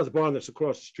 That's not the barn that's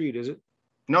across the street, is it?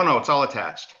 No, it's all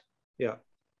attached. Yeah.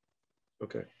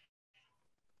 Okay.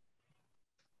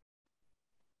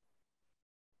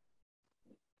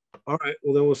 All right.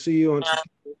 Well, then we'll see you on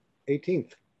September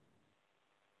 18th.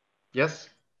 Yes.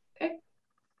 Okay.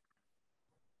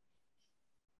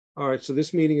 All right. So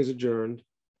this meeting is adjourned.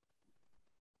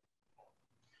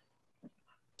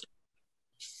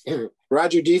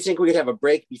 Roger, do you think we could have a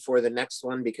break before the next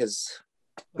one? Because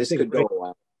this could go a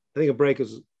while. I think a break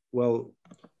is well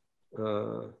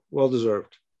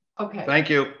deserved. Okay. Thank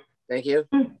you. Thank you.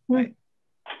 Right.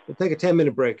 We'll take a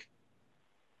 10-minute break.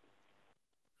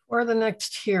 For the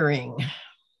next hearing,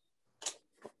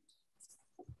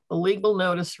 the legal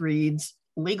notice reads,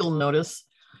 legal notice,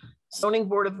 Zoning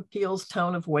Board of Appeals,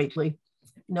 Town of Whately,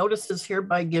 Notice is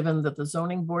hereby given that the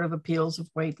Zoning Board of Appeals of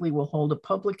Whately will hold a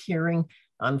public hearing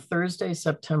on Thursday,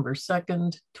 September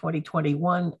 2nd,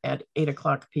 2021 at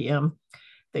 8:00 p.m.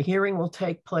 The hearing will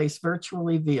take place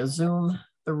virtually via Zoom.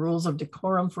 The rules of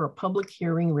decorum for a public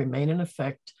hearing remain in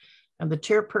effect, and the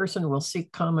chairperson will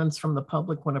seek comments from the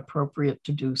public when appropriate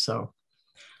to do so.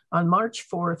 On March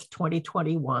 4th,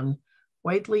 2021,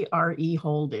 Whately RE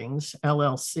Holdings,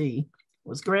 LLC,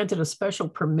 was granted a special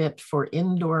permit for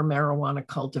indoor marijuana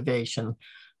cultivation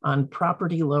on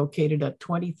property located at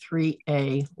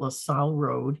 23A LaSalle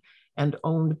Road and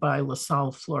owned by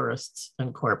LaSalle Florists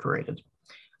Incorporated.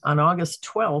 On August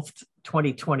 12th,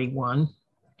 2021,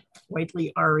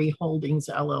 Whately RE Holdings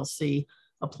LLC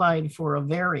applied for a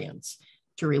variance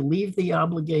to relieve the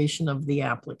obligation of the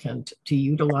applicant to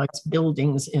utilize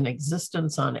buildings in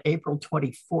existence on April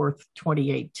 24th,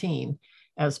 2018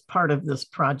 as part of this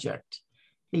project.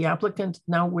 The applicant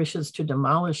now wishes to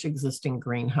demolish existing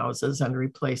greenhouses and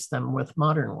replace them with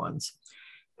modern ones.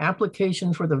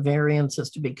 Application for the variance is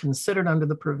to be considered under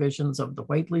the provisions of the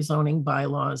Whately zoning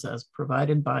bylaws as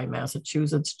provided by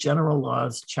Massachusetts General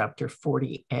Laws, Chapter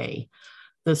 40A.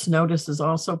 This notice is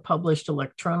also published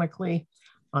electronically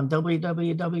on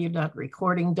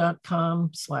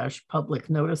www.recording.com/public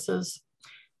notices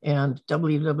and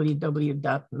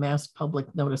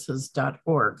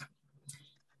www.masspublicnotices.org.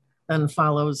 Then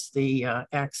follows the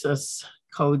access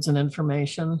codes and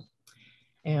information.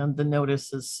 And the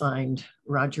notice is signed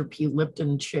Roger P.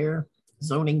 Lipton, Chair,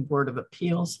 Zoning Board of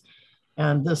Appeals.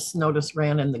 And this notice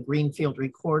ran in the Greenfield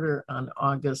Recorder on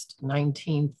August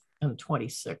 19th and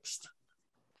 26th.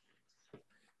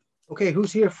 Okay,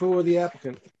 who's here for the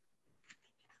applicant?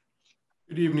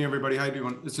 Good evening, everybody. How you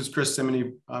doing? This is Chris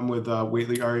Simony. I'm with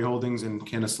Whately RE Holdings and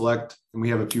Canna Select, and we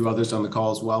have a few others on the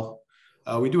call as well.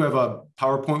 We do have a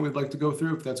PowerPoint we'd like to go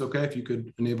through, if that's okay, if you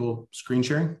could enable screen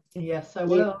sharing. Yes, I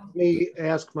will. Let me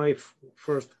ask my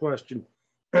first question.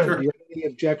 Sure. Do you have any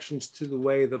objections to the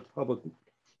way the public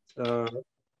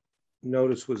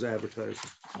notice was advertised?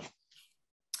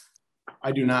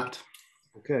 I do not.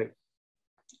 Okay.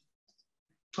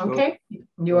 Okay,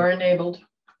 you are enabled.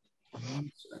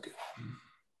 1 second.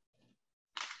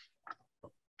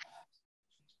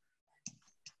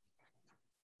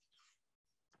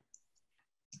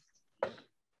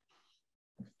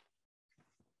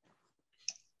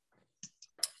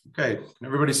 Okay, can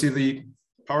everybody see the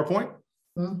PowerPoint?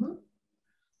 Mm-hmm.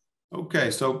 Okay,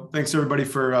 so thanks everybody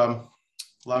for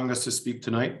allowing us to speak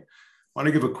tonight. I want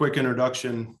to give a quick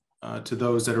introduction to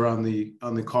those that are on the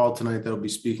call tonight that will be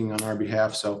speaking on our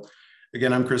behalf. So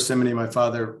again, I'm Chris Simony. My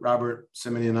father, Robert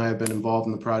Simony, and I have been involved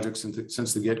in the project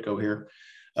since the get-go here.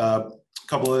 A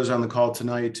couple others on the call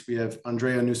tonight. We have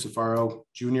Andrea Nucifaro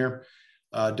Jr.,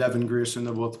 Devin Grierson,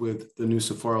 they're both with the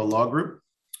Nucifaro Law Group.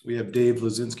 We have Dave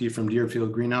Lazinski from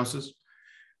Deerfield Greenhouses.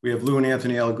 We have Lou and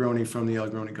Anthony Allegroni from the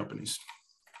Allegroni Companies.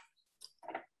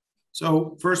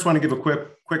 So first, want to give a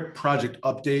quick project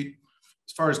update.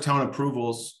 As far as town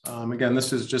approvals, again,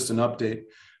 this is just an update,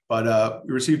 but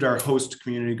we received our host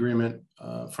community agreement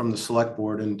from the select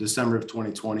board in December of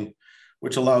 2020,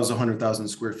 which allows 100,000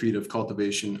 square feet of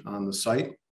cultivation on the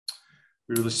site.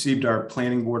 We received our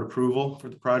planning board approval for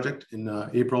the project in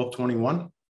April of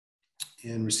 21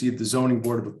 and received the zoning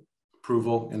board of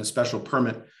approval and a special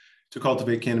permit to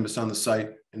cultivate cannabis on the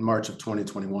site in March of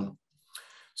 2021.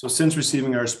 So since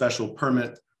receiving our special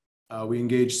permit, we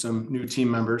engaged some new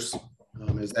team members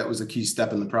as that was a key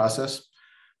step in the process.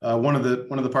 One of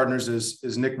the partners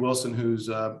is Nick Wilson, who's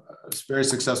a very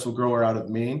successful grower out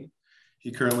of Maine. He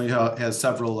currently has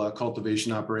several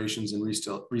cultivation operations and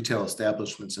retail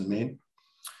establishments in Maine.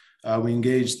 We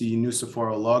engaged the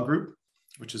Nucifaro Law Group,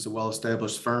 which is a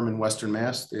well-established firm in Western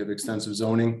Mass. They have extensive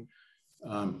zoning,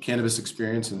 cannabis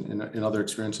experience, and other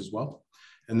experience as well.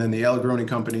 And then the Allegroni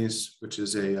Companies, which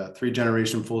is a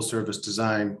three-generation full-service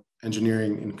design,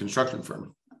 engineering, and construction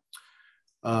firm.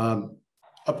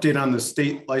 Update on the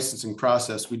state licensing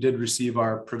process. We did receive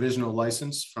our provisional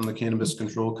license from the Cannabis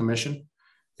Control Commission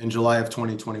in July of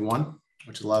 2021,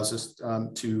 which allows us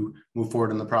to move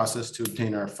forward in the process to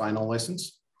obtain our final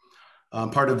license.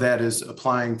 Part of that is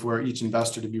applying for each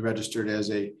investor to be registered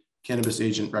as a cannabis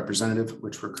agent representative,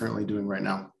 which we're currently doing right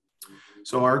now.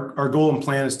 So our goal and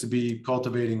plan is to be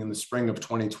cultivating in the spring of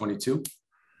 2022.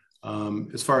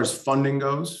 As far as funding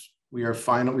goes, we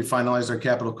finalized our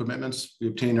capital commitments. We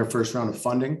obtained our first round of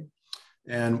funding,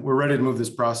 and we're ready to move this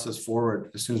process forward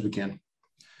as soon as we can.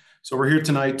 So we're here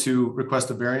tonight to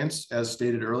request a variance, as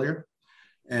stated earlier.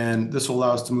 And this will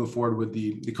allow us to move forward with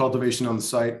the cultivation on the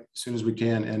site as soon as we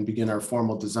can and begin our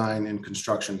formal design and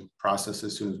construction process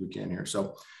as soon as we can here.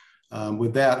 So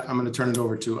with that, I'm going to turn it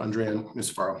over to Andrea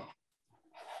Nucifaro.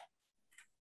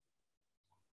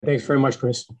 Thanks very much,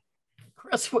 Chris.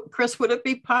 Chris, would it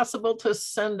be possible to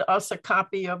send us a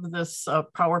copy of this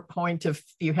PowerPoint if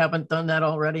you haven't done that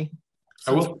already?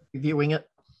 I will. Reviewing it.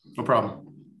 No problem.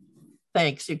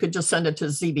 Thanks. You could just send it to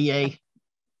ZBA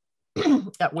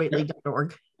at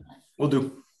whately.org. Will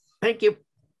do. Thank you.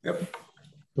 Yep.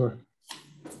 Sure.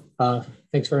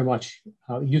 Thanks very much.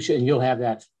 You'll have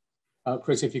that.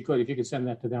 Chris, if you could send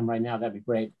that to them right now, that'd be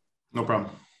great. No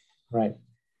problem. Right.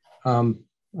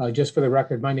 Just for the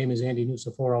record, my name is Andy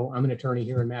Nusiforo. I'm an attorney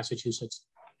here in Massachusetts.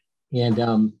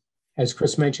 And as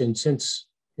Chris mentioned, since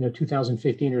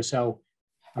 2015 or so,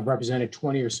 I've represented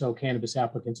 20 or so cannabis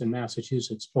applicants in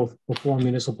Massachusetts, both before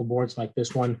municipal boards like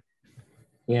this one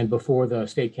and before the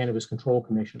State Cannabis Control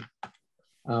Commission.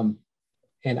 And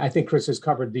I think Chris has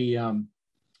covered the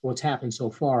what's happened so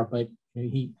far, but I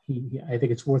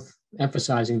think it's worth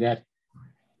emphasizing that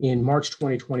in March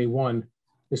 2021,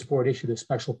 this board issued a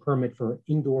special permit for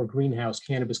indoor greenhouse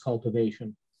cannabis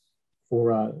cultivation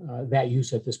for that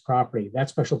use at this property. That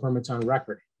special permit's on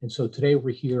record. And so today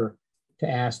we're here to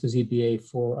ask the ZBA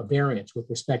for a variance with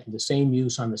respect to the same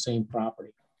use on the same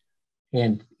property.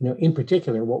 And in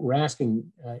particular, what we're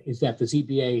asking is that the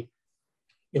ZBA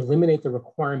eliminate the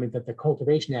requirement that the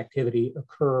cultivation activity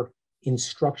occur in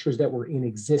structures that were in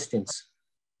existence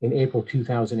in April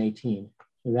 2018.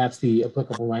 And that's the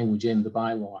applicable language in the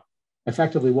bylaw.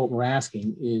 Effectively, what we're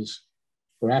asking is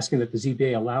that the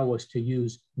ZBA allow us to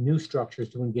use new structures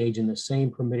to engage in the same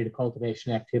permitted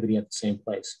cultivation activity at the same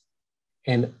place.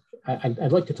 And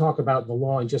I'd like to talk about the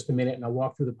law in just a minute, and I'll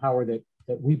walk through the power that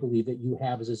we believe that you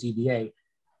have as a ZBA.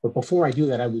 But before I do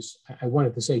that, I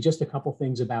wanted to say just a couple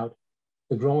things about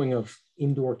the growing of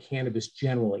indoor cannabis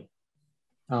generally.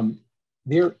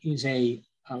 There is a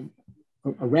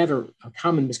rather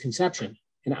common misconception,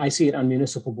 and I see it on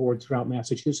municipal boards throughout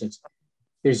Massachusetts.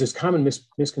 There's this common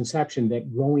misconception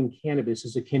that growing cannabis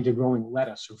is akin to growing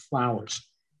lettuce or flowers.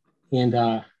 And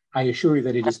I assure you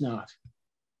that it is not.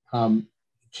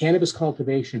 Cannabis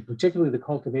cultivation, particularly the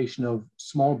cultivation of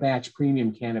small batch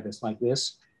premium cannabis like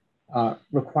this,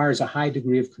 requires a high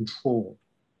degree of control.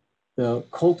 The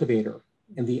cultivator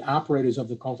and the operators of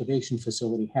the cultivation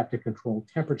facility have to control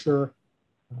temperature,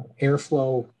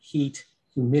 airflow, heat,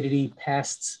 humidity,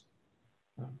 pests,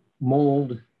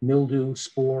 mold, mildew,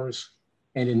 spores,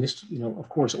 and in this, of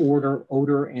course,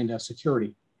 odor, and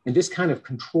security. And this kind of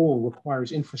control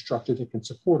requires infrastructure that can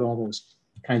support all those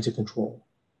kinds of control.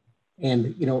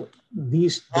 And the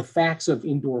facts of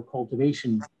indoor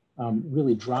cultivation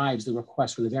really drives the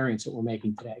request for the variance that we're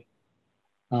making today.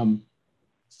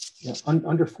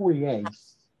 Under 40A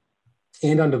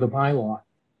and under the bylaw,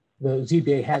 the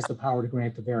ZBA has the power to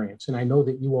grant the variance. And I know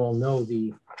that you all know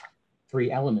the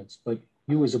three elements, but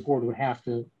you as a board would have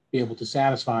to be able to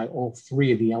satisfy all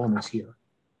three of the elements here.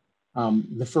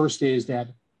 The first is that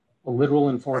a literal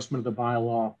enforcement of the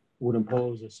bylaw would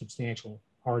impose a substantial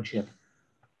hardship.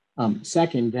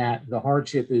 Second, that the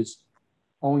hardship is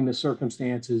owing to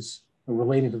circumstances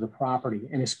related to the property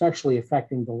and especially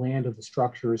affecting the land of the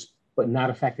structures, but not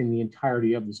affecting the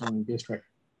entirety of the zoning district.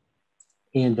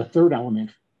 And the third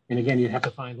element, and again, you'd have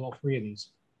to find all three of these,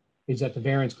 is that the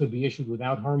variance could be issued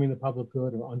without harming the public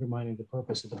good or undermining the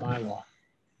purpose of the bylaw.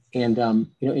 And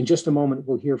in just a moment,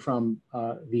 we'll hear from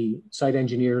the site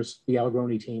engineers, the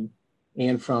Allegroni team,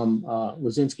 and from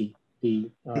Lazinski,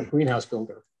 the greenhouse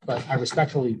builder. But I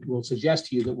respectfully will suggest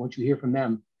to you that once you hear from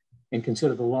them and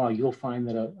consider the law, you'll find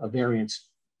that a variance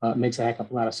makes a heck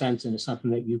of a lot of sense and is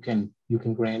something that you can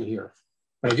grant here.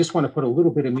 But I just want to put a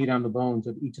little bit of meat on the bones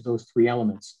of each of those three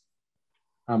elements.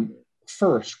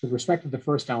 First, with respect to the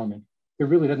first element, there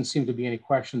really doesn't seem to be any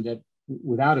question that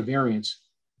without a variance,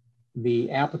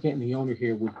 the applicant and the owner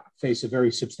here would face a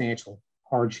very substantial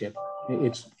hardship.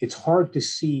 It's hard to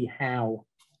see how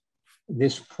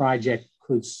this project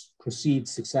could proceed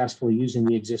successfully using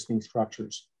the existing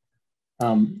structures.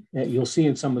 You'll see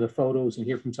in some of the photos and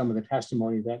hear from some of the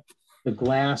testimony that the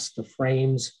glass, the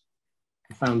frames,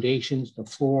 the foundations, the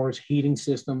floors, heating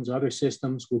systems, other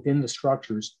systems within the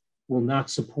structures will not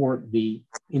support the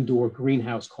indoor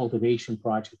greenhouse cultivation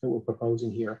project that we're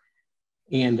proposing here.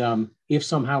 And if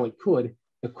somehow it could,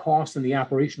 the cost and the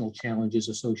operational challenges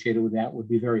associated with that would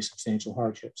be very substantial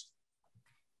hardships.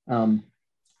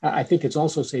 I think it's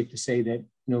also safe to say that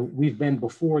we've been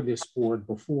before this board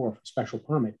before for special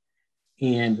permit,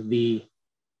 and the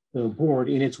board,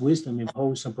 in its wisdom,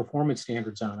 imposed some performance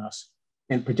standards on us,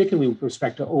 and particularly with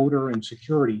respect to odor and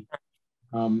security.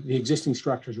 The existing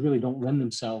structures really don't lend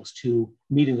themselves to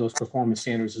meeting those performance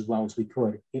standards as well as we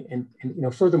could. And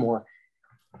furthermore,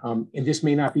 and this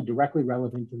may not be directly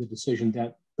relevant to the decision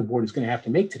that the board is going to have to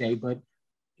make today, but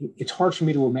it's hard for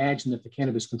me to imagine that the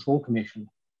Cannabis Control Commission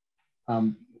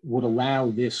would allow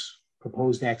this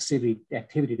proposed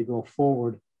activity to go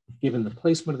forward, given the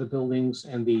placement of the buildings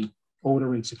and the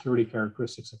odor and security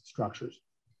characteristics of the structures.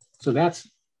 So that's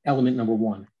element number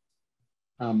one.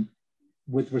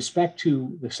 With respect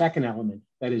to the second element,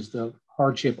 that is the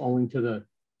hardship owing to the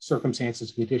circumstances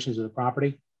and conditions of the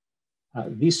property,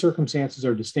 these circumstances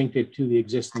are distinctive to the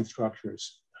existing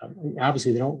structures.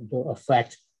 Obviously, they don't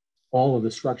affect all of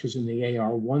the structures in the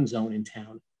AR1 zone in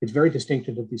town. It's very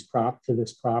distinctive of this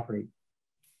property.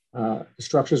 The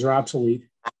structures are obsolete.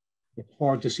 It's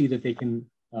hard to see that they can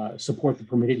support the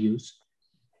permitted use.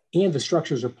 And the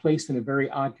structures are placed in a very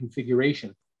odd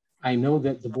configuration. I know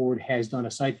that the board has done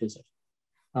a site visit.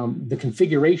 The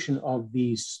configuration of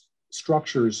these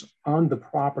structures on the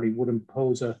property would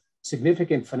impose a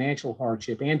significant financial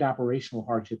hardship and operational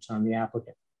hardships on the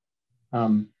applicant.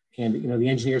 And the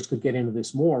engineers could get into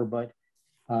this more, but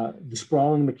the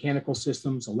sprawling mechanical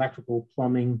systems, electrical,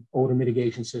 plumbing, odor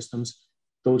mitigation systems,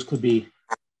 those could be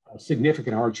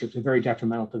significant hardships and very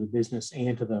detrimental to the business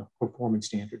and to the performance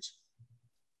standards.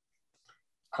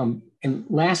 And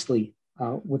lastly,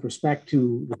 with respect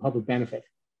to the public benefit,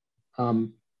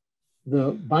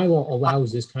 the bylaw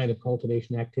allows this kind of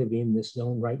cultivation activity in this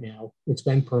zone right now. It's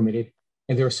been permitted,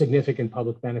 and there are significant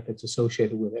public benefits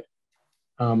associated with it.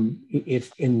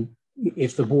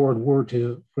 If the board were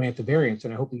to grant the variance,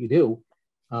 and I hope that you do,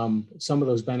 some of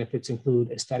those benefits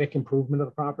include aesthetic improvement of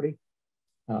the property,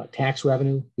 tax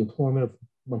revenue, the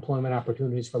employment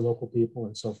opportunities for local people,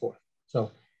 and so forth.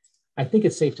 So I think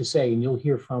it's safe to say, and you'll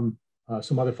hear from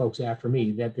some other folks after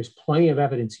me, that there's plenty of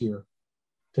evidence here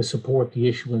to support the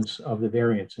issuance of the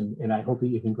variance, and I hope that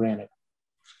you can grant it.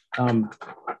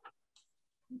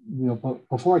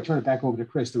 Before I turn it back over to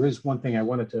Chris, there is one thing I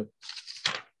wanted to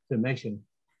mention.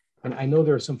 And I know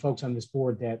there are some folks on this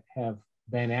board that have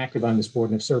been active on this board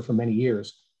and have served for many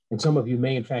years. And some of you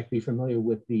may in fact be familiar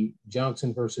with the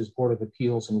Johnson versus Board of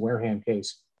Appeals and Wareham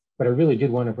case, but I really did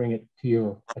want to bring it to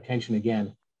your attention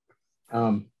again.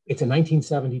 It's a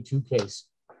 1972 case.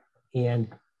 And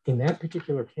in that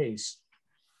particular case,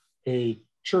 a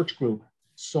church group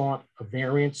sought a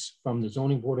variance from the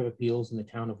Zoning Board of Appeals in the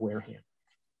town of Wareham.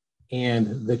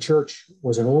 And the church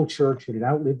was an old church. It had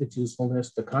outlived its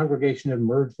usefulness. The congregation had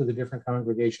merged with a different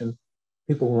congregation.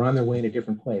 People were on their way in a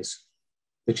different place.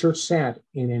 The church sat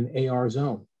in an AR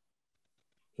zone.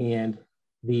 And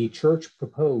the church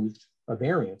proposed a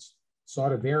variance,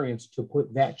 sought a variance to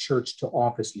put that church to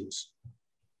office use.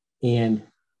 And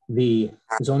the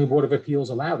Zoning Board of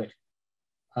Appeals allowed it.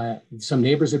 Some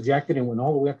neighbors objected and went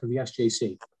all the way up to the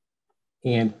SJC.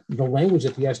 And the language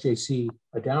that the SJC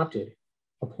adopted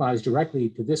applies directly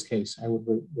to this case, I would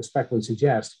respectfully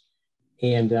suggest.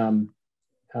 And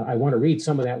I want to read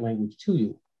some of that language to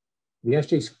you. The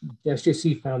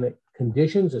SJC found that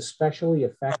conditions especially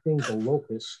affecting the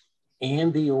locus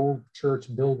and the old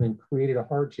church building created a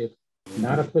hardship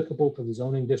not applicable to the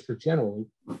zoning district generally.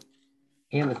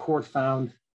 And the court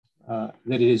found that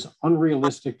it is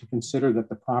unrealistic to consider that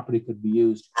the property could be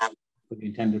used for the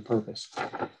intended purpose.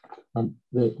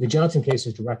 The Johnson case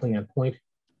is directly on point.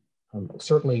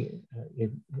 Certainly,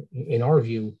 in our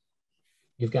view,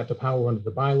 you've got the power under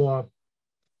the bylaw,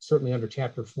 certainly under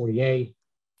Chapter 40A.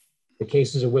 The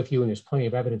cases are with you, and there's plenty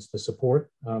of evidence to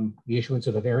support the issuance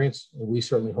of a variance. And we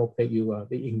certainly hope that you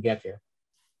can get there.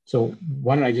 So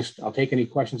why don't I'll take any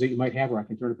questions that you might have, or I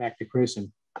can turn it back to Chris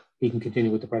and he can continue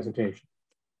with the presentation.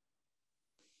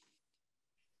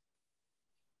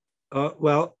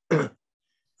 Well,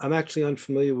 I'm actually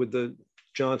unfamiliar with the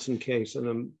Johnson case, and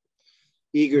I'm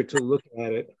eager to look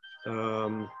at it,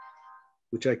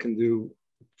 which I can do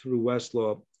through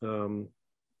Westlaw.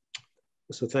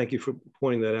 So thank you for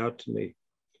pointing that out to me.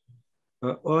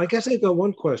 Well, I guess I got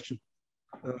one question.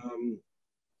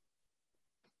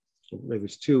 Maybe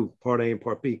it's two, part A and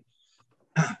part B.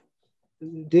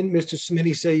 Didn't Mr.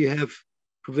 Smitty say you have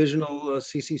provisional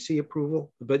CCC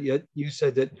approval, but yet you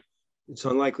said that it's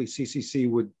unlikely CCC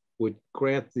would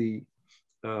grant the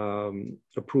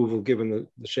approval given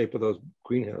the shape of those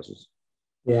greenhouses?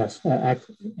 Yes,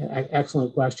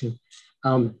 excellent question.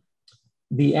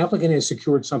 The applicant has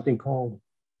secured something called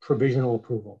provisional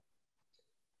approval.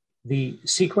 The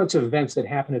sequence of events that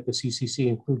happen at the CCC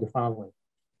include the following.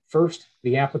 First,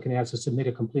 the applicant has to submit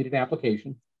a completed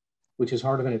application, which is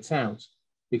harder than it sounds,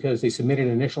 because they submit an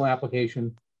initial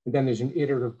application, and then there's an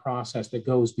iterative process that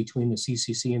goes between the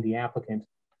CCC and the applicant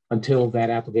until that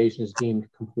application is deemed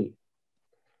complete.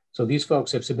 So these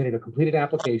folks have submitted a completed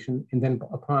application, and then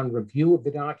upon review of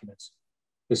the documents,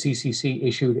 the CCC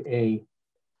issued a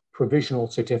provisional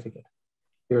certificate.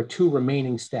 There are two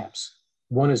remaining steps.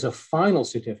 One is a final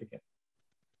certificate,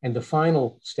 And the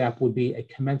final step would be a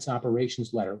commence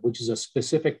operations letter, which is a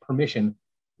specific permission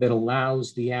that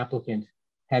allows the applicant,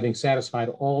 having satisfied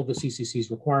all the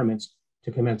CCC's requirements,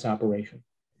 to commence operation.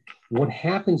 What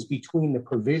happens between the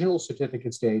provisional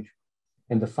certificate stage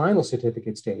and the final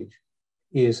certificate stage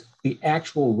is the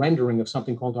actual rendering of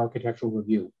something called architectural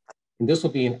review. And this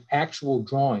will be an actual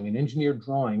drawing, an engineered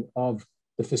drawing of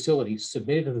the facility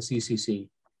submitted to the CCC.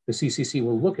 The CCC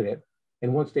will look at it,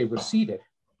 and once they receive it,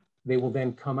 they will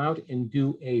then come out and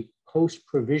do a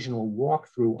post-provisional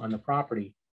walkthrough on the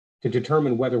property to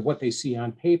determine whether what they see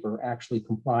on paper actually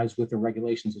complies with the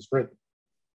regulations as written.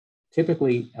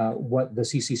 Typically, what the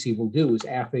CCC will do is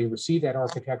after they receive that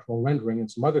architectural rendering and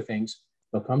some other things,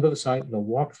 they'll come to the site, they'll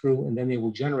walk through, and then they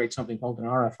will generate something called an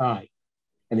RFI.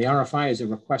 And the RFI is a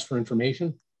request for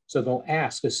information. So they'll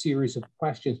ask a series of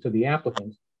questions to the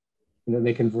applicant. You know,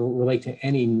 they can relate to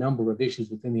any number of issues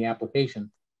within the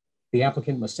application. The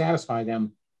applicant must satisfy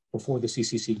them before the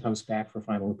CCC comes back for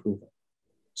final approval.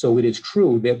 So it is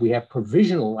true that we have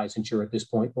provisional licensure at this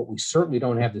point, but we certainly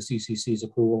don't have the CCC's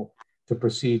approval to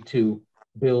proceed to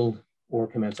build or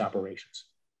commence operations.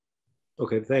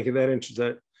 Okay, thank you. That answers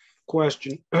that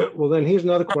question. Well, then here's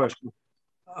another question,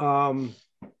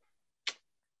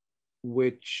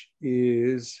 which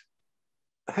is,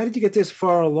 how did you get this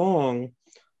far along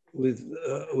with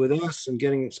us and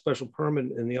getting special permit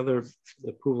and the other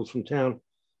approvals from town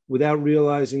without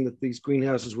realizing that these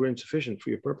greenhouses were insufficient for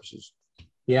your purposes?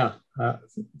 Yeah,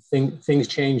 things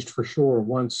changed for sure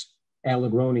once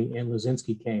Allegroni and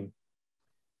Lazinski came.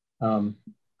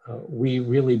 We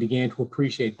really began to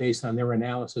appreciate, based on their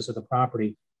analysis of the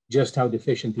property, just how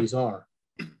deficient these are.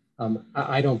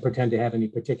 I don't pretend to have any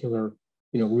particular,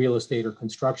 real estate or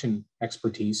construction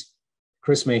expertise.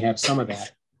 Chris may have some of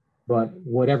that, but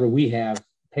whatever we have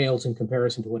pales in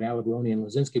comparison to what Allegroni and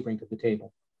Lazinski bring to the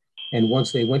table. And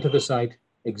once they went to the site,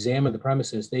 examined the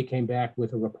premises, they came back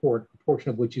with a report, a portion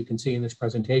of which you can see in this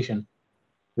presentation,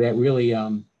 that really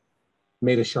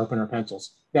made us sharpen our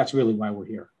pencils. That's really why we're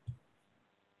here.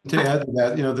 To add to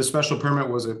that, the special permit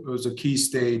was a key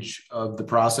stage of the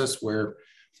process where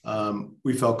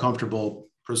we felt comfortable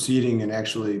proceeding and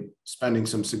actually spending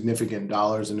some significant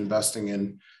dollars and investing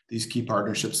in these key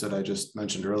partnerships that I just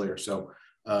mentioned earlier. So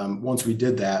once we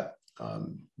did that,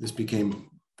 this became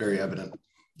very evident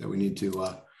that we need to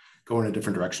go in a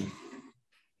different direction.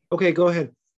 Okay, go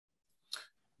ahead.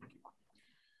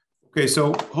 Okay,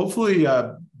 so hopefully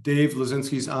Dave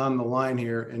Lazinski's on the line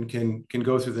here and can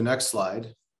go through the next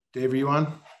slide. Dave, are you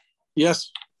on?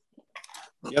 Yes.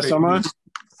 Yes, okay, I'm on.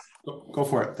 Go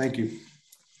for it. Thank you.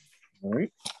 All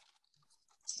right.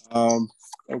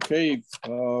 Okay.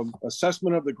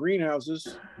 Assessment of the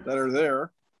greenhouses that are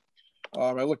there.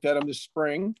 I looked at them this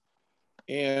spring,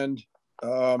 and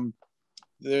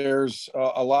there's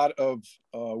a lot of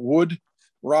wood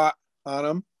rot on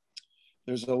them.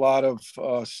 There's a lot of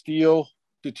steel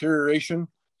deterioration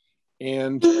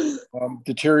and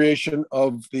deterioration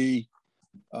of the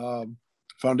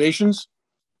foundations.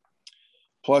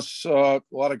 Plus a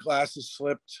lot of glass is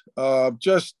slipped.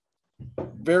 Just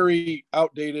very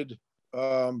outdated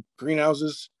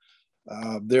greenhouses.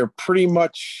 They're pretty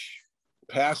much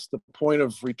past the point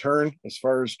of return as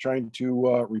far as trying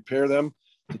to repair them.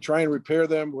 To try and repair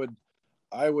them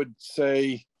I would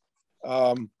say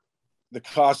the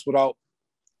cost would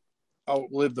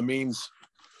outlive the means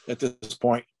at this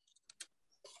point.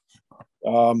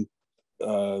 And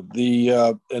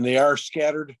they are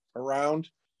scattered around.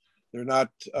 They're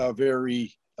not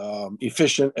very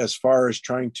efficient as far as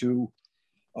trying to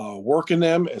work in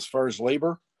them, as far as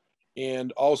labor,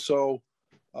 and also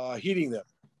heating them.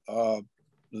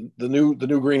 The new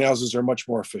greenhouses are much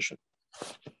more efficient.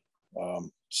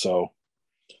 So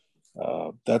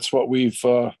that's what we've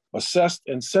assessed.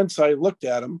 And since I looked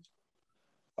at them,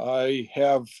 I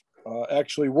have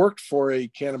actually worked for a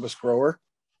cannabis grower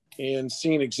and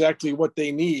seen exactly what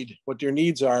they need, what their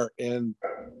needs are. And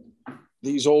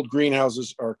these old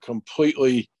greenhouses are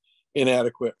completely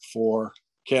inadequate for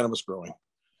cannabis growing.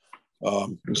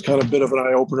 It was kind of a bit of an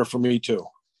eye opener for me too.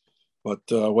 But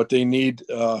what they need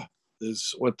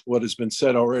is what has been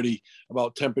said already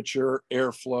about temperature,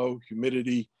 airflow,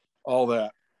 humidity, all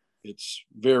that. It's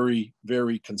very,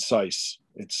 very concise.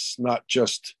 It's not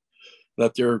just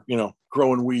that they're,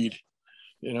 growing weed,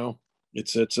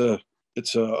 it's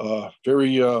a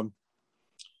very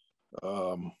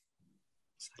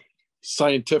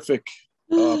scientific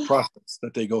process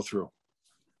that they go through.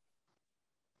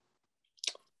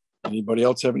 Anybody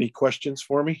else have any questions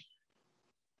for me?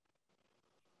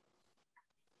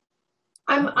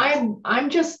 I'm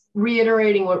just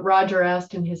reiterating what Roger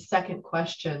asked in his second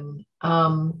question.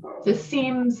 This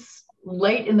seems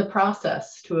late in the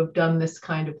process to have done this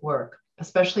kind of work,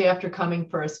 especially after coming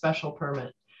for a special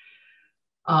permit.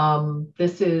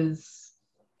 This is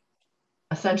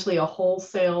essentially a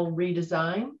wholesale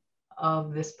redesign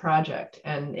of this project,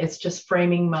 and it's just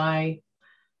framing my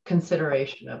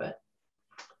consideration of it.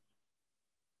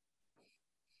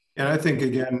 And I think,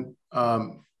 again,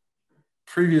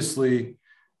 previously,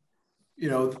 you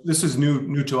know, this is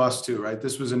new to us too, right?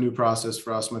 This was a new process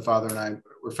for us. My father and I,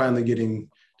 we're finally getting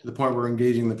to the point where we're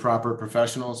engaging the proper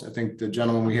professionals. I think the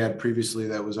gentleman we had previously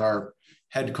that was our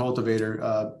head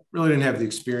cultivator really didn't have the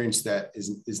experience that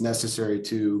is necessary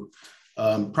to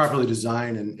properly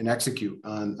design and execute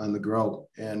on the grow.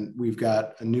 And we've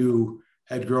got a new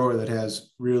head grower that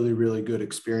has really, really good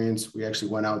experience. We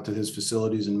actually went out to his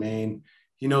facilities in Maine.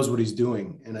 He knows what he's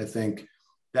doing. And I think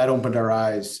that opened our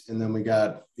eyes. And then we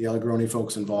got the Allegroni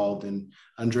folks involved, and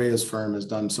Andrea's firm has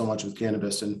done so much with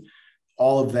cannabis, and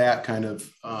all of that kind of,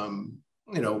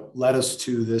 you know, led us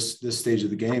to this stage of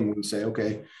the game when we say,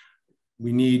 okay,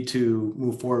 we need to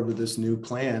move forward with this new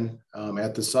plan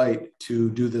at the site to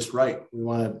do this right. We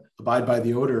want to abide by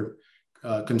the odor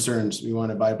concerns. We want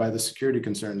to abide by the security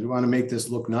concerns. We want to make this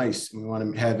look nice. And we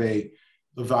want to have a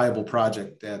viable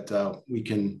project that we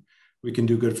can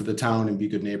do good for the town and be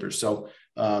good neighbors. So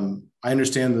I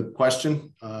understand the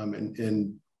question,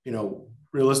 and you know,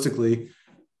 realistically,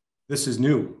 this is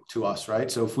new to us, right?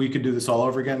 So if we could do this all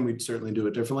over again, we'd certainly do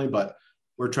it differently, but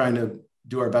we're trying to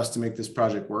do our best to make this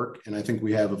project work. And I think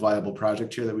we have a viable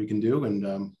project here that we can do.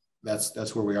 And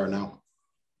that's where we are now.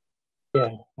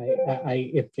 Yeah,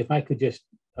 if I could just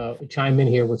chime in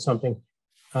here with something.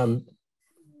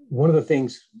 One of the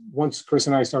things, once Chris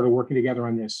and I started working together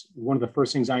on this, one of the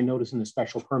first things I noticed in the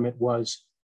special permit was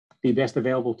the best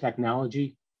available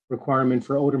technology requirement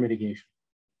for odor mitigation.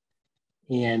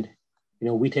 And, you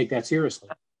know, we take that seriously.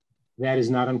 That is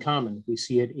not uncommon. We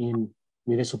see it in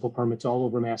municipal permits all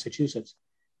over Massachusetts.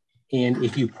 And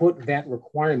if you put that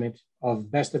requirement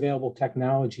of best available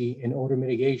technology and odor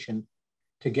mitigation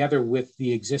together with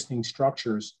the existing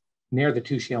structures, ne'er the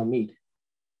two shall meet.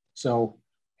 So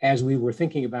as we were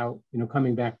thinking about, you know,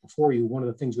 coming back before you, one of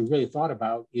the things we really thought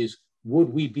about is, would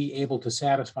we be able to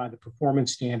satisfy the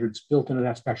performance standards built into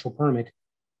that special permit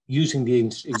using the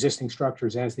existing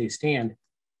structures as they stand?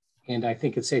 And I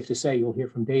think it's safe to say you'll hear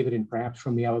from David and perhaps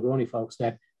from the Allegroni folks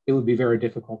that it would be very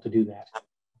difficult to do that.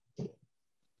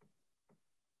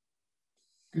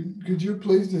 Could you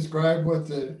please describe what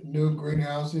the new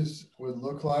greenhouses would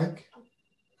look like,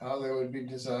 how they would be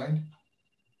designed?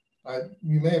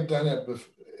 You may have done it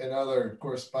in other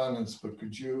correspondence, but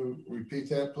could you repeat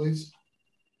that, please?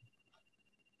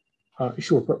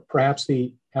 Sure. Perhaps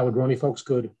the Allegroni folks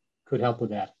could help with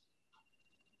that.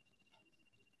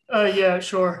 Yeah,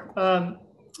 sure.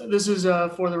 This is,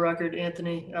 for the record,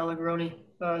 Anthony Allegroni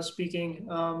speaking,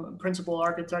 principal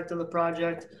architect of the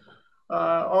project.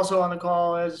 Also on the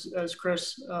call, as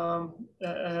Chris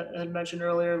had mentioned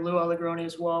earlier, Lou Allegroni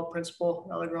as well, principal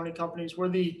Allegroni Companies. We're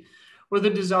the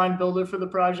design builder for the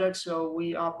project, so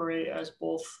we operate as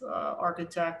both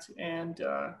architect and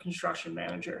construction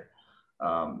manager.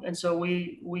 And so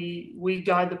we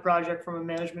guide the project from a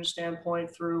management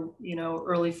standpoint through, you know,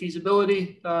 early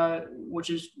feasibility, which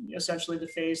is essentially the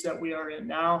phase that we are in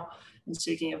now, in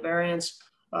seeking a variance,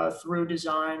 through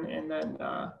design, and then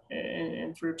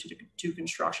and through to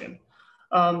construction.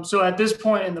 So at this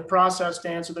point in the process, to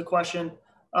answer the question,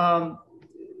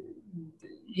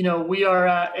 you know, we are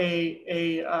at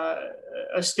a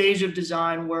stage of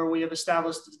design where we have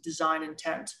established the design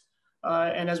intent.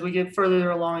 And as we get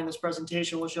further along in this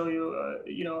presentation, we'll show you,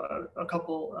 you know, a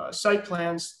couple site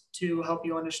plans to help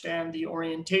you understand the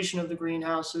orientation of the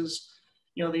greenhouses,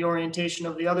 you know, the orientation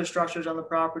of the other structures on the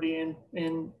property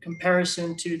in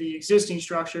comparison to the existing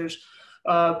structures.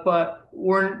 But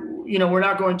we're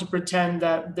not going to pretend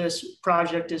that this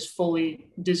project is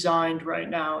fully designed right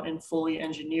now and fully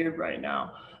engineered right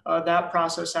now. That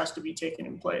process has to be taken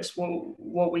in place.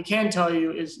 What we can tell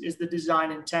you is the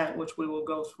design intent, which we will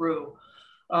go through.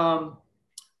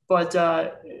 But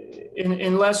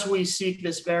unless we seek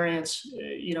this variance,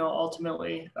 you know,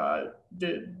 ultimately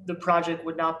the project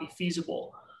would not be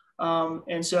feasible.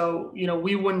 And so, you know,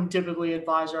 we wouldn't typically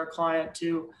advise our client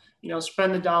to, you know,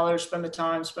 spend the dollars, spend the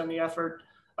time, spend the effort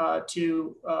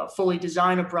to fully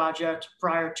design a project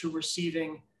prior to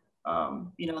receiving,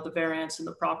 you know, the variance and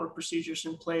the proper procedures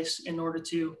in place in order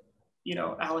to, you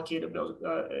know, allocate a build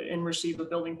and receive a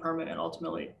building permit and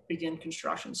ultimately begin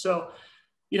construction. So,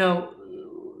 you know,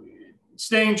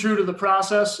 staying true to the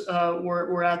process,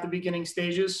 we're at the beginning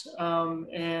stages,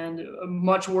 and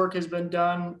much work has been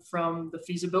done from the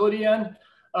feasibility end,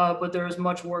 but there is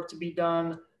much work to be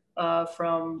done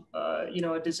from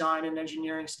a design and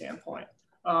engineering standpoint.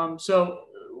 So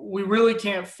we really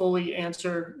can't fully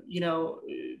answer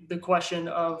the question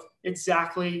of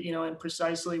exactly and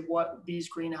precisely what these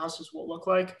greenhouses will look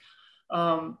like.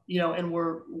 And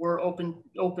we're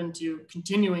open to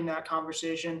continuing that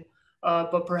conversation,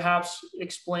 but perhaps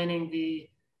explaining the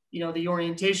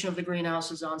orientation of the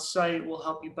greenhouses on site will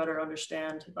help you better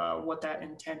understand what that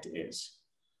intent is.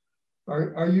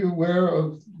 Are you aware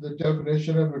of the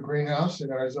definition of a greenhouse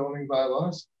in our zoning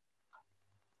bylaws?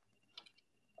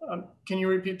 Can you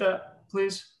repeat that,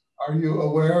 please? Are you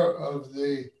aware of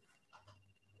the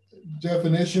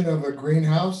definition of a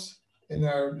greenhouse in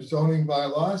our zoning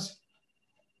bylaws?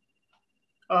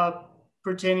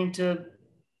 Pertaining to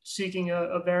seeking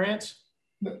a variance?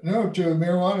 No, to a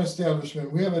marijuana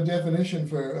establishment. We have a definition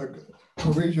for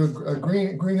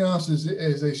a greenhouse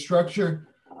is a structure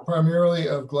primarily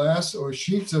of glass or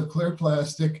sheets of clear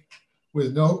plastic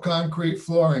with no concrete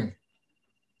flooring,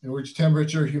 in which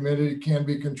temperature, humidity can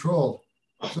be controlled.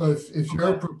 So if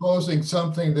you're proposing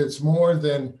something that's more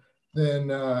than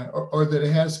or that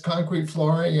it has concrete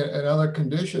flooring and other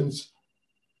conditions,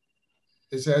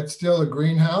 is that still a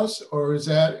greenhouse, or is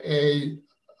that a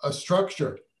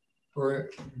structure or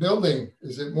a building?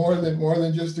 Is it more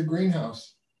than just a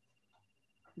greenhouse?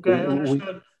 Okay,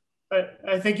 understood.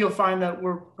 I think you'll find that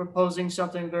we're proposing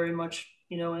something very much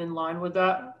in line with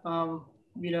that.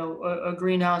 A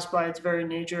greenhouse by its very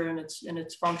nature and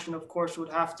its function, of course, would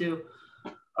have to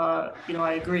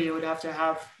I agree, it would have to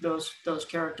have those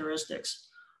characteristics.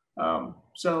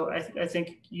 So I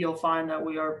think you'll find that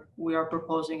we are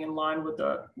proposing in line with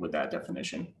that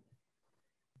definition.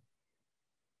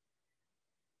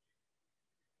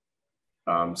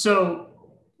 So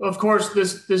of course,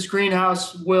 this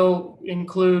greenhouse will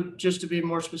include, just to be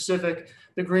more specific,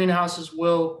 the greenhouses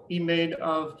will be made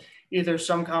of either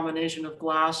some combination of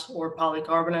glass or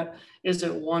polycarbonate. Is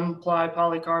it 1-ply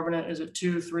polycarbonate? Is it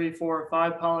 2, 3, 4, or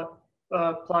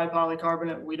 5-ply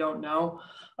polycarbonate? We don't know.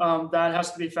 That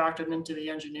has to be factored into the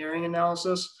engineering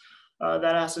analysis.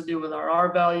 That has to do with our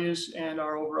R values and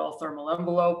our overall thermal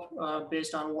envelope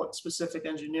based on what specific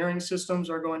engineering systems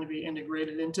are going to be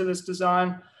integrated into this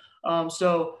design.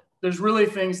 So there's really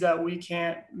things that we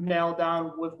can't nail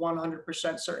down with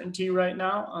 100% certainty right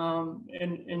now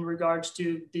in regards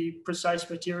to the precise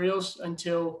materials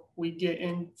until we get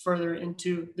further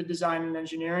into the design and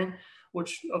engineering,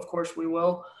 which of course we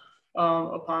will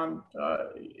upon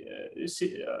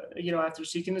after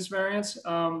seeking this variance.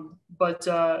 But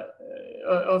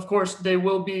of course they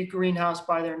will be greenhouses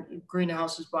by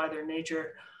their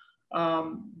nature.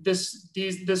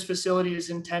 This facility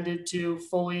is intended to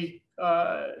fully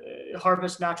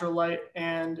harvest natural light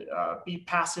and be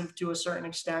passive to a certain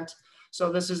extent.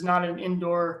 So this is not an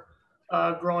indoor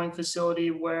growing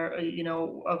facility where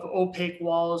of opaque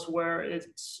walls where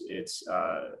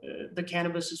the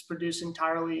cannabis is produced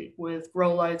entirely with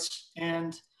grow lights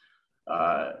and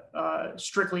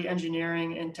strictly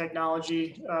engineering and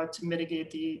technology to mitigate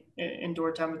the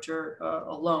indoor temperature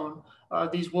alone.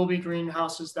 These will be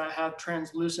greenhouses that have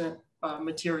translucent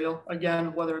material,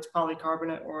 again, whether it's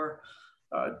polycarbonate or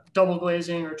double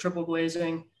glazing or triple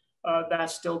glazing,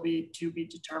 that's still to be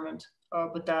determined.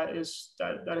 But that is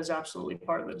absolutely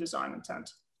part of the design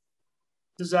intent.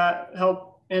 Does that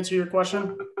help answer your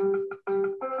question?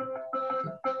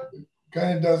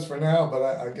 Kind of does for now, but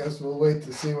I guess we'll wait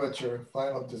to see what your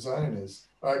final design is.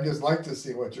 I'd just like to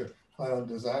see what your final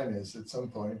design is at some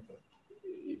point.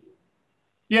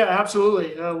 Yeah,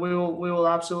 absolutely. We will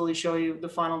absolutely show you the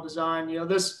final design.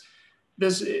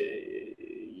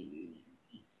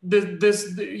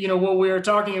 What we are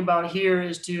talking about here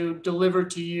is to deliver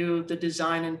to you the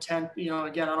design intent.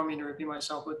 Again, I don't mean to repeat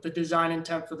myself, but the design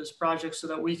intent for this project so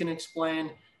that we can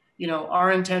explain,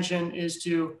 our intention is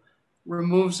to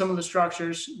remove some of the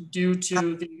structures due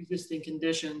to the existing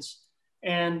conditions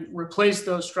and replace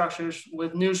those structures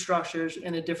with new structures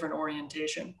in a different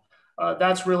orientation.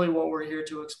 That's really what we're here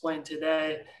to explain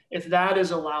today. If that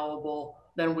is allowable,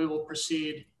 then we will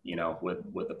proceed,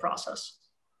 with the process.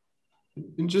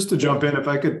 And just to jump in, if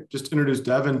I could just introduce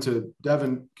Devin to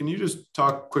Devin, can you just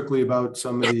talk quickly about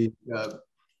some of the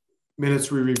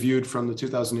minutes we reviewed from the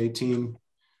 2018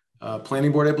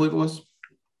 planning board, I believe it was?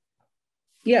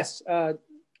 Yes,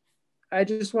 I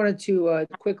just wanted to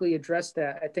quickly address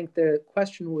that. I think the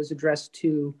question was addressed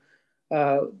to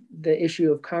the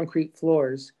issue of concrete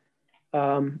floors.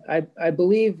 I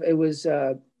believe it was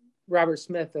Robert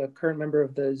Smith, a current member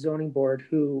of the zoning board,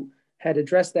 who had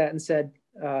addressed that and said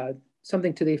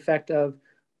something to the effect of,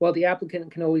 well, the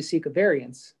applicant can always seek a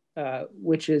variance,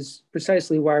 which is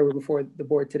precisely why we're before the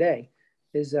board today.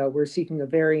 is we're seeking a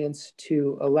variance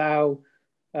to allow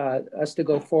us to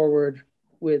go forward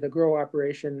with a grow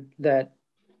operation that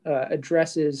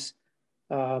addresses,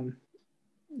 having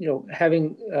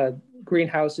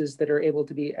greenhouses that are able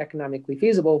to be economically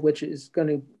feasible, which is going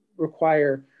to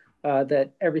require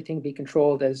that everything be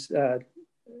controlled, as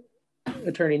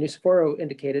Attorney Nusiforo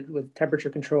indicated, with temperature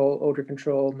control, odor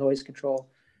control, noise control.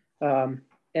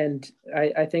 And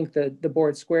I think the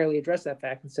board squarely addressed that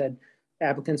fact and said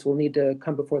applicants will need to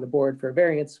come before the board for a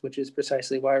variance, which is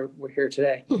precisely why we're here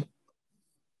today.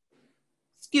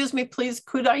 Excuse me, please.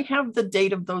 Could I have the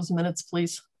date of those minutes,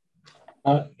 please?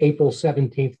 April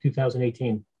 17th,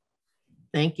 2018.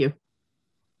 Thank you.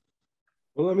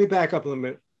 Well, let me back up a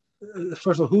minute.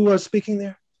 First of all, who was speaking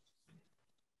there?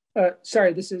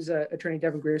 Sorry, this is Attorney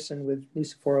Devin Grierson with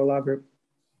Nusiforo Law Group.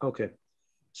 Okay.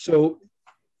 So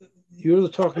you're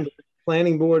talking about the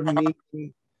planning board meeting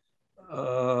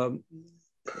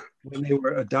when they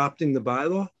were adopting the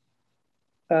bylaw?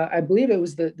 I believe it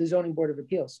was the Zoning Board of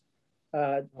Appeals.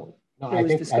 There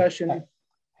was discussion. I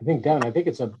think, Devin, I think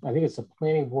it's a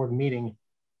planning board meeting,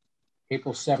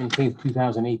 April 17th,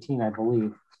 2018, I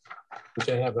believe, which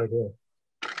I have right here.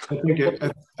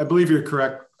 I believe you're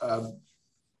correct,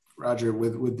 Roger,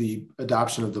 with the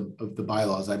adoption of the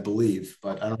bylaws, I believe,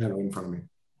 but I don't have it in front of me.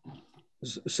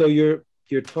 So you're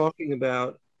talking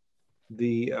about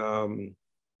the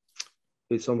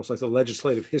it's almost like the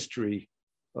legislative history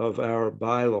of our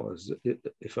bylaws,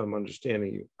 if I'm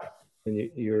understanding you,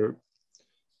 and you're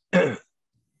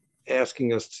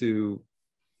asking us to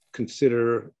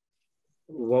consider,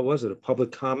 what was it, a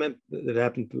public comment that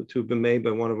happened to have been made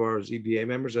by one of our ZBA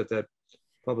members at that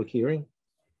public hearing?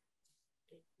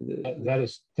 That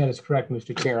is correct,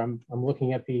 Mr. Chair. I'm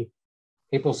looking at the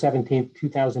April 17th,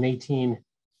 2018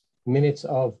 minutes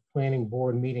of planning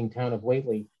board meeting, Town of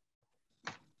Whately.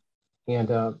 And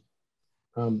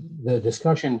the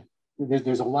discussion,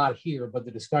 there's a lot here, but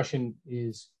the discussion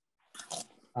is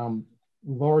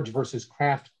large versus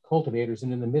craft cultivators.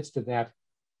 And in the midst of that,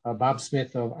 Bob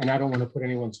Smith, and I don't want to put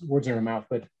anyone's words in her mouth,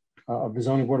 but of the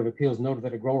Zoning Board of Appeals noted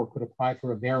that a grower could apply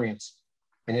for a variance,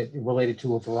 and it related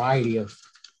to a variety of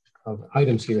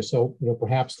items here. So,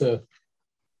 perhaps the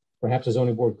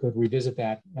zoning board could revisit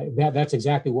that. That's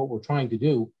exactly what we're trying to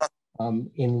do.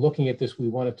 In looking at this, we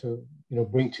wanted to,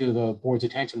 bring to the board's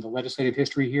attention the legislative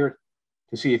history here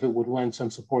to see if it would lend some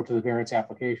support to the variance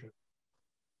application.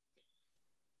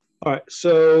 All right.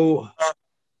 So,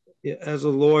 as a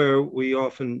lawyer, we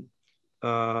often,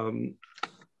 when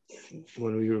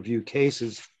we review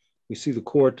cases, we see the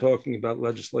court talking about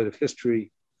legislative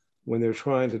history when they're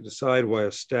trying to decide why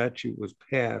a statute was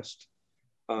passed.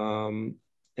 And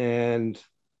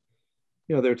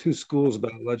there are two schools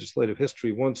about legislative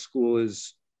history. One school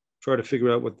is try to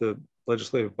figure out what the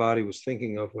legislative body was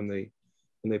thinking of when they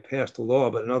passed the law.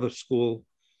 But another school,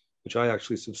 which I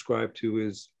actually subscribe to,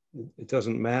 is it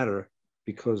doesn't matter,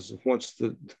 because once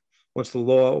the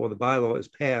law or the bylaw is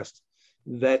passed,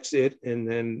 that's it. And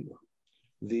then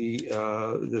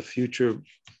the future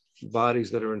bodies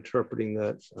that are interpreting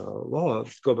that law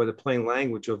go by the plain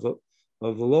language of the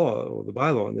law, or the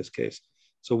bylaw in this case.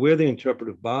 So we're the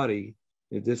interpretive body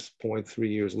at this point, 3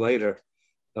 years later,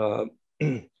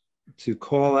 to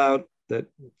call out that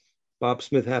Bob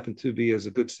Smith happened to be as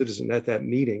a good citizen at that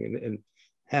meeting and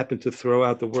happened to throw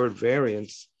out the word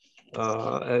variance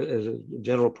as a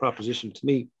general proposition. To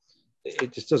me,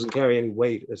 it just doesn't carry any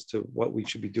weight as to what we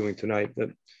should be doing tonight.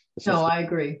 No, I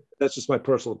agree. That's just my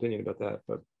personal opinion about that,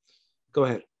 but go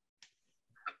ahead.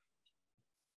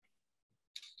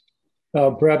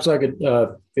 Perhaps I could, if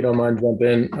you don't mind, jump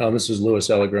in. This is Louis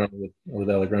Allegroni with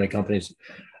Allegroni Companies.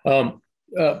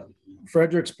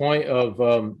 Frederick's point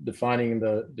of defining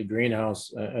the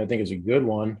greenhouse, I think, is a good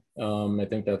one. I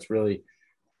think that's really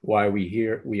why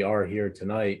we are here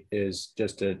tonight, is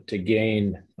just to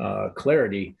gain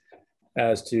clarity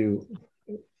as to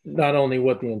not only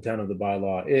what the intent of the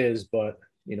bylaw is, but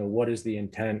what is the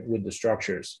intent with the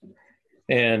structures.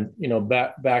 And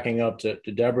backing up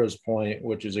to Deborah's point,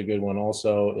 which is a good one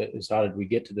also, is how did we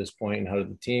get to this point, and how did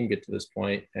the team get to this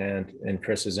point? And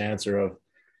Chris's answer of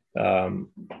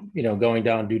going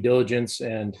down due diligence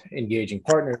and engaging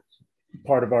partners.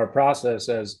 Part of our process,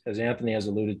 as Anthony has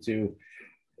alluded to,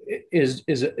 is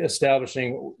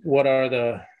establishing what are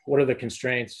the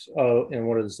constraints and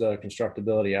what is the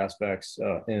constructability aspects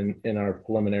in our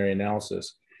preliminary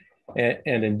analysis.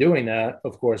 And in doing that,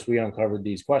 of course, we uncovered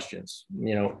these questions.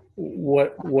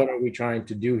 What are we trying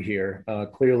to do here?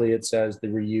 Clearly, it says the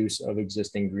reuse of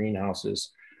existing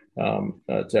greenhouses,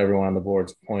 to everyone on the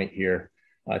board's point here.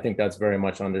 I think that's very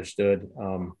much understood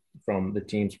from the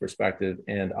team's perspective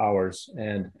and ours.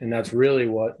 And that's really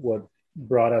what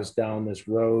brought us down this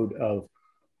road of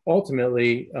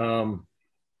ultimately,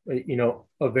 you know,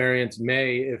 a variance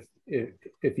may,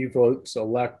 if you folks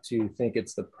elect to think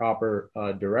it's the proper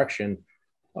direction,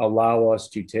 allow us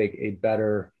to take a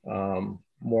better,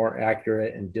 more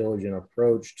accurate and diligent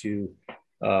approach to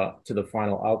the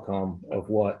final outcome of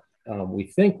what we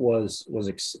think was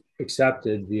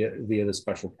accepted via the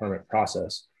special permit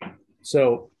process.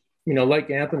 So, you know, like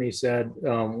Anthony said,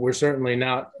 we're certainly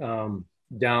not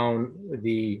down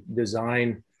the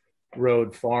design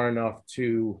road far enough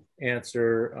to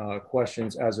answer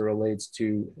questions as it relates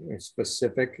to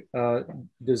specific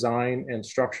design and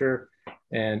structure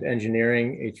and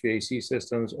engineering, HVAC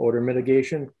systems, odor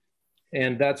mitigation.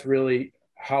 And that's really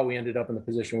how we ended up in the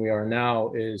position we are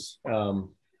now. Is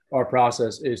our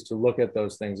process is to look at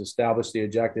those things, establish the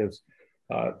objectives,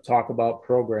 talk about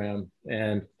program,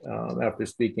 and after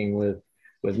speaking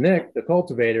with Nick, the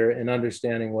cultivator, and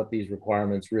understanding what these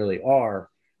requirements really are,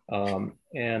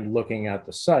 and looking at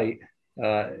the site,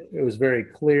 it was very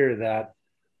clear that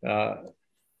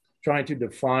trying to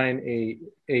define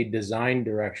a design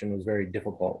direction was very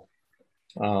difficult.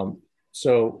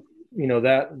 So, you know,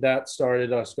 that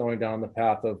started us going down the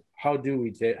path of how do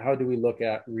we look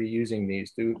at reusing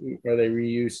these? Are they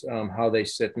reuse how they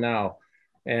sit now?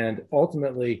 And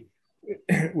ultimately,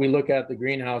 we look at the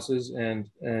greenhouses, and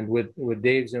with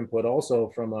Dave's input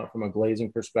also from a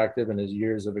glazing perspective and his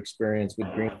years of experience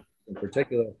with green in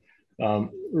particular,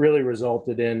 really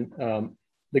resulted in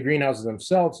the greenhouses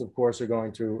themselves, of course, are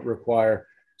going to require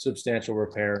substantial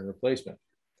repair and replacement.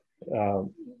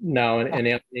 Now, and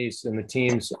Anthony's and the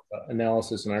team's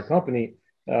analysis in our company,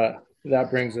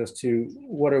 that brings us to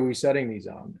what are we setting these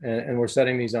on? And we're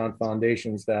setting these on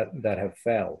foundations that have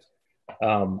failed.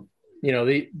 You know,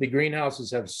 the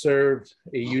greenhouses have served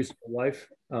a useful life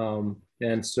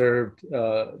and served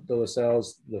the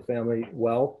LaSalle's, the family,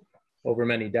 well over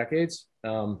many decades.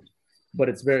 But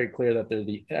it's very clear that they're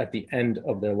at the end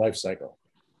of their life cycle.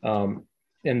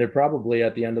 And they're probably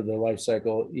at the end of their life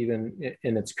cycle, even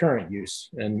in its current use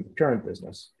and current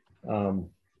business.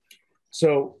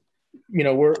 So, you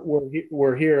know,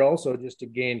 we're here also just to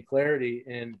gain clarity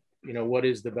in, you know, what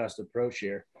is the best approach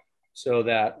here, so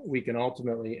that we can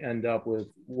ultimately end up with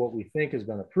what we think has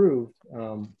been approved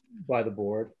by the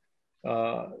board,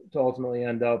 to ultimately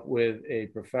end up with a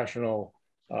professional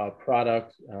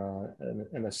product,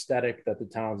 an aesthetic that the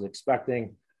town's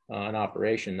expecting, an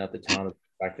operation that the town is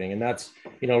expecting. And that's,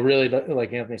 you know, really,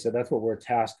 like Anthony said, that's what we're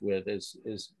tasked with, is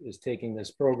taking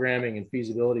this programming and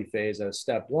feasibility phase as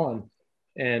step one.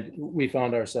 And we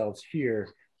found ourselves here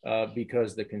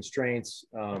because the constraints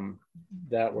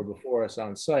that were before us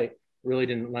on site really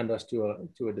didn't lend us to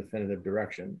a definitive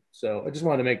direction. So I just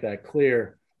wanted to make that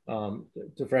clear.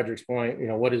 To Frederick's point, you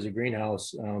know, what is a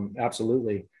greenhouse?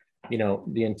 Absolutely. You know,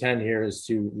 the intent here is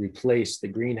to replace the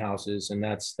greenhouses, and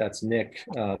that's Nick,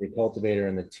 the cultivator,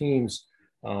 and the team's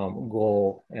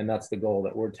goal, and that's the goal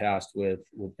that we're tasked with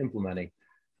implementing.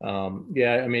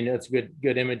 Yeah, I mean, it's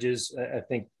good images. I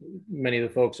think many of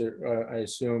the folks I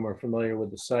assume are familiar with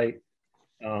the site.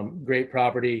 Great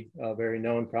property, very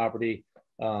known property,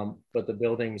 but the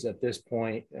buildings at this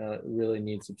point really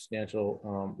need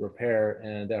substantial repair.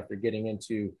 And after getting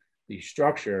into the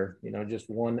structure, you know, just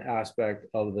one aspect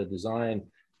of the design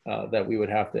that we would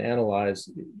have to analyze,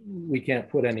 we can't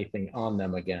put anything on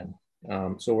them again.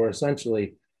 So we're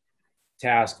essentially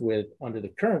tasked with, under the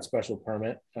current special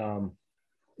permit,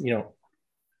 you know,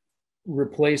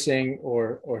 replacing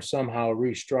or somehow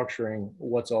restructuring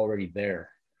what's already there,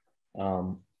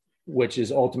 which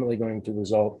is ultimately going to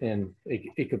result in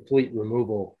a complete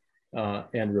removal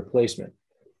and replacement.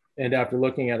 And after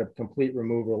looking at a complete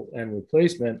removal and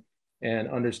replacement and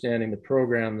understanding the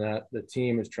program that the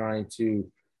team is trying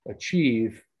to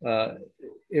achieve,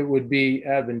 it would be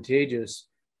advantageous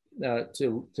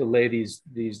to lay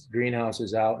these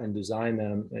greenhouses out and design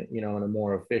them, you know, in a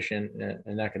more efficient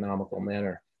and economical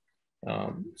manner.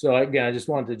 So again, I just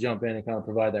wanted to jump in and kind of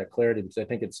provide that clarity, because I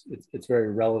think it's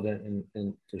very relevant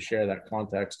and to share that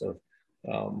context of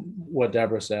what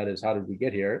Deborah said is, how did we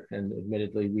get here? And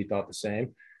admittedly, we thought the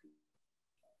same.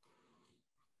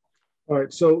 All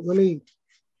right, so let me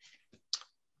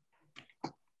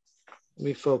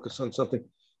focus on something.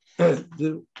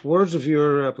 The words of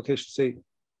your application say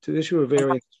to issue a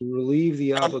variance to relieve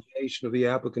the obligation of the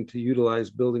applicant to utilize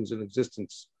buildings in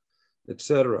existence,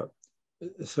 etc.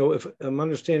 So if I'm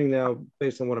understanding now,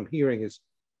 based on what I'm hearing, is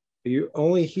you're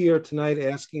only here tonight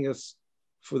asking us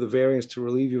for the variance to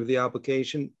relieve you of the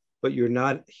application, but you're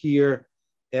not here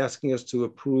asking us to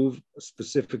approve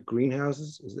specific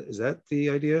greenhouses? Is that the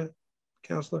idea,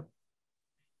 Councilor?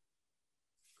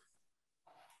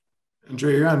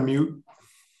 Andre, you're on mute.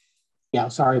 Yeah,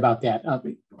 sorry about that.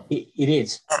 It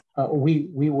is.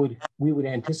 We would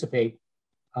anticipate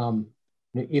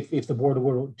if the board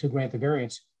were to grant the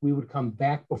variance, we would come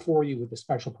back before you with a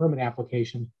special permit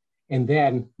application and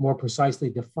then more precisely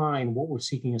define what we're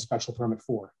seeking a special permit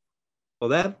for.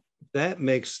 Well, that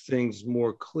makes things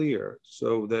more clear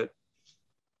so that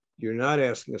you're not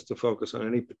asking us to focus on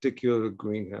any particular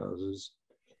greenhouses.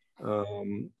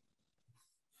 And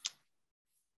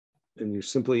you're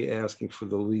simply asking for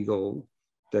the legal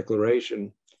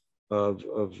declaration of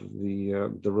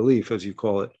the relief, as you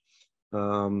call it.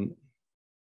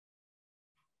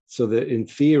 So that in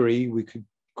theory, we could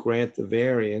grant the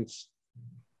variance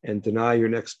and deny your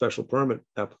next special permit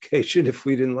application if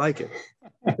we didn't like it.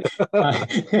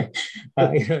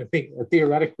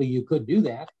 Theoretically, you could do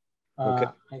that. Okay.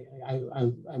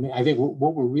 I mean, I think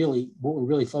what we're really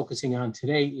focusing on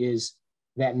today is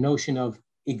that notion of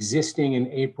existing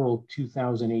in April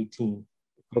 2018.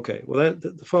 Okay, well,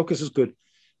 the focus is good.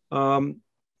 Then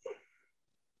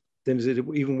is it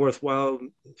even worthwhile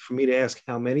for me to ask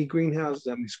how many greenhouses,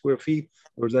 how many square feet,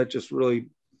 or is that just really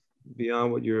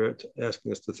beyond what you're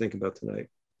asking us to think about tonight?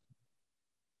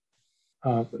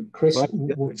 Chris,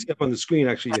 well, up on the screen,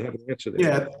 actually, you have an answer there.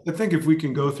 Yeah, I think if we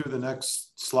can go through the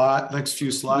next few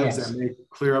slides, yes, that may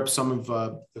clear up some of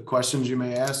the questions you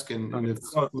may ask. And if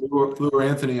Lou or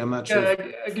Anthony, I'm not sure.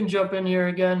 Yeah, I can jump in here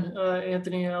again.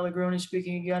 Anthony Allegroni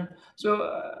speaking again. So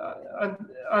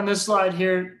on this slide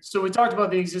here, so we talked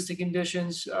about the existing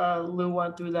conditions. Lou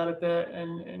went through that a bit,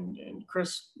 and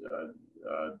Chris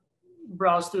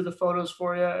browsed through the photos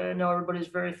for you. I know everybody's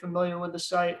very familiar with the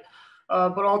site.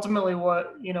 But ultimately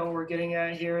what, we're getting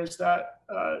at here is that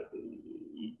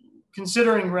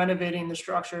considering renovating the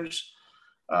structures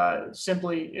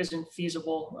simply isn't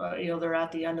feasible. They're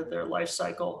at the end of their life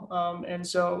cycle. And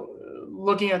so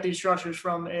looking at these structures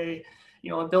from a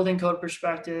building code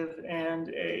perspective and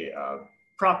a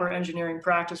proper engineering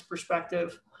practice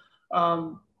perspective,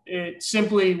 it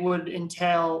simply would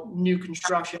entail new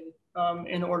construction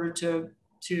in order to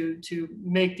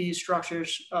make these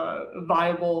structures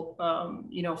viable,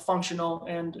 functional,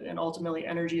 and ultimately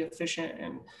energy efficient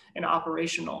and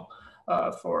operational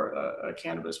for a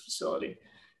cannabis facility.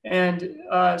 And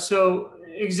so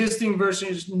existing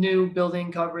versus new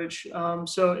building coverage.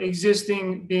 So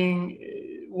existing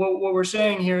being, what we're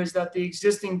saying here is that the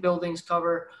existing buildings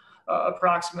cover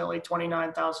approximately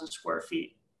 29,000 square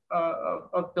feet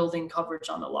of building coverage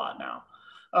on the lot now.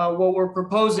 What we're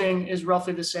proposing is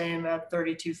roughly the same at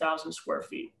 32,000 square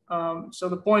feet. So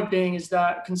the point being is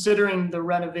that considering the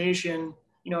renovation,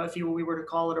 if we were to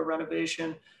call it a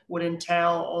renovation, would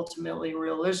entail ultimately,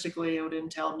 realistically, it would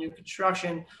entail new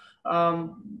construction.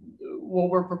 What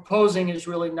we're proposing is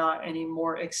really not any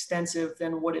more extensive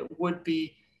than what it would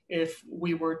be if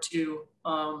we were to,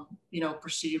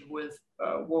 proceed with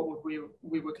what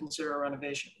we would consider a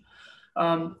renovation.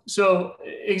 So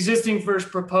existing first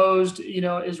proposed,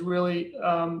 is really,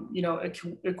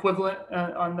 equivalent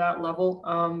on that level.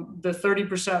 The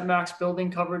 30% max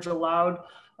building coverage allowed,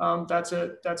 that's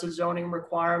a zoning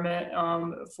requirement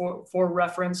for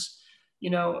reference,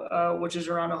 which is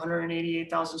around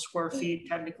 188,000 square feet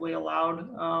technically allowed,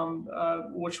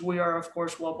 which we are of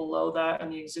course well below that,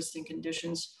 and the existing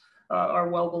conditions are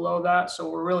well below that. So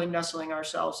we're really nestling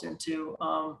ourselves into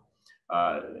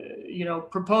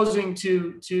proposing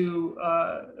to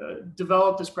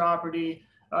develop this property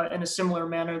in a similar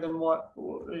manner than what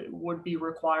would be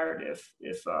required if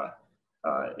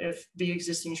the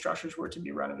existing structures were to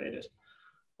be renovated.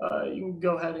 You can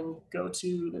go ahead and go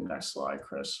to the next slide,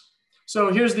 Chris.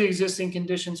 So here's the existing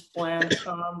conditions plan.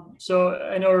 So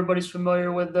I know everybody's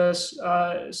familiar with this.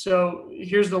 So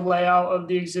here's the layout of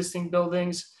the existing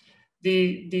buildings.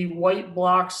 The white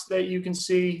blocks that you can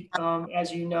see,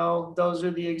 as you know, those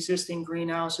are the existing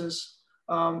greenhouses.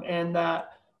 And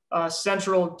that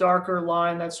central darker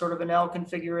line, that's sort of an L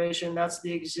configuration, that's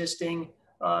the existing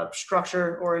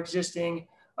structure or existing,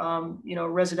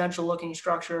 residential looking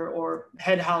structure or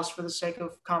head house for the sake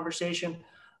of conversation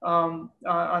on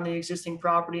the existing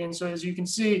property. And so as you can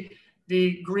see,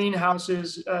 the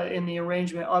greenhouses in the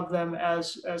arrangement of them,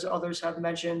 as others have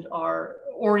mentioned, are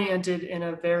oriented in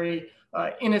a very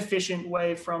inefficient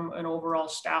way from an overall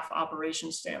staff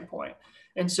operations standpoint.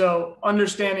 And so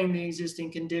understanding the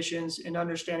existing conditions and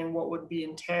understanding what would be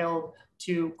entailed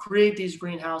to create these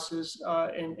greenhouses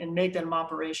and make them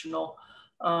operational,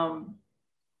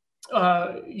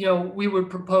 we would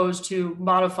propose to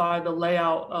modify the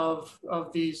layout of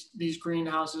these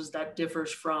greenhouses that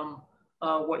differs from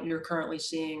what you're currently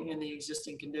seeing in the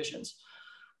existing conditions.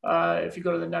 If you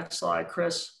go to the next slide,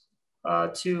 Chris,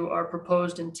 to our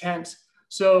proposed intent.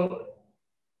 So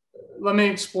let me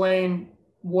explain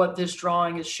what this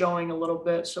drawing is showing a little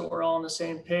bit so we're all on the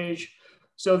same page.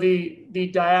 So the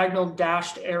diagonal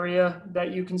dashed area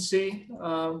that you can see,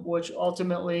 which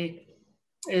ultimately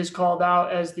is called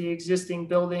out as the existing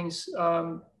buildings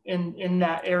in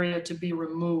that area to be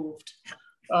removed.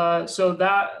 So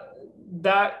that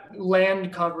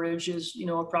land coverage is,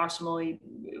 approximately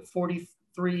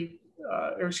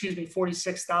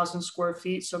 46,000 square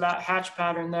feet. So that hatch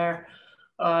pattern there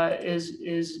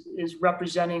is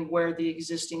representing where the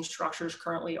existing structures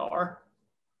currently are.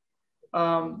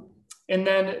 And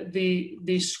then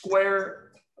the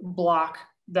square block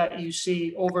that you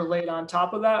see overlaid on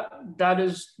top of that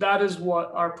is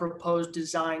what our proposed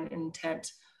design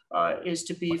intent is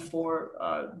to be for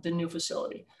the new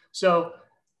facility. So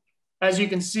as you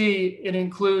can see, it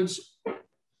includes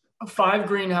 5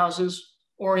 greenhouses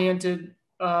oriented,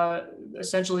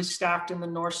 essentially stacked in the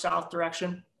north-south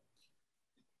direction.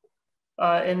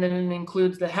 And then it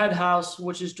includes the head house,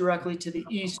 which is directly to the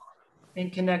east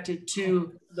and connected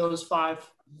to those 5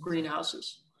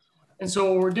 greenhouses. And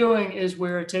so what we're doing is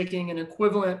we're taking an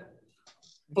equivalent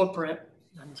footprint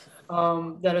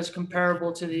that is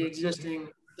comparable to the existing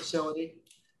facility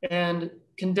and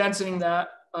condensing that,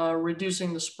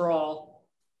 reducing the sprawl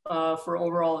for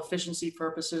overall efficiency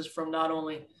purposes from not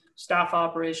only staff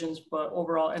operations, but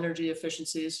overall energy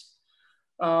efficiencies.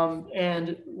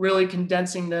 And really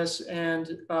condensing this,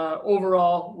 and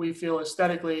overall, we feel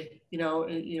aesthetically,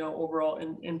 overall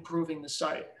improving the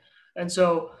site. And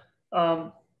so,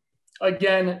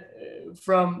 again,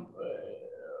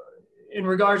 in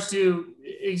regards to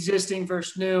existing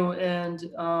versus new, and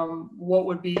what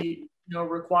would be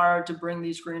required to bring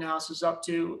these greenhouses up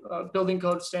to building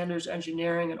code standards,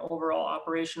 engineering, and overall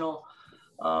operational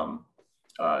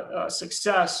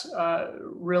success,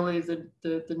 really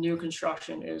the new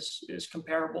construction is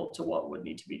comparable to what would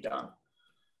need to be done.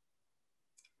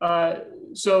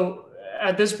 So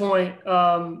at this point,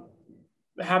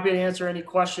 happy to answer any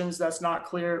questions that's not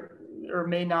clear or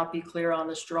may not be clear on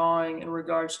this drawing in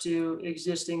regards to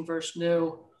existing versus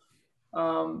new.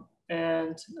 I'll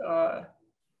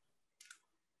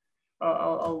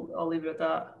leave it at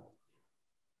that.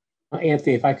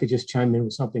 Anthony, if I could just chime in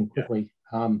with something quickly.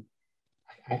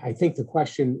 I think the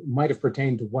question might have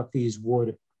pertained to what these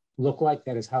would look like.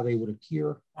 That is how they would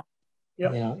appear.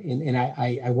 Yep. And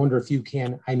I wonder if you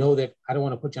can, I know that I don't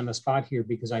want to put you on the spot here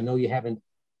because I know you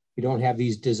don't have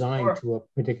these designed to a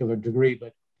particular degree,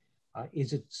 but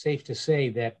is it safe to say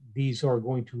that these are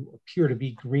going to appear to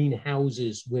be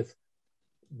greenhouses with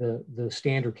the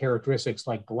standard characteristics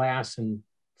like glass and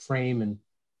frame and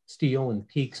steel and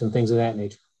peaks and things of that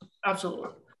nature? Absolutely.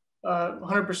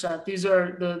 100%. These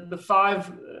are the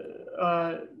 5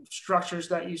 structures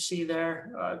that you see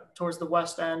there towards the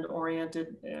west end,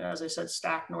 oriented, as I said,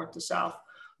 stacked north to south.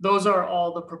 Those are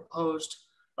all the proposed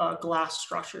glass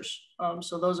structures.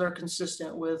 So those are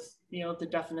consistent with the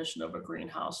definition of a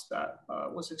greenhouse that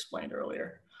was explained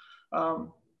earlier.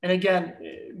 And again,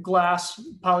 glass,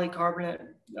 polycarbonate,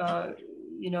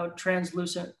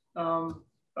 translucent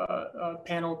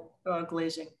panel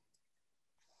glazing.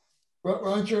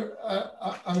 Roger,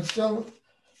 I'm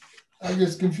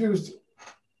just confused.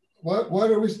 What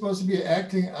are we supposed to be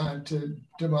acting on, to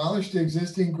demolish the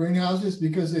existing greenhouses?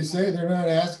 Because they say they're not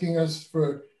asking us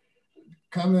for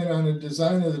comment on the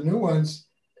design of the new ones.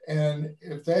 And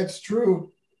if that's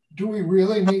true, do we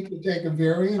really need to take a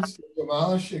variance to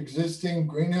demolish existing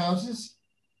greenhouses?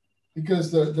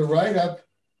 Because the write-up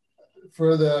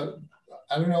for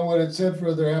I don't know what it said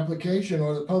for their application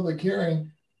or the public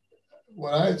hearing,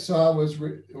 what I saw was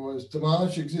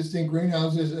demolish existing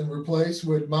greenhouses and replace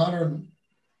with modern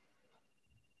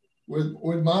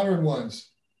ones.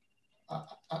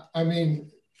 I mean,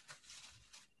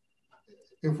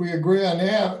 if we agree on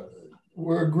that,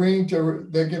 we're agreeing to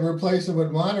they can replace them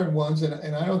with modern ones,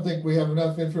 and I don't think we have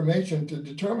enough information to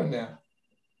determine that.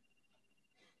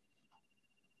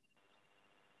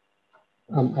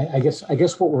 I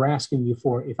guess what we're asking you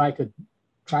for, if I could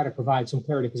try to provide some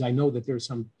clarity, because I know that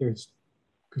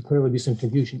could clearly be some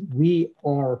confusion. We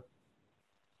are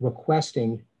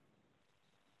requesting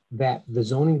that the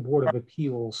Zoning Board of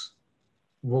Appeals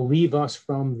relieve us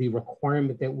from the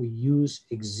requirement that we use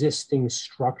existing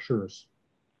structures.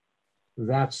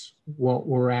 That's what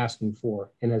we're asking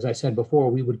for. And as I said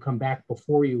before, we would come back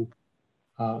before you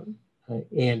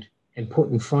and put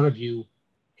in front of you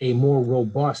a more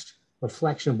robust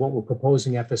reflection of what we're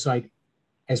proposing at the site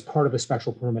as part of a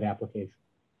special permit application.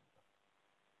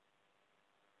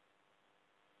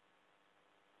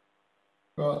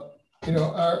 Well, you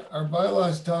know, our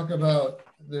bylaws talk about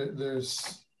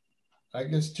there's, I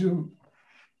guess, two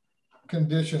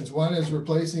conditions. One is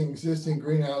replacing existing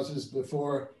greenhouses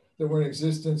before they were in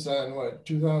existence on what,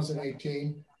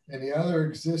 2018, and the other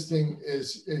existing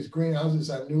is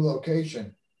greenhouses on new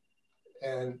location.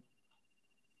 And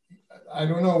I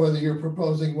don't know whether you're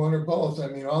proposing one or both. I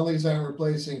mean, all these aren't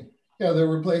replacing, yeah, they're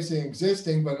replacing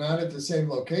existing, but not at the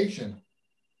same location.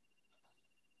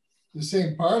 The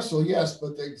same parcel, yes,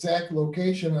 but the exact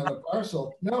location on the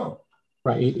parcel, no.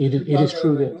 Right. It is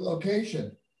true that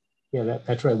location. Yeah,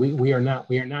 that's right. We are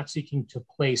not seeking to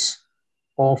place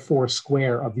all 4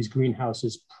 square of these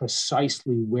greenhouses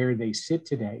precisely where they sit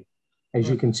today. As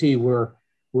you can see, we're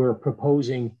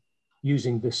proposing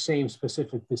using the same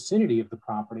specific vicinity of the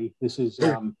property. This is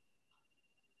you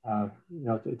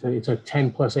know, it's a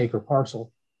 10+ acre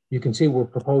parcel. You can see we're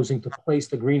proposing to place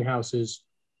the greenhouses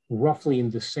roughly in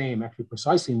the same, actually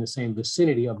precisely in the same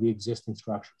vicinity of the existing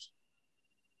structures.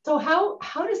 So how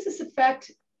does this affect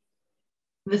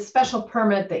the special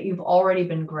permit that you've already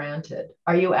been granted?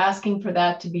 Are you asking for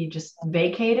that to be just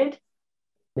vacated?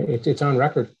 It's on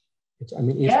record. I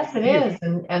mean, yes, it is.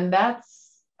 And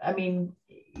that's, I mean,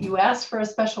 you asked for a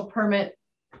special permit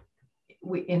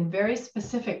in very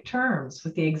specific terms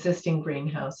with the existing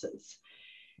greenhouses.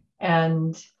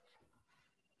 And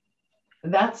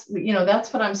that's, you know,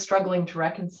 that's what I'm struggling to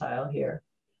reconcile here.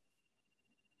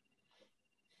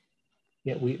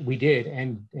 Yeah, we did,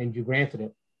 and you granted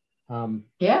it.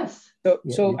 Yes.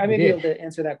 So I may be able to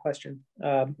answer that question.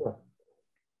 Sure.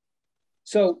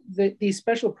 So the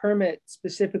special permit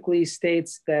specifically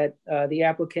states that the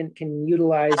applicant can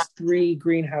utilize 3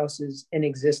 greenhouses in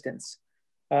existence.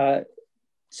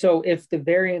 So if the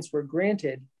variance were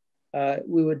granted,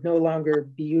 we would no longer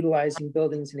be utilizing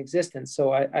buildings in existence.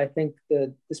 So I think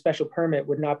the special permit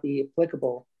would not be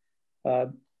applicable,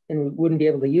 and we wouldn't be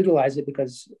able to utilize it,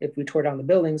 because if we tore down the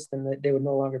buildings, then they would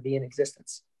no longer be in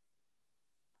existence.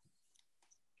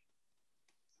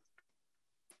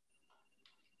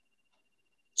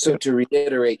 So to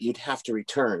reiterate, you'd have to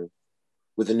return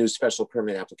with a new special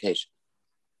permit application.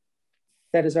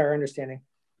 That is our understanding.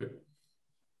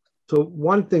 So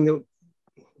one thing that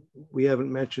we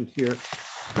haven't mentioned here,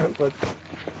 but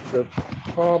the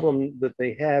problem that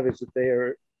they have is that they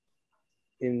are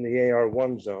in the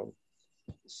AR1 zone.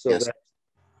 So yes, that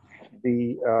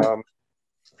the,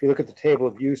 if you look at the table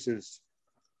of uses,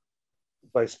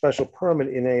 by special permit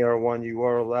in AR1, you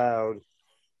are allowed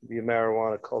to be a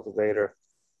marijuana cultivator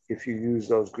if you use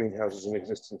those greenhouses in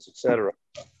existence, et cetera.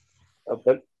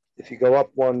 But if you go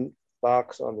up one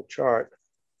box on the chart,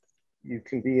 you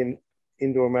can be an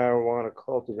indoor marijuana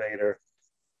cultivator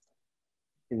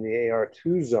in the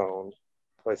AR2 zone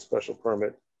by special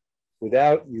permit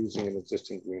without using an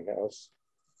existing greenhouse.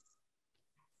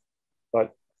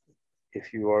 But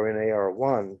if you are in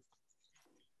AR1,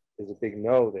 there's a big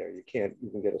no there. You can't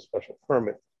even get a special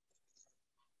permit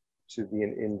to be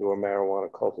an indoor marijuana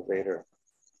cultivator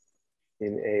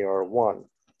in AR1.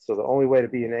 So the only way to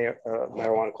be an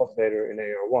marijuana cultivator in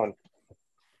AR1,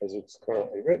 as it's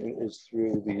currently written, is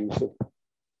through the use of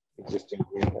existing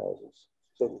greenhouses.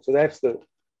 So that's the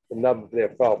nub of their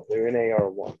problem. They're in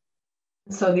AR1.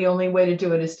 So the only way to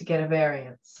do it is to get a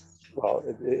variance. Well,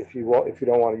 if you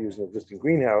don't want to use an existing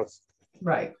greenhouse,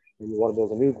 right, and you want to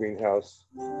build a new greenhouse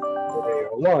in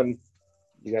AR1,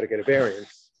 you got to get a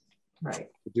variance, right,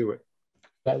 to do it.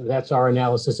 That's our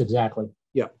analysis exactly.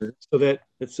 Yeah. So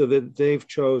that they've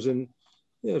chosen,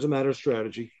 you know, as a matter of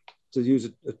strategy, to use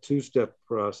a 2-step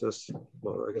process.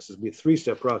 Well, I guess it'd be a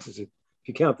 3-step process if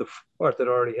you count the part that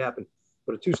already happened,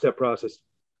 but a 2-step process.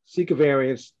 Seek a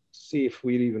variance, see if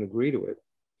we'd even agree to it.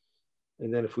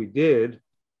 And then if we did,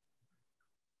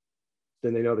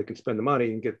 then they know they can spend the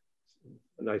money and get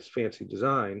a nice fancy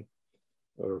design,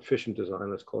 or efficient design,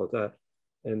 let's call it that.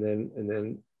 And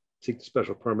then seek the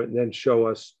special permit, and then show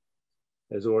us,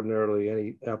 as ordinarily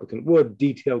any applicant would,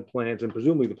 detailed plans, and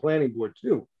presumably the planning board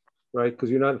too, right? Because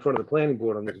you're not in front of the planning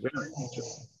board on this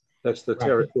variance. That's the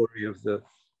territory of the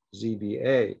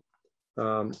ZBA.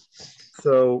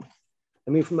 So,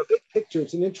 I mean, from a big picture,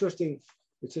 it's an interesting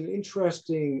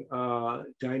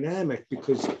dynamic,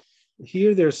 because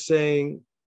here they're saying,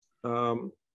 hey,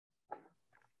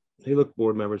 look,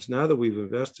 board members, now that we've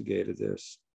investigated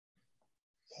this,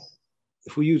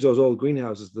 if we use those old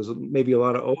greenhouses, there's maybe a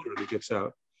lot of odor that gets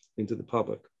out into the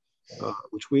public,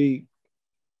 which we,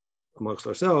 amongst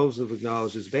ourselves, have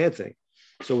acknowledged is a bad thing.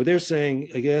 So what they're saying,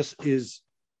 I guess, is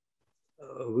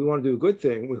we want to do a good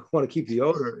thing. We want to keep the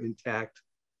odor intact,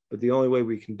 but the only way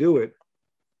we can do it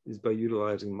is by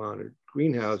utilizing monitored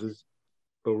greenhouses.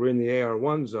 But we're in the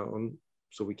AR1 zone,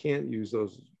 so we can't use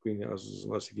those greenhouses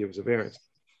unless he gives a variance.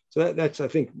 So that's, I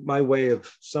think, my way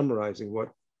of summarizing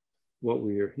what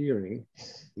we are hearing,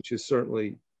 which is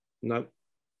certainly not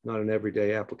an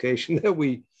everyday application that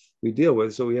we deal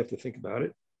with. So we have to think about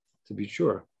it to be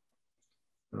sure.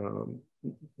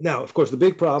 Now, of course, the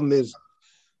big problem is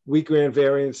we grant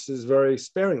variances very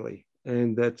sparingly,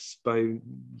 and that's by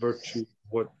virtue of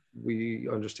what we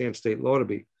understand state law to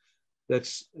be.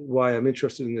 That's why I'm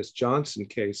interested in this Johnson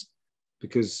case,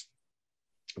 because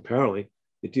apparently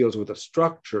it deals with a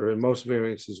structure, and most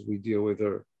variances we deal with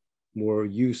are more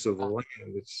use of the land.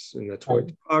 And that's why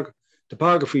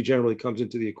topography generally comes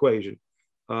into the equation.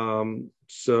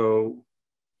 So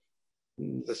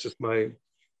that's just my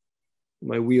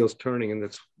wheels turning, and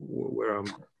that's where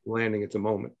I'm landing at the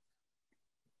moment.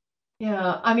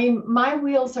 Yeah, I mean, my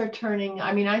wheels are turning.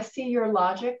 I mean, I see your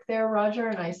logic there, Roger,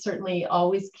 and I certainly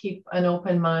always keep an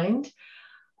open mind.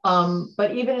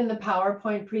 But even in the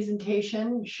PowerPoint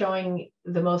presentation showing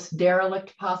the most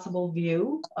derelict possible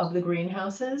view of the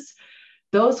greenhouses,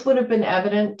 those would have been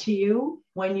evident to you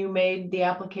when you made the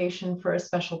application for a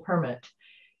special permit.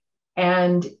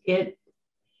 And it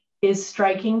is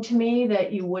striking to me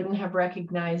that you wouldn't have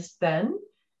recognized then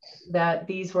that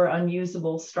these were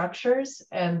unusable structures,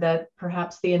 and that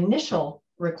perhaps the initial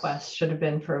request should have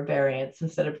been for a variance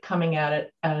instead of coming at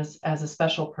it as a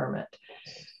special permit.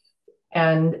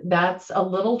 And that's a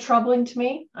little troubling to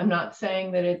me. I'm not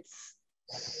saying that it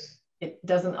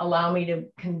doesn't allow me to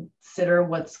consider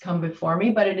what's come before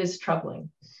me, but it is troubling.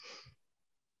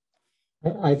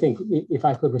 I think if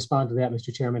I could respond to that,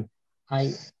 Mr. Chairman,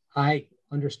 I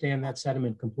understand that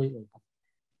sentiment completely.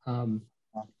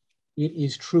 It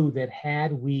is true that I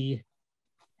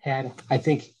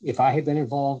think if I had been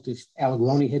involved, if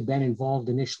Allegroni had been involved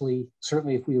initially,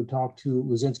 certainly if we had talked to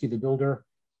Luzinski, the builder,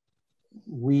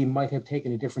 we might have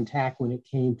taken a different tack when it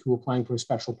came to applying for a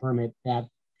special permit that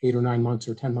 8 or 9 months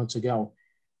or 10 months ago.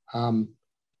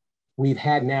 We've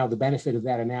had now the benefit of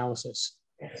that analysis.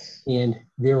 And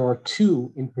there are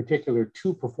two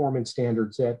performance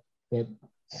standards that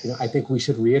I think we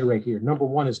should reiterate here. Number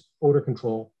one is odor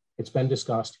control. It's been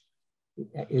discussed.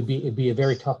 It'd be a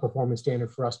very tough performance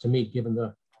standard for us to meet given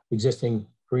the existing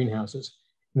greenhouses.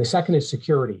 And the second is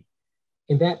security.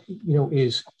 And that,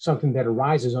 is something that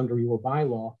arises under your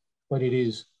bylaw, but it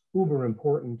is uber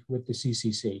important with the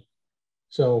CCC.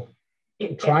 So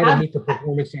try to meet the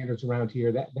performance standards around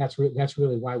here. That's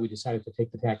really why we decided to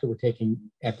take the tack that we're taking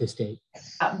at this date.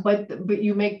 But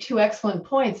you make two excellent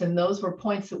points, and those were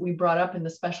points that we brought up in the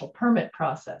special permit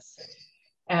process.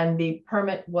 And the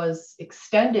permit was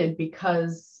extended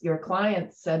because your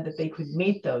clients said that they could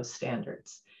meet those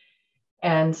standards.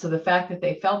 And so the fact that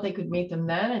they felt they could meet them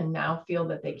then and now feel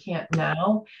that they can't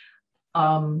now,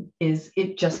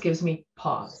 it just gives me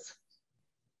pause.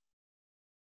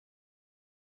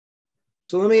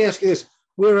 So let me ask you this: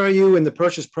 where are you in the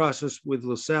purchase process with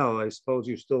LaSalle? I suppose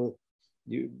you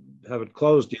haven't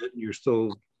closed yet. You're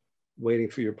still waiting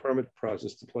for your permit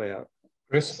process to play out.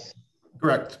 Chris?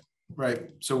 Correct.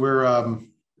 Right. So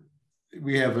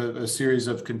we have a series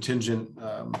of contingent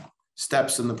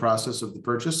steps in the process of the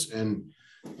purchase, and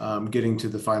getting to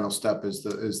the final step is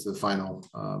the final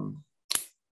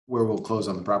where we'll close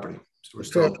on the property. So we're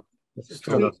still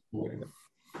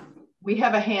we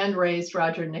have a hand raised,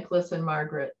 Roger, Nicholas, and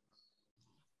Margaret.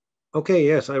 Okay,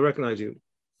 yes, I recognize you.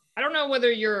 I don't know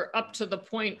whether you're up to the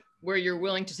point where you're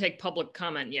willing to take public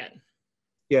comment yet.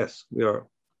 Yes, we are.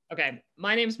 Okay,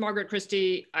 my name is Margaret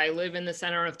Christie. I live in the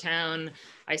center of town.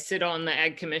 I sit on the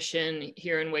Ag Commission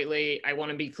here in Whately. I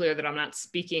want to be clear that I'm not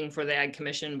speaking for the Ag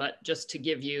Commission, but just to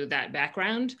give you that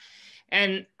background.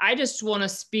 And I just want to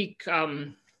speak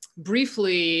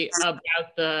briefly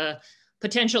about the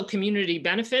potential community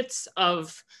benefits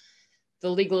of the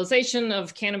legalization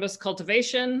of cannabis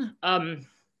cultivation.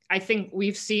 I think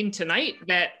we've seen tonight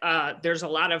that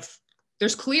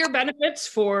there's clear benefits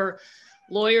for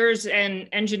lawyers and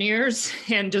engineers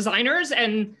and designers,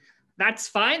 and that's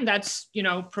fine. That's,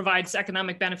 provides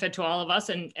economic benefit to all of us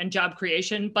and job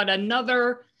creation. But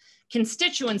another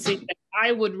constituency that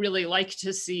I would really like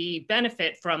to see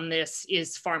benefit from this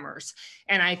is farmers.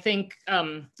 And I think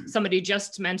somebody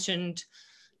just mentioned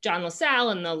John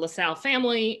LaSalle and the LaSalle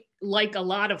family. Like a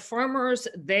lot of farmers,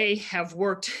 they have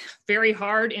worked very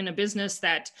hard in a business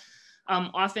that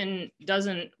often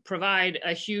doesn't provide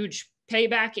a huge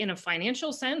payback in a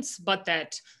financial sense, but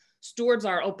that stewards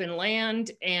our open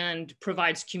land and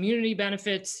provides community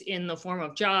benefits in the form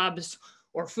of jobs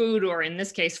or food, or in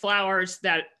this case, flowers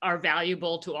that are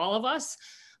valuable to all of us,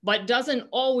 but doesn't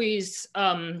always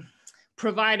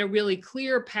provide a really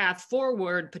clear path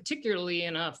forward, particularly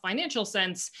in a financial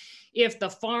sense, if the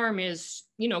farm is,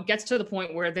 gets to the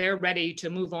point where they're ready to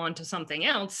move on to something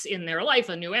else in their life,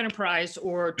 a new enterprise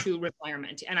or to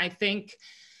retirement. And I think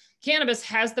cannabis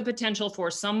has the potential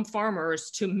for some farmers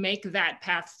to make that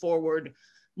path forward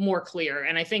more clear.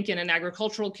 And I think in an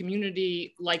agricultural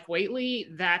community like Whately,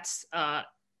 that's a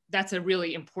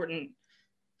really important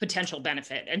potential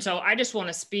benefit. And so I just want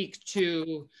to speak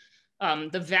to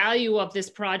the value of this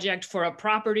project for a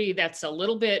property that's a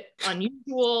little bit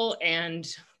unusual and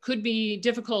could be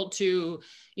difficult to,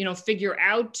 figure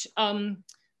out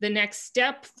the next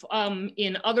step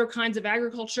in other kinds of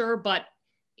agriculture, but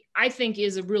I think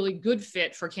is a really good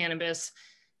fit for cannabis.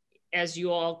 As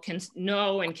you all can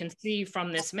know and can see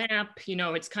from this map,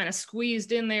 it's kind of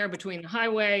squeezed in there between the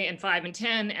highway and 5 and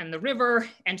 10 and the river.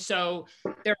 And so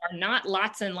there are not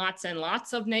lots and lots and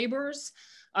lots of neighbors.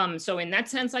 So in that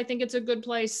sense, I think it's a good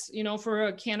place, for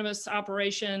a cannabis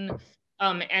operation.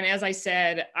 And as I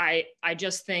said, I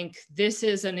just think this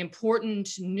is an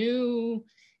important new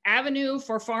avenue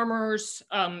for farmers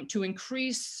to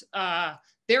increase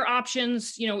their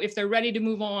options, if they're ready to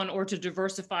move on or to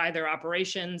diversify their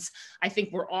operations. I think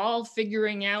we're all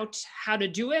figuring out how to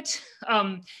do it.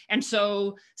 And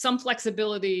so some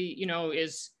flexibility,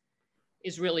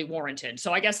 is really warranted.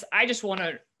 So I guess I just want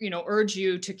to, urge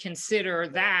you to consider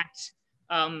that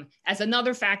as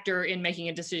another factor in making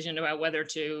a decision about whether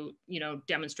to,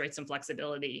 demonstrate some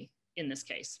flexibility in this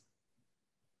case.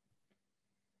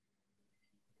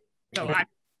 So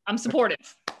I'm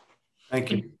supportive.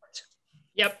 Thank you.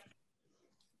 Yep.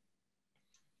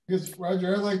 Because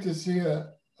Roger, I'd like to see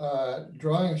a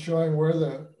drawing showing where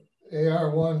the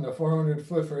AR1, the 400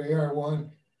 foot for AR1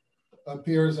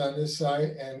 appears on this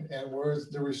site and where's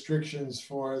the restrictions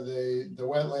for the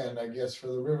wetland, I guess, for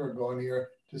the river going here,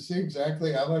 to see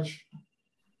exactly how much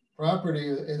property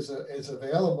is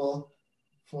available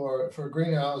for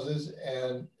greenhouses,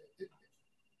 and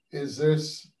is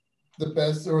this the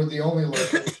best or the only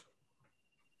location?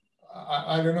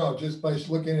 I don't know, just by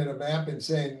looking at a map and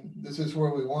saying, this is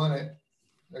where we want it,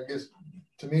 I guess,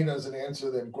 to me, doesn't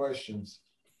answer them questions.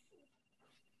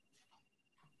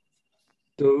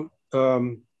 So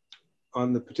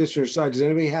on the petitioner side, does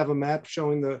anybody have a map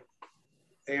showing the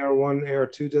AR1,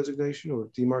 AR2 designation or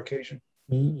demarcation?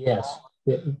 Yes,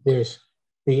 there's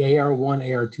the AR1,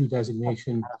 AR2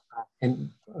 designation, and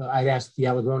I'd ask the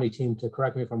Allegroni team to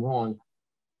correct me if I'm wrong,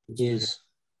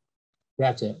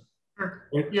 that's it.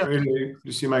 Yeah.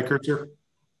 You see my cursor?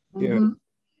 Yeah. Mm-hmm.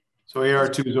 So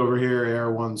AR2 is over here,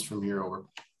 AR1's from here over.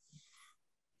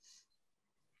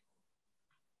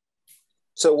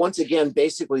 So once again,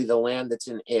 basically the land that's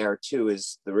in AR2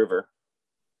 is the river.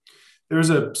 There's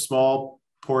a small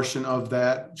portion of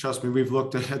that. Trust me, we've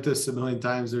looked at this a million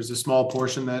times. There's a small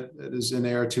portion that is in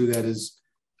AR2 that is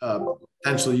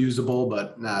potentially usable,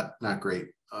 but not great,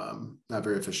 not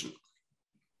very efficient.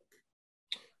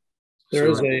 There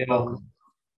is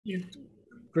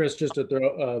Chris, just to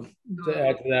throw to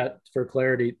add to that for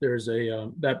clarity, there's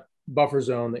that buffer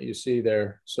zone that you see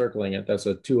there circling it. That's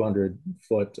a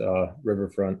 200-foot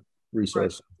riverfront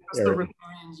resource area. That's the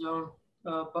riparian zone,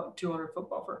 200-foot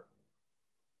buffer.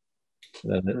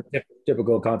 And then the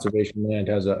typical conservation land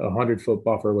has a 100-foot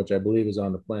buffer, which I believe is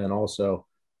on the plan also,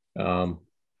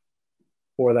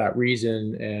 for that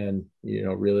reason, and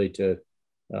really to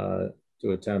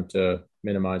attempt to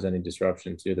minimize any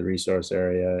disruption to the resource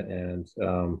area, and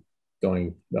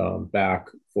going back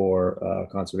for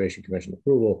Conservation Commission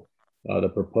approval. The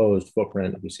proposed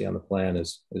footprint that you see on the plan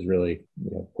is really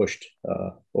pushed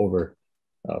over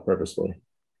purposefully.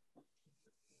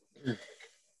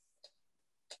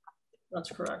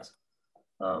 That's correct.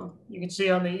 You can see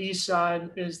on the east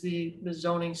side is the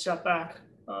zoning setback,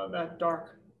 that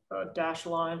dark dashed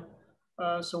line.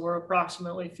 So we're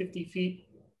approximately 50 feet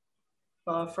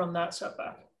from that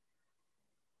setback.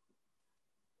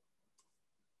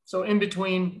 So in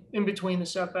between the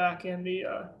setback and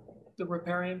the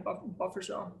riparian buffer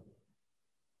zone.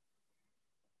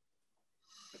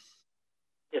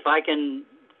 If I can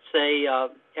say,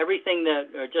 everything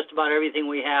or just about everything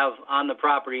we have on the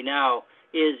property now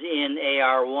is in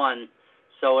AR1,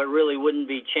 so it really wouldn't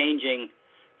be changing.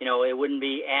 It wouldn't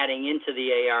be adding into the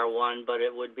AR1, but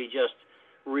it would be just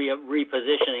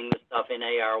repositioning the stuff in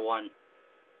AR1.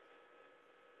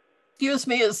 Excuse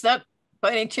me, is that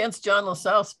by any chance John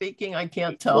LaSalle speaking? I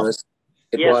can't tell. Yes,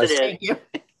 it is. Thank you.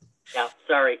 Yeah,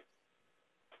 sorry.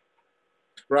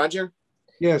 Roger?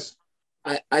 Yes.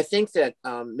 I think that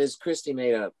Ms. Christie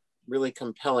made a really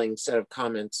compelling set of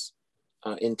comments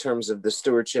in terms of the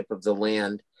stewardship of the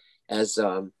land as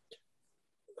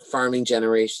farming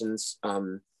generations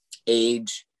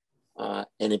age, and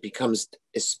it becomes,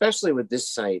 especially with this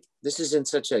site, this is in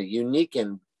such a unique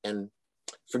and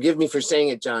forgive me for saying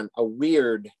it, John, a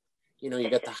weird, you know, you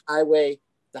got the highway,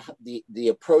 the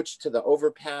approach to the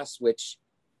overpass, which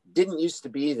didn't used to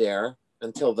be there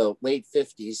until the late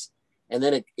 50s. And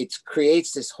then it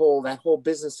creates that whole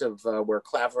business of where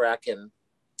Claverack and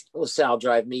LaSalle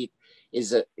Drive meet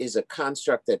is a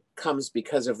construct that comes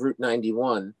because of Route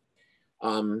 91.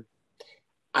 I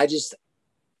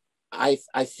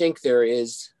think there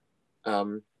is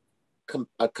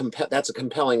that's a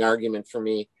compelling argument for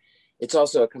me. It's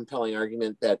also a compelling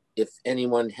argument that if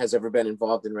anyone has ever been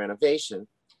involved in renovation,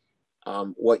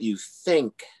 what you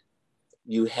think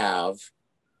you have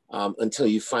until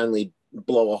you finally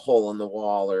blow a hole in the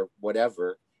wall or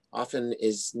whatever often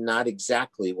is not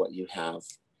exactly what you have.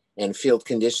 And field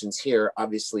conditions here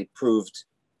obviously proved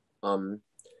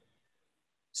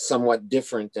somewhat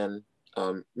different than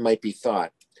might be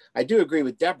thought. I do agree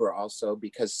with Deborah also,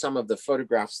 because some of the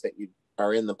photographs that you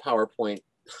are in the PowerPoint,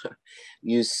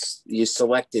 you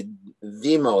selected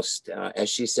the most, as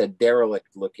she said, derelict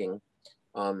looking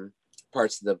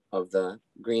parts of the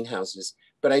greenhouses.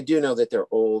 But I do know that they're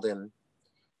old, and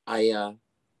I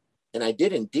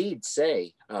did indeed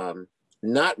say,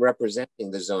 not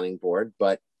representing the zoning board,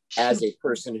 but as a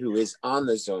person who is on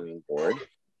the zoning board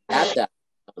at that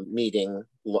meeting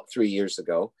 3 years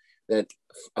ago, that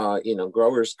you know,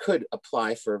 growers could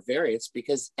apply for a variance,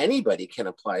 because anybody can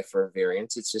apply for a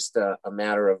variance. It's just a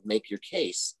matter of make your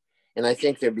case. And I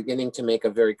think they're beginning to make a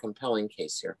very compelling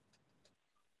case here.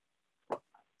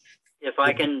 If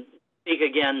I can speak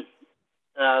again,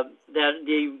 that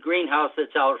the greenhouse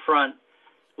that's out front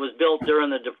was built during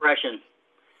the Depression,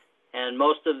 and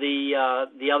most of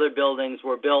the other buildings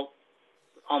were built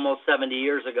almost 70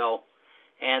 years ago,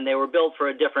 and they were built for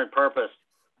a different purpose.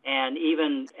 And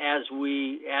even as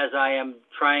I am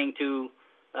trying to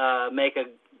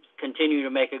continue to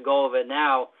make a go of it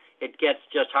now, it gets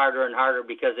just harder and harder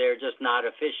because they're just not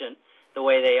efficient the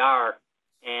way they are.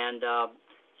 And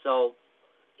so,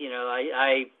 you know,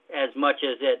 I as much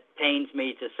as it pains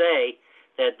me to say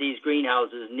that these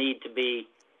greenhouses need to be,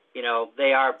 you know,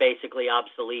 they are basically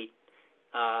obsolete.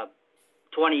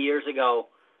 20 years ago,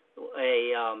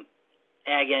 a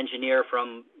ag engineer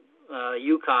from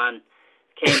Yukon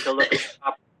came to look at the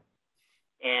property,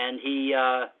 and he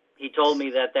told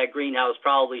me that greenhouse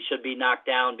probably should be knocked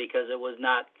down because it was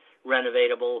not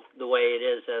renovatable the way it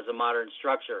is as a modern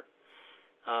structure.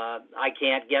 I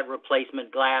can't get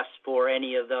replacement glass for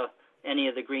any of the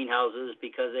greenhouses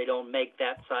because they don't make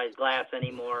that size glass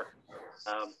anymore.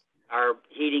 Our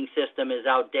heating system is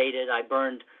outdated. I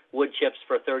burned wood chips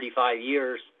for 35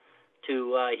 years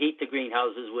to heat the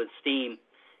greenhouses with steam,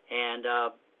 and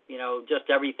you know, just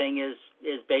everything is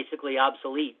basically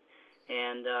obsolete.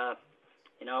 And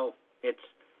you know, it's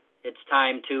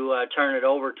time to turn it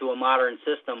over to a modern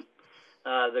system.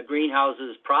 The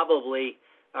greenhouses probably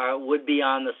would be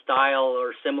on the style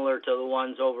or similar to the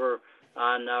ones over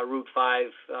on Route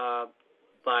 5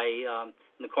 by in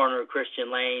the corner of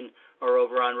Christian Lane or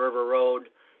over on River Road.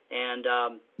 And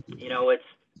you know, it's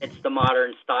the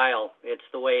modern style. It's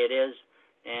the way it is.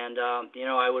 And you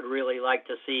know, I would really like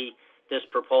to see this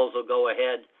proposal go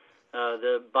ahead.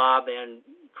 The Bob and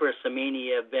Chris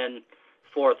Samini have been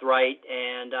forthright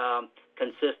and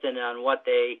consistent on what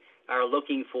they are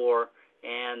looking for,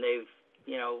 and they've,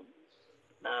 you know,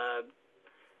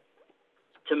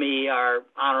 to me, are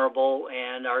honorable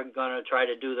and are going to try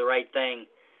to do the right thing.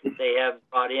 They have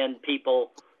brought in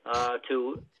people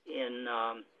to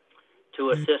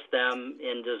assist them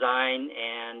in design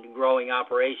and growing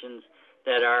operations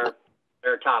that are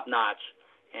top notch.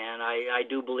 And I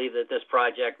do believe that this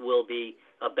project will be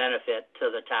a benefit to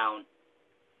the town.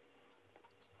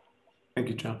 Thank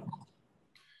you, John.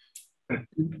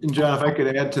 And John, if I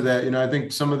could add to that, you know, I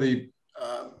think some of the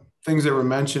things that were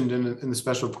mentioned in the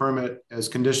special permit as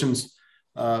conditions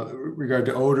regard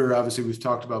to odor, obviously we've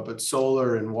talked about, but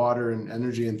solar and water and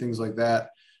energy and things like that.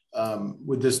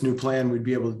 With this new plan, we'd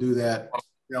be able to do that.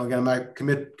 You know, again, I'm not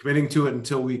committing to it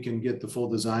until we can get the full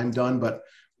design done, but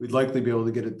we'd likely be able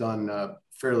to get it done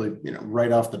fairly, you know,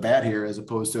 right off the bat here, as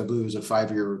opposed to, I believe it was a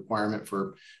 5-year requirement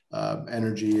for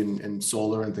energy and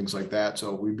solar and things like that.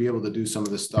 So we'd be able to do some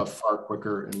of this stuff far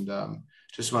quicker, and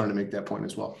just wanted to make that point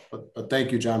as well. But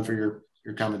thank you, John, for your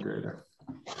commentary there.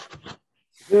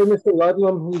 Is there Mr.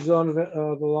 Ludlam who's on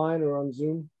the line or on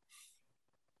Zoom?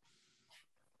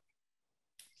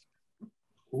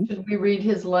 Should we read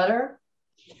his letter?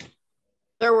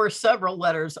 There were several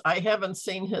letters. I haven't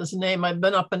seen his name. I've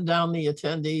been up and down the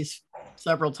attendees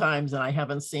several times, and I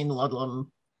haven't seen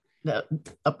Ludlam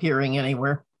appearing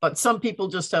anywhere. But some people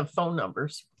just have phone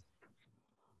numbers.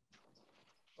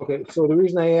 Okay, so the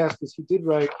reason I asked is he did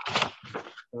write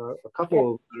a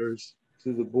couple of letters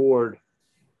to the board.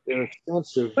 They're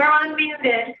extensive. We're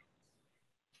unmuted.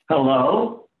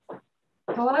 Hello?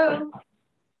 Hello?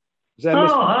 Is that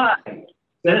hi.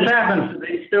 This happens to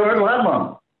be Stuart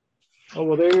Ludlam. Oh,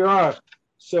 well, there you are.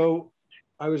 So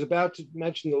I was about to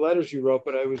mention the letters you wrote,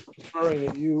 but I was preferring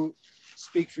that you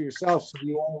speak for yourself. So do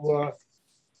you want to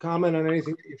comment on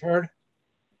anything that you've heard?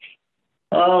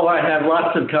 Oh, I have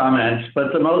lots of comments,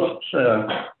 but the most,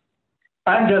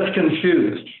 I'm just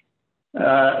confused.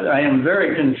 I am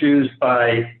very confused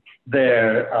by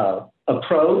their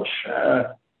approach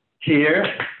here,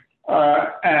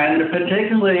 and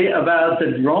particularly about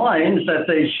the drawings that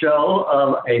they show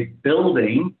of a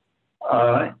building.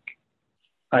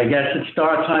 I guess it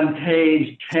starts on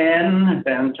page 10,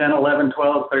 then 10, 11,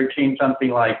 12, 13, something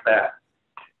like that.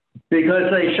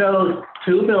 Because they show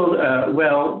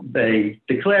they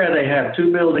declare they have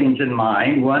two buildings in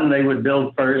mind. One they would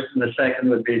build first and the second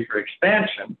would be for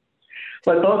expansion.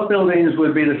 But both buildings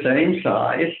would be the same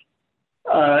size.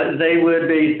 They would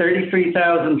be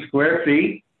 33,000 square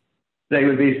feet. They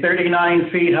would be 39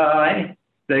 feet high.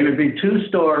 They would be 2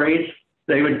 stories.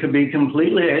 They would be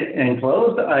completely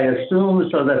enclosed, I assume,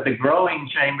 so that the growing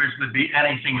chambers would be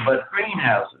anything but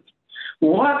greenhouses.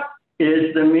 What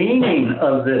is the meaning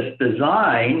of this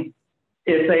design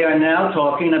if they are now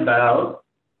talking about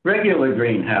regular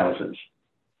greenhouses?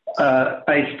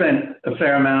 I spent a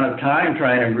fair amount of time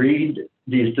trying to read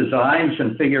these designs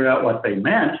and figure out what they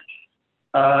meant.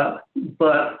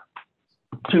 But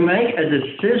to make a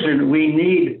decision, we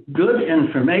need good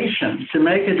information. To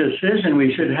make a decision,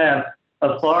 we should have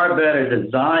a far better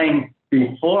design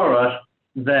before us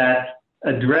that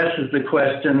addresses the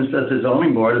questions that the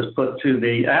zoning board has put to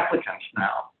the applicants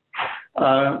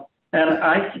now.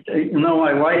 And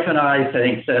my wife and I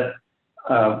think that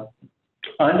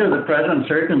under the present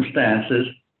circumstances,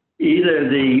 either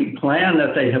the plan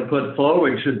that they have put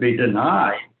forward should be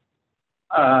denied.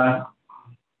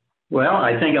 Well,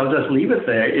 I think I'll just leave it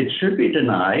there. It should be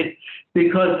denied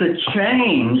because the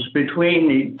change between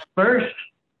the first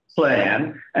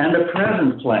plan and the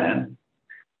present plan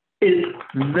is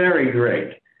very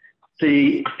great.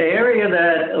 The area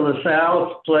that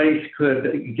LaSalle's place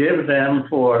could give them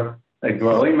for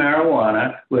growing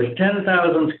marijuana was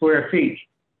 10,000 square feet.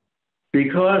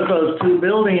 Because those 2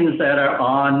 buildings that are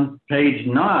on page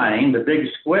 9, the big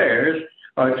squares,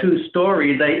 are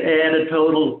 2-story, they add a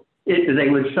total, they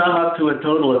would sum up to a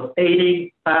total of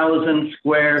 80,000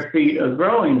 square feet of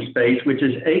growing space, which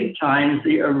is 8 times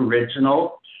the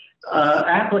original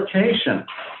application.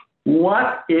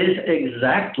 What is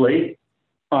exactly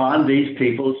on these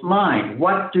people's mind?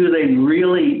 What do they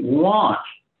really want?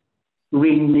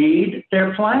 We need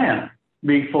their plan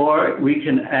before we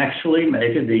can actually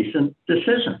make a decent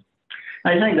decision.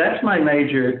 I think that's my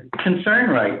major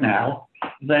concern right now,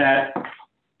 that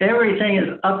everything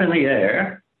is up in the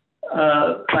air.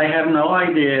 I have no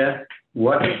idea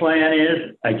what the plan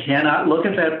is. I cannot look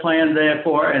at that plan,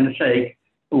 therefore, and say,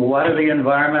 what are the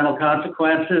environmental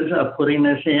consequences of putting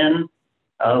this in?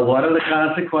 What are the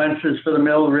consequences for the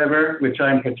Mill River, which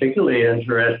I'm particularly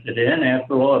interested in?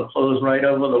 After all, it flows right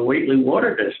over the Whately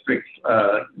Water District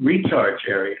recharge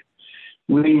area.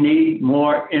 We need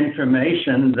more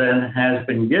information than has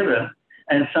been given.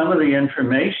 And some of the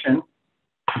information,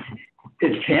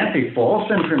 it can't be false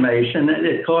information.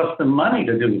 It costs them money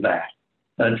to do that,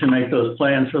 to make those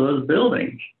plans for those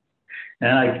buildings.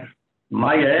 And I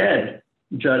might add,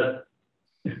 just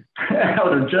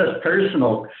out of just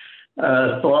personal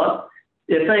thought,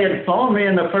 if they had phoned me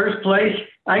in the first place,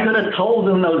 I could have told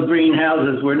them those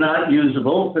greenhouses were not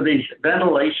usable for the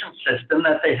ventilation system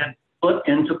that they had put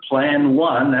into Plan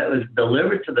 1 that was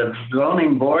delivered to the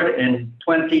zoning board in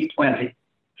 2020.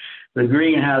 The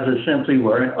greenhouses simply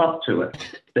weren't up to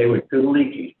it. They were too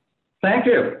leaky. Thank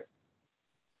you.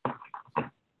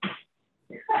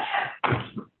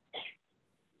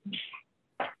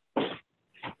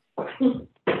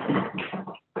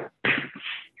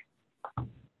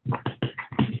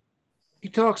 He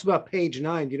talks about page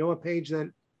 9. Do you know what page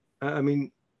that, I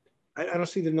mean, I don't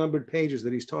see the numbered pages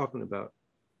that he's talking about.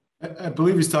 I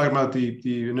believe he's talking about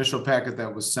the initial packet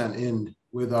that was sent in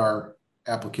with our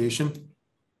application,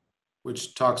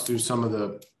 which talks through some of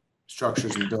the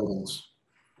structures and buildings.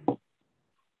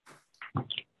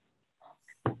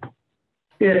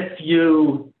 If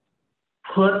you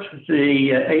put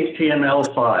the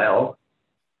HTML file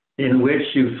in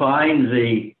which you find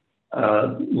the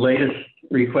latest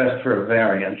request for a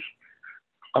variance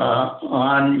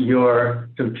on your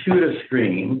computer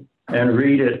screen and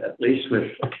read it, at least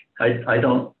with, I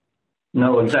don't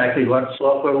know exactly what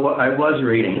software I was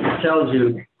reading. It tells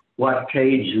you what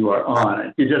page you are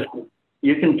on.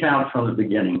 You can count from the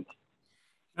beginning.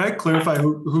 Can I clarify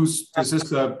is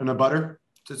this an abutter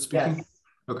that's speaking? Yes.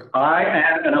 Okay. I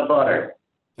am an abutter.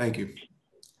 Thank you.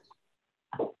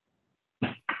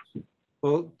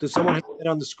 Well, does someone have it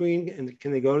on the screen and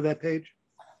can they go to that page?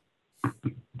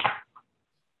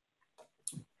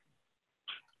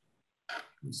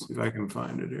 Let's see if I can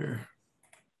find it here.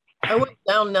 I went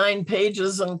down 9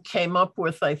 pages and came up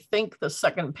with, I think, the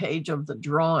second page of the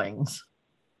drawings.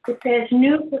 It says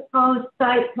new proposed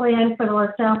site plan for the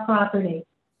LaSalle property.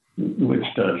 Which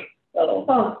does?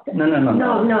 Oh,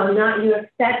 No, not yours.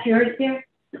 That's yours here?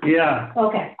 Yeah.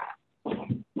 Okay.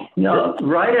 No,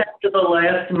 right after the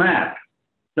last map,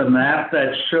 the map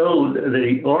that showed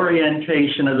the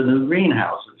orientation of the new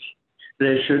greenhouses,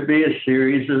 there should be a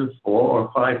series of 4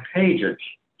 or 5 pages.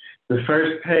 The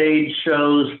first page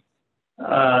shows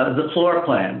the floor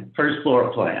plan, first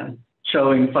floor plan,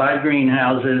 showing 5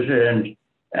 greenhouses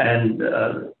and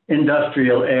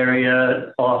industrial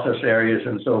area, office areas,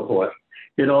 and so forth.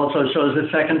 It also shows the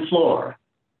second floor.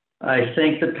 I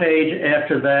think the page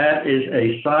after that is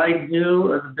a side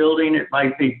view of the building. It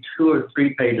might be 2 or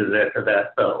 3 pages after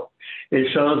that, though.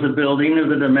 It shows the building of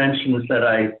the dimensions that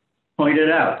I pointed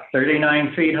out,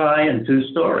 39 feet high and 2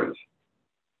 stories.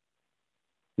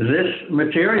 This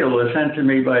material was sent to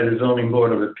me by the Zoning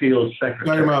Board of Appeals secretary.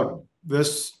 Talking about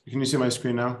this, can you see my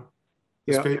screen now?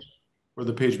 This Yeah. page or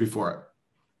the page before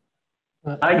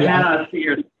it? I cannot see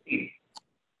your screen.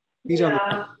 He's on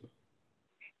the,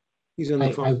 he's on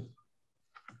the phone.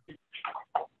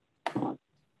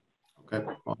 Okay,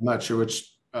 well, I'm not sure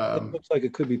which. It looks like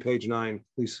it could be page 9. At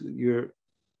least your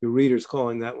reader's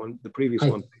calling that one, the previous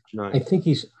one, page 9. I think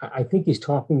he's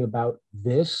talking about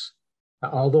this.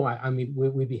 Although I mean,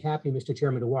 we'd be happy, Mr.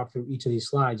 Chairman, to walk through each of these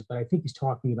slides, but I think he's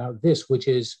talking about this, which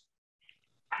is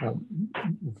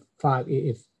 5.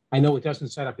 If I know it doesn't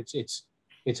set up,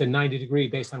 it's a 90 degree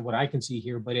based on what I can see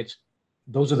here, but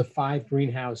those are the 5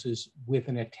 greenhouses with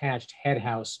an attached head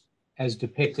house as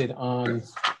depicted on.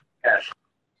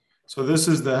 So this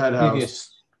is the head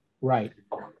house. Right.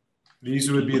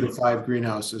 These would be the 5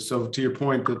 greenhouses. So to your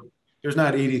point that there's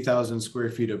not 80,000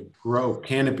 square feet of grow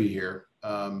canopy here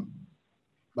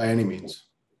by any means.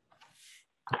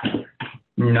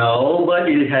 No, but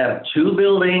you have 2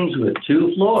 buildings with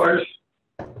 2 floors.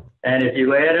 And if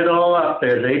you add it all up,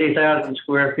 there's 80,000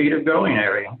 square feet of growing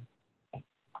area.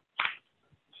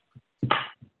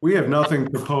 We have nothing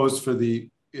proposed for the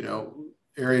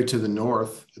area to the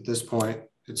north at this point.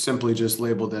 It's simply just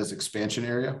labeled as expansion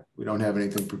area. We don't have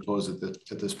anything proposed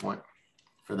at this point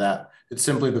for that. It's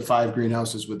simply the 5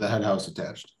 greenhouses with the head house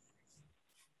attached.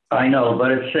 I know,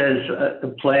 but it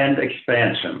says planned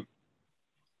expansion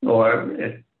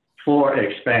or for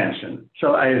expansion.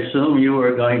 So I assume you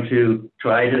are going to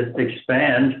try to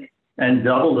expand and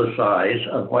double the size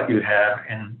of what you have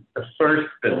in the first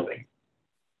building.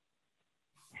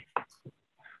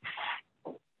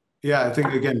 Yeah, I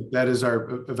think, again, that is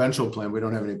our eventual plan. We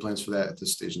don't have any plans for that at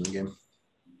this stage in the game.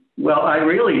 Well, I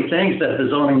really think that the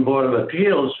Zoning Board of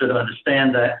Appeals should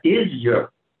understand that is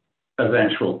your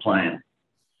eventual plan.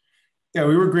 Yeah,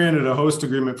 we were granted a host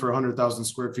agreement for 100,000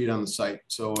 square feet on the site.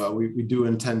 So we do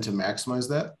intend to maximize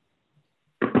that.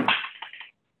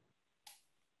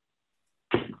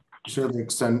 Certainly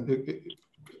extend.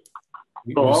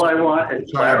 All I want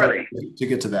is clarity. To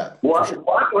get to that. What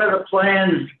were the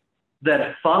plans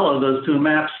that follow those 2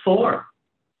 maps for?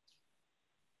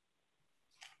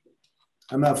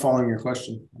 I'm not following your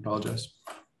question. I apologize.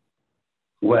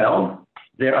 Well,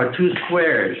 there are 2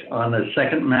 squares on the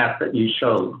second map that you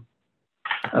showed,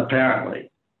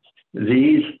 apparently.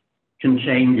 These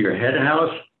contain your head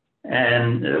house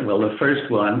and, well, the first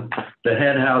one, the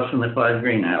head house and the 5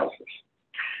 greenhouses.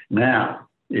 Now,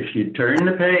 if you turn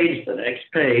the page, the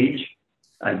next page,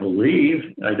 I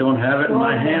believe, I don't have it in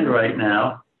my hand right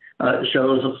now,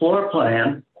 shows a floor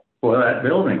plan for that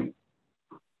building.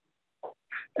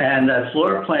 And that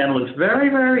floor plan looks very,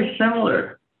 very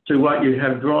similar to what you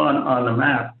have drawn on the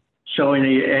map, showing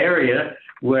the area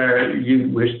where you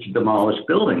wish to demolish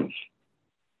buildings,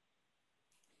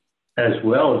 as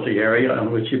well as the area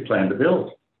on which you plan to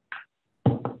build.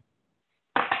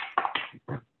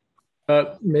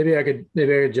 Maybe I could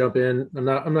jump in.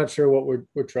 I'm not sure what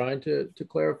we're trying to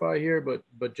clarify here,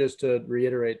 but just to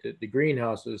reiterate that the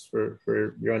greenhouses,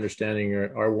 for your understanding,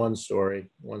 are one-story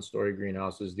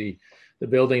greenhouses. The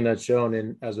building that's shown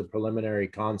in as a preliminary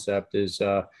concept is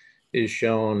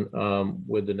shown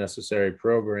with the necessary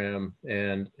program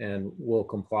and will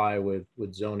comply with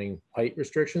zoning height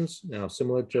restrictions. Now,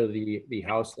 similar to the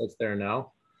house that's there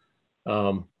now,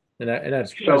 and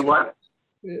that's so what.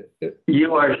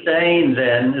 You are saying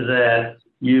then that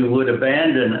you would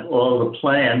abandon all the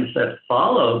plans that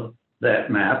follow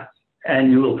that map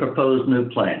and you will propose new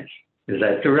plans. Is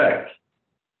that correct?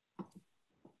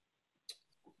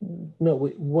 No,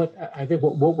 what I think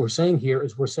what we're saying here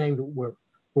is we're saying that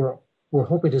we're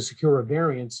hoping to secure a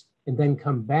variance and then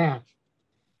come back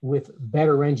with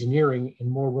better engineering and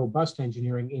more robust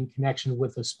engineering in connection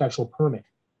with a special permit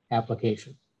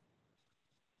application.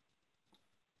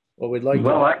 Well, we'd like.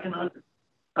 Well, I can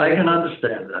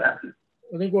understand that.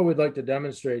 I think what we'd like to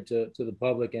demonstrate to the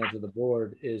public and to the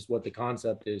board is what the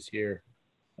concept is here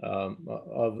of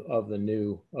the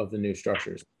new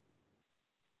structures.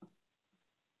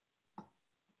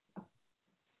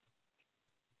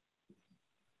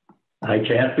 I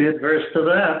can't be adverse to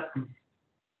that.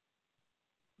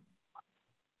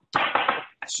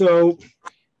 So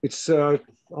it's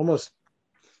almost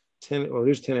 10, or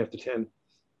it is 10 after 10.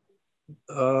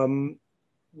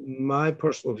 My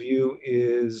personal view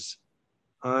is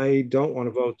I don't want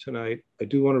to vote tonight. I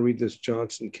do want to read this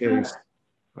Johnson case.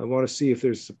 I want to see if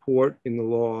there's support in the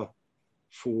law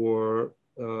for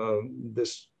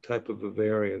this type of a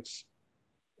variance.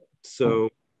 So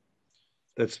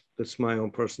that's my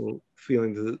own personal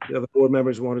feeling. The other board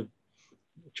members want to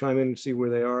chime in and see where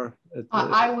they are.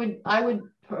 I would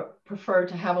prefer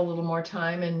to have a little more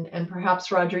time, and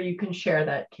perhaps Roger, you can share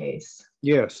that case.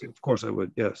 Yes, of course I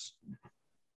would. Yes,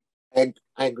 I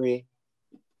agree.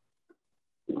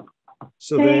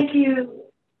 So thank you.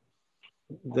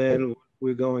 Then what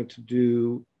we're going to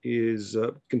do is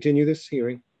continue this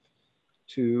hearing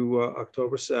to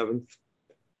October 7th,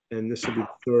 and this will be the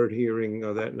third hearing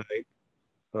that night.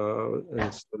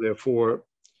 And so therefore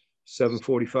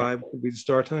 7:45 will be the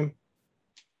start time.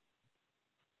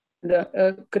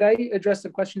 Could I address the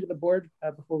question to the board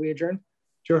before we adjourn?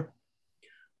 Sure.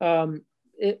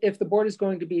 If the board is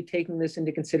going to be taking this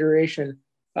into consideration,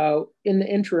 in the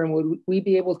interim, would we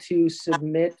be able to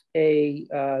submit a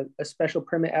special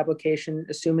permit application,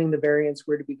 assuming the variance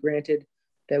were to be granted,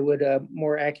 that would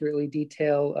more accurately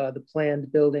detail the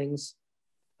planned buildings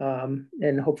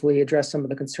and hopefully address some of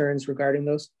the concerns regarding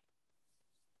those?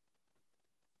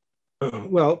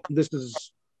 Well, this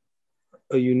is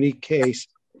a unique case.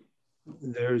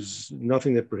 There's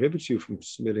nothing that prohibits you from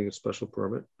submitting a special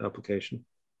permit application.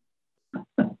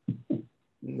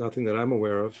 Nothing that I'm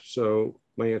aware of. So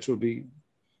my answer would be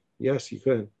yes, you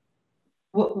can.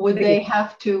 Would they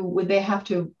have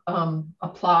to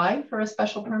apply for a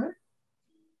special permit?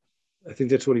 I think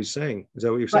that's what he's saying. Is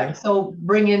that what you're saying? Right. So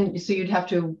bring in. So you'd have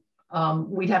to.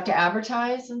 We'd have to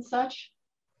advertise and such.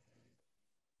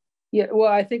 Yeah,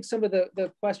 well, I think some of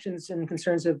the questions and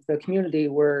concerns of the community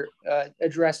were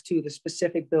addressed to the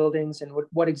specific buildings and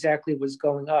what exactly was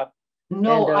going up.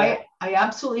 No, and, I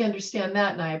absolutely understand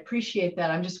that, and I appreciate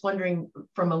that. I'm just wondering,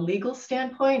 from a legal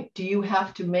standpoint, do you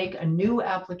have to make a new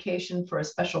application for a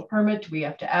special permit? Do we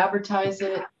have to advertise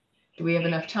it? Do we have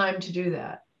enough time to do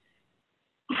that?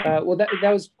 Well,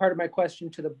 that was part of my question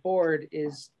to the board,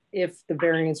 is if the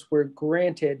variance were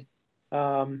granted,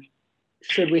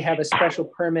 should we have a special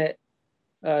permit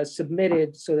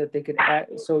submitted so that they could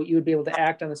act, so you would be able to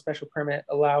act on the special permit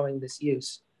allowing this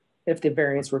use if the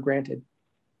variance were granted?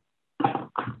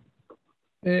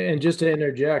 And just to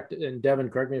interject, and Devin,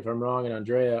 correct me if I'm wrong, and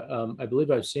Andrea, I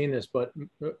believe I've seen this, but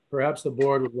perhaps the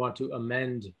board would want to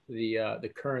amend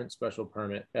the current special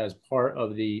permit as part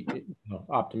of the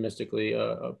optimistically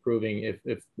approving,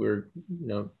 if we're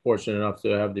fortunate enough to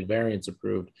have the variance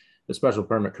approved. The special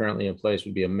permit currently in place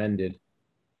would be amended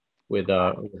with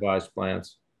revised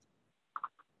plans.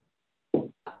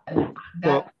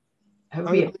 That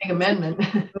would be a big amendment.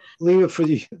 Leave it for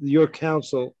your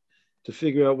council to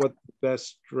figure out what the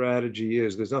best strategy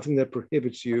is. There's nothing that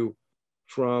prohibits you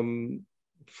from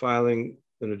filing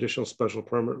an additional special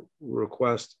permit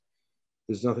request.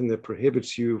 There's nothing that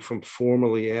prohibits you from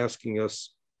formally asking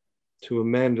us to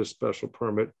amend a special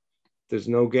permit. There's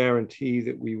no guarantee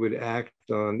that we would act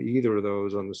on either of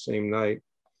those on the same night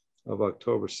of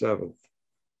October 7th.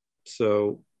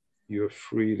 So you're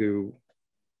free to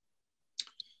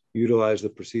utilize the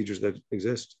procedures that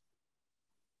exist.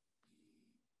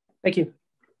 Thank you.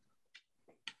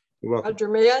 You're welcome. Roger,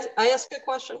 may I ask a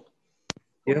question?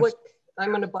 Yes.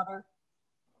 I'm in a butter.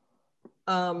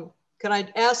 Can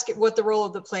I ask what the role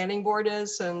of the planning board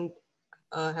is and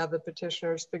have the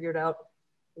petitioners figured out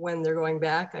when they're going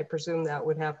back? I presume that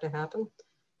would have to happen.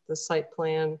 The site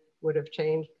plan would have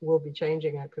changed, will be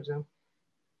changing, I presume.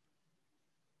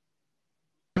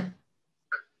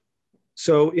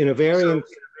 So in a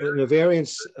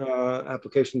variance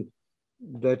application,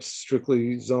 that's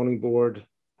strictly zoning board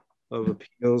of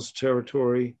appeals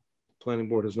territory. planning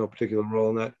board has no particular role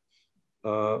in that,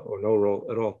 or no role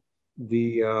at all.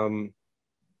 The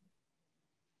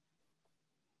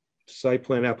site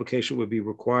plan application would be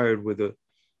required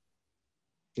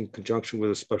in conjunction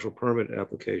with a special permit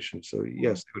application. So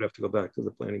yes, they would have to go back to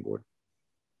the planning board.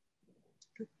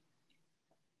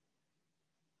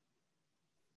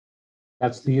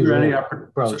 That's the usual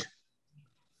approach.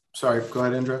 Sorry, go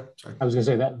ahead, Indra. Sorry. I was going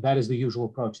to say that is the usual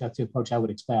approach. That's the approach I would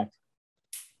expect.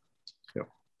 Yeah.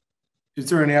 Is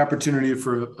there any opportunity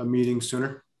for a meeting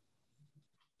sooner?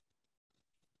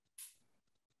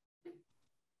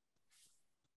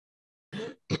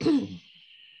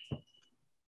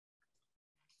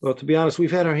 Well, to be honest,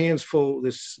 we've had our hands full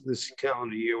this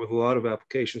calendar year with a lot of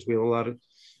applications. We have a lot of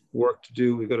work to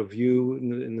do. We've got a view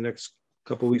in the next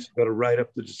couple of weeks. We've got to write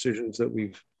up the decisions that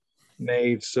we've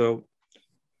made. So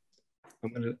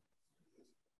I'm going to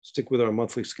stick with our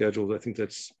monthly schedules. I think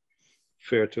that's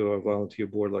fair to a volunteer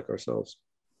board like ourselves.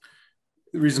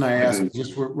 The reason I ask is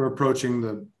just we're approaching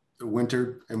the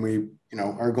winter, and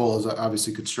our goal is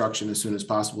obviously construction as soon as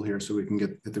possible here, so we can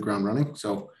hit the ground running.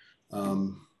 So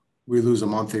we lose a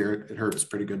month here, it hurts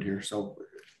pretty good here. So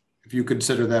if you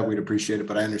consider that, we'd appreciate it.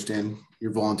 But I understand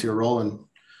your volunteer role and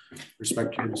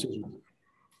respect your decision.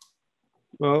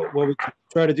 Well, what we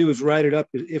try to do is write it up.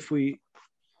 If we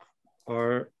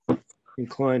are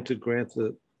inclined to grant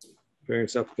the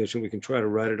variance application, we can try to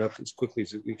write it up as quickly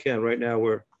as we can. Right now,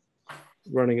 we're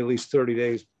running at least 30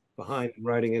 days behind in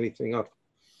writing anything up.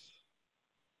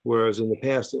 Whereas in the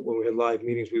past, when we had live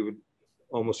meetings, we would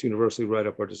almost universally write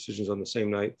up our decisions on the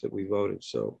same night that we voted.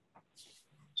 So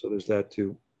there's that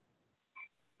too.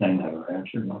 I never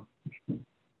answered. Okay,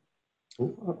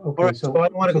 all right, so I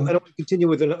don't want to continue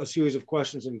with a series of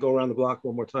questions and go around the block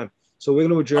one more time. So we're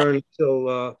going to adjourn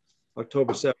until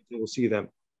October 7th, and we'll see you then.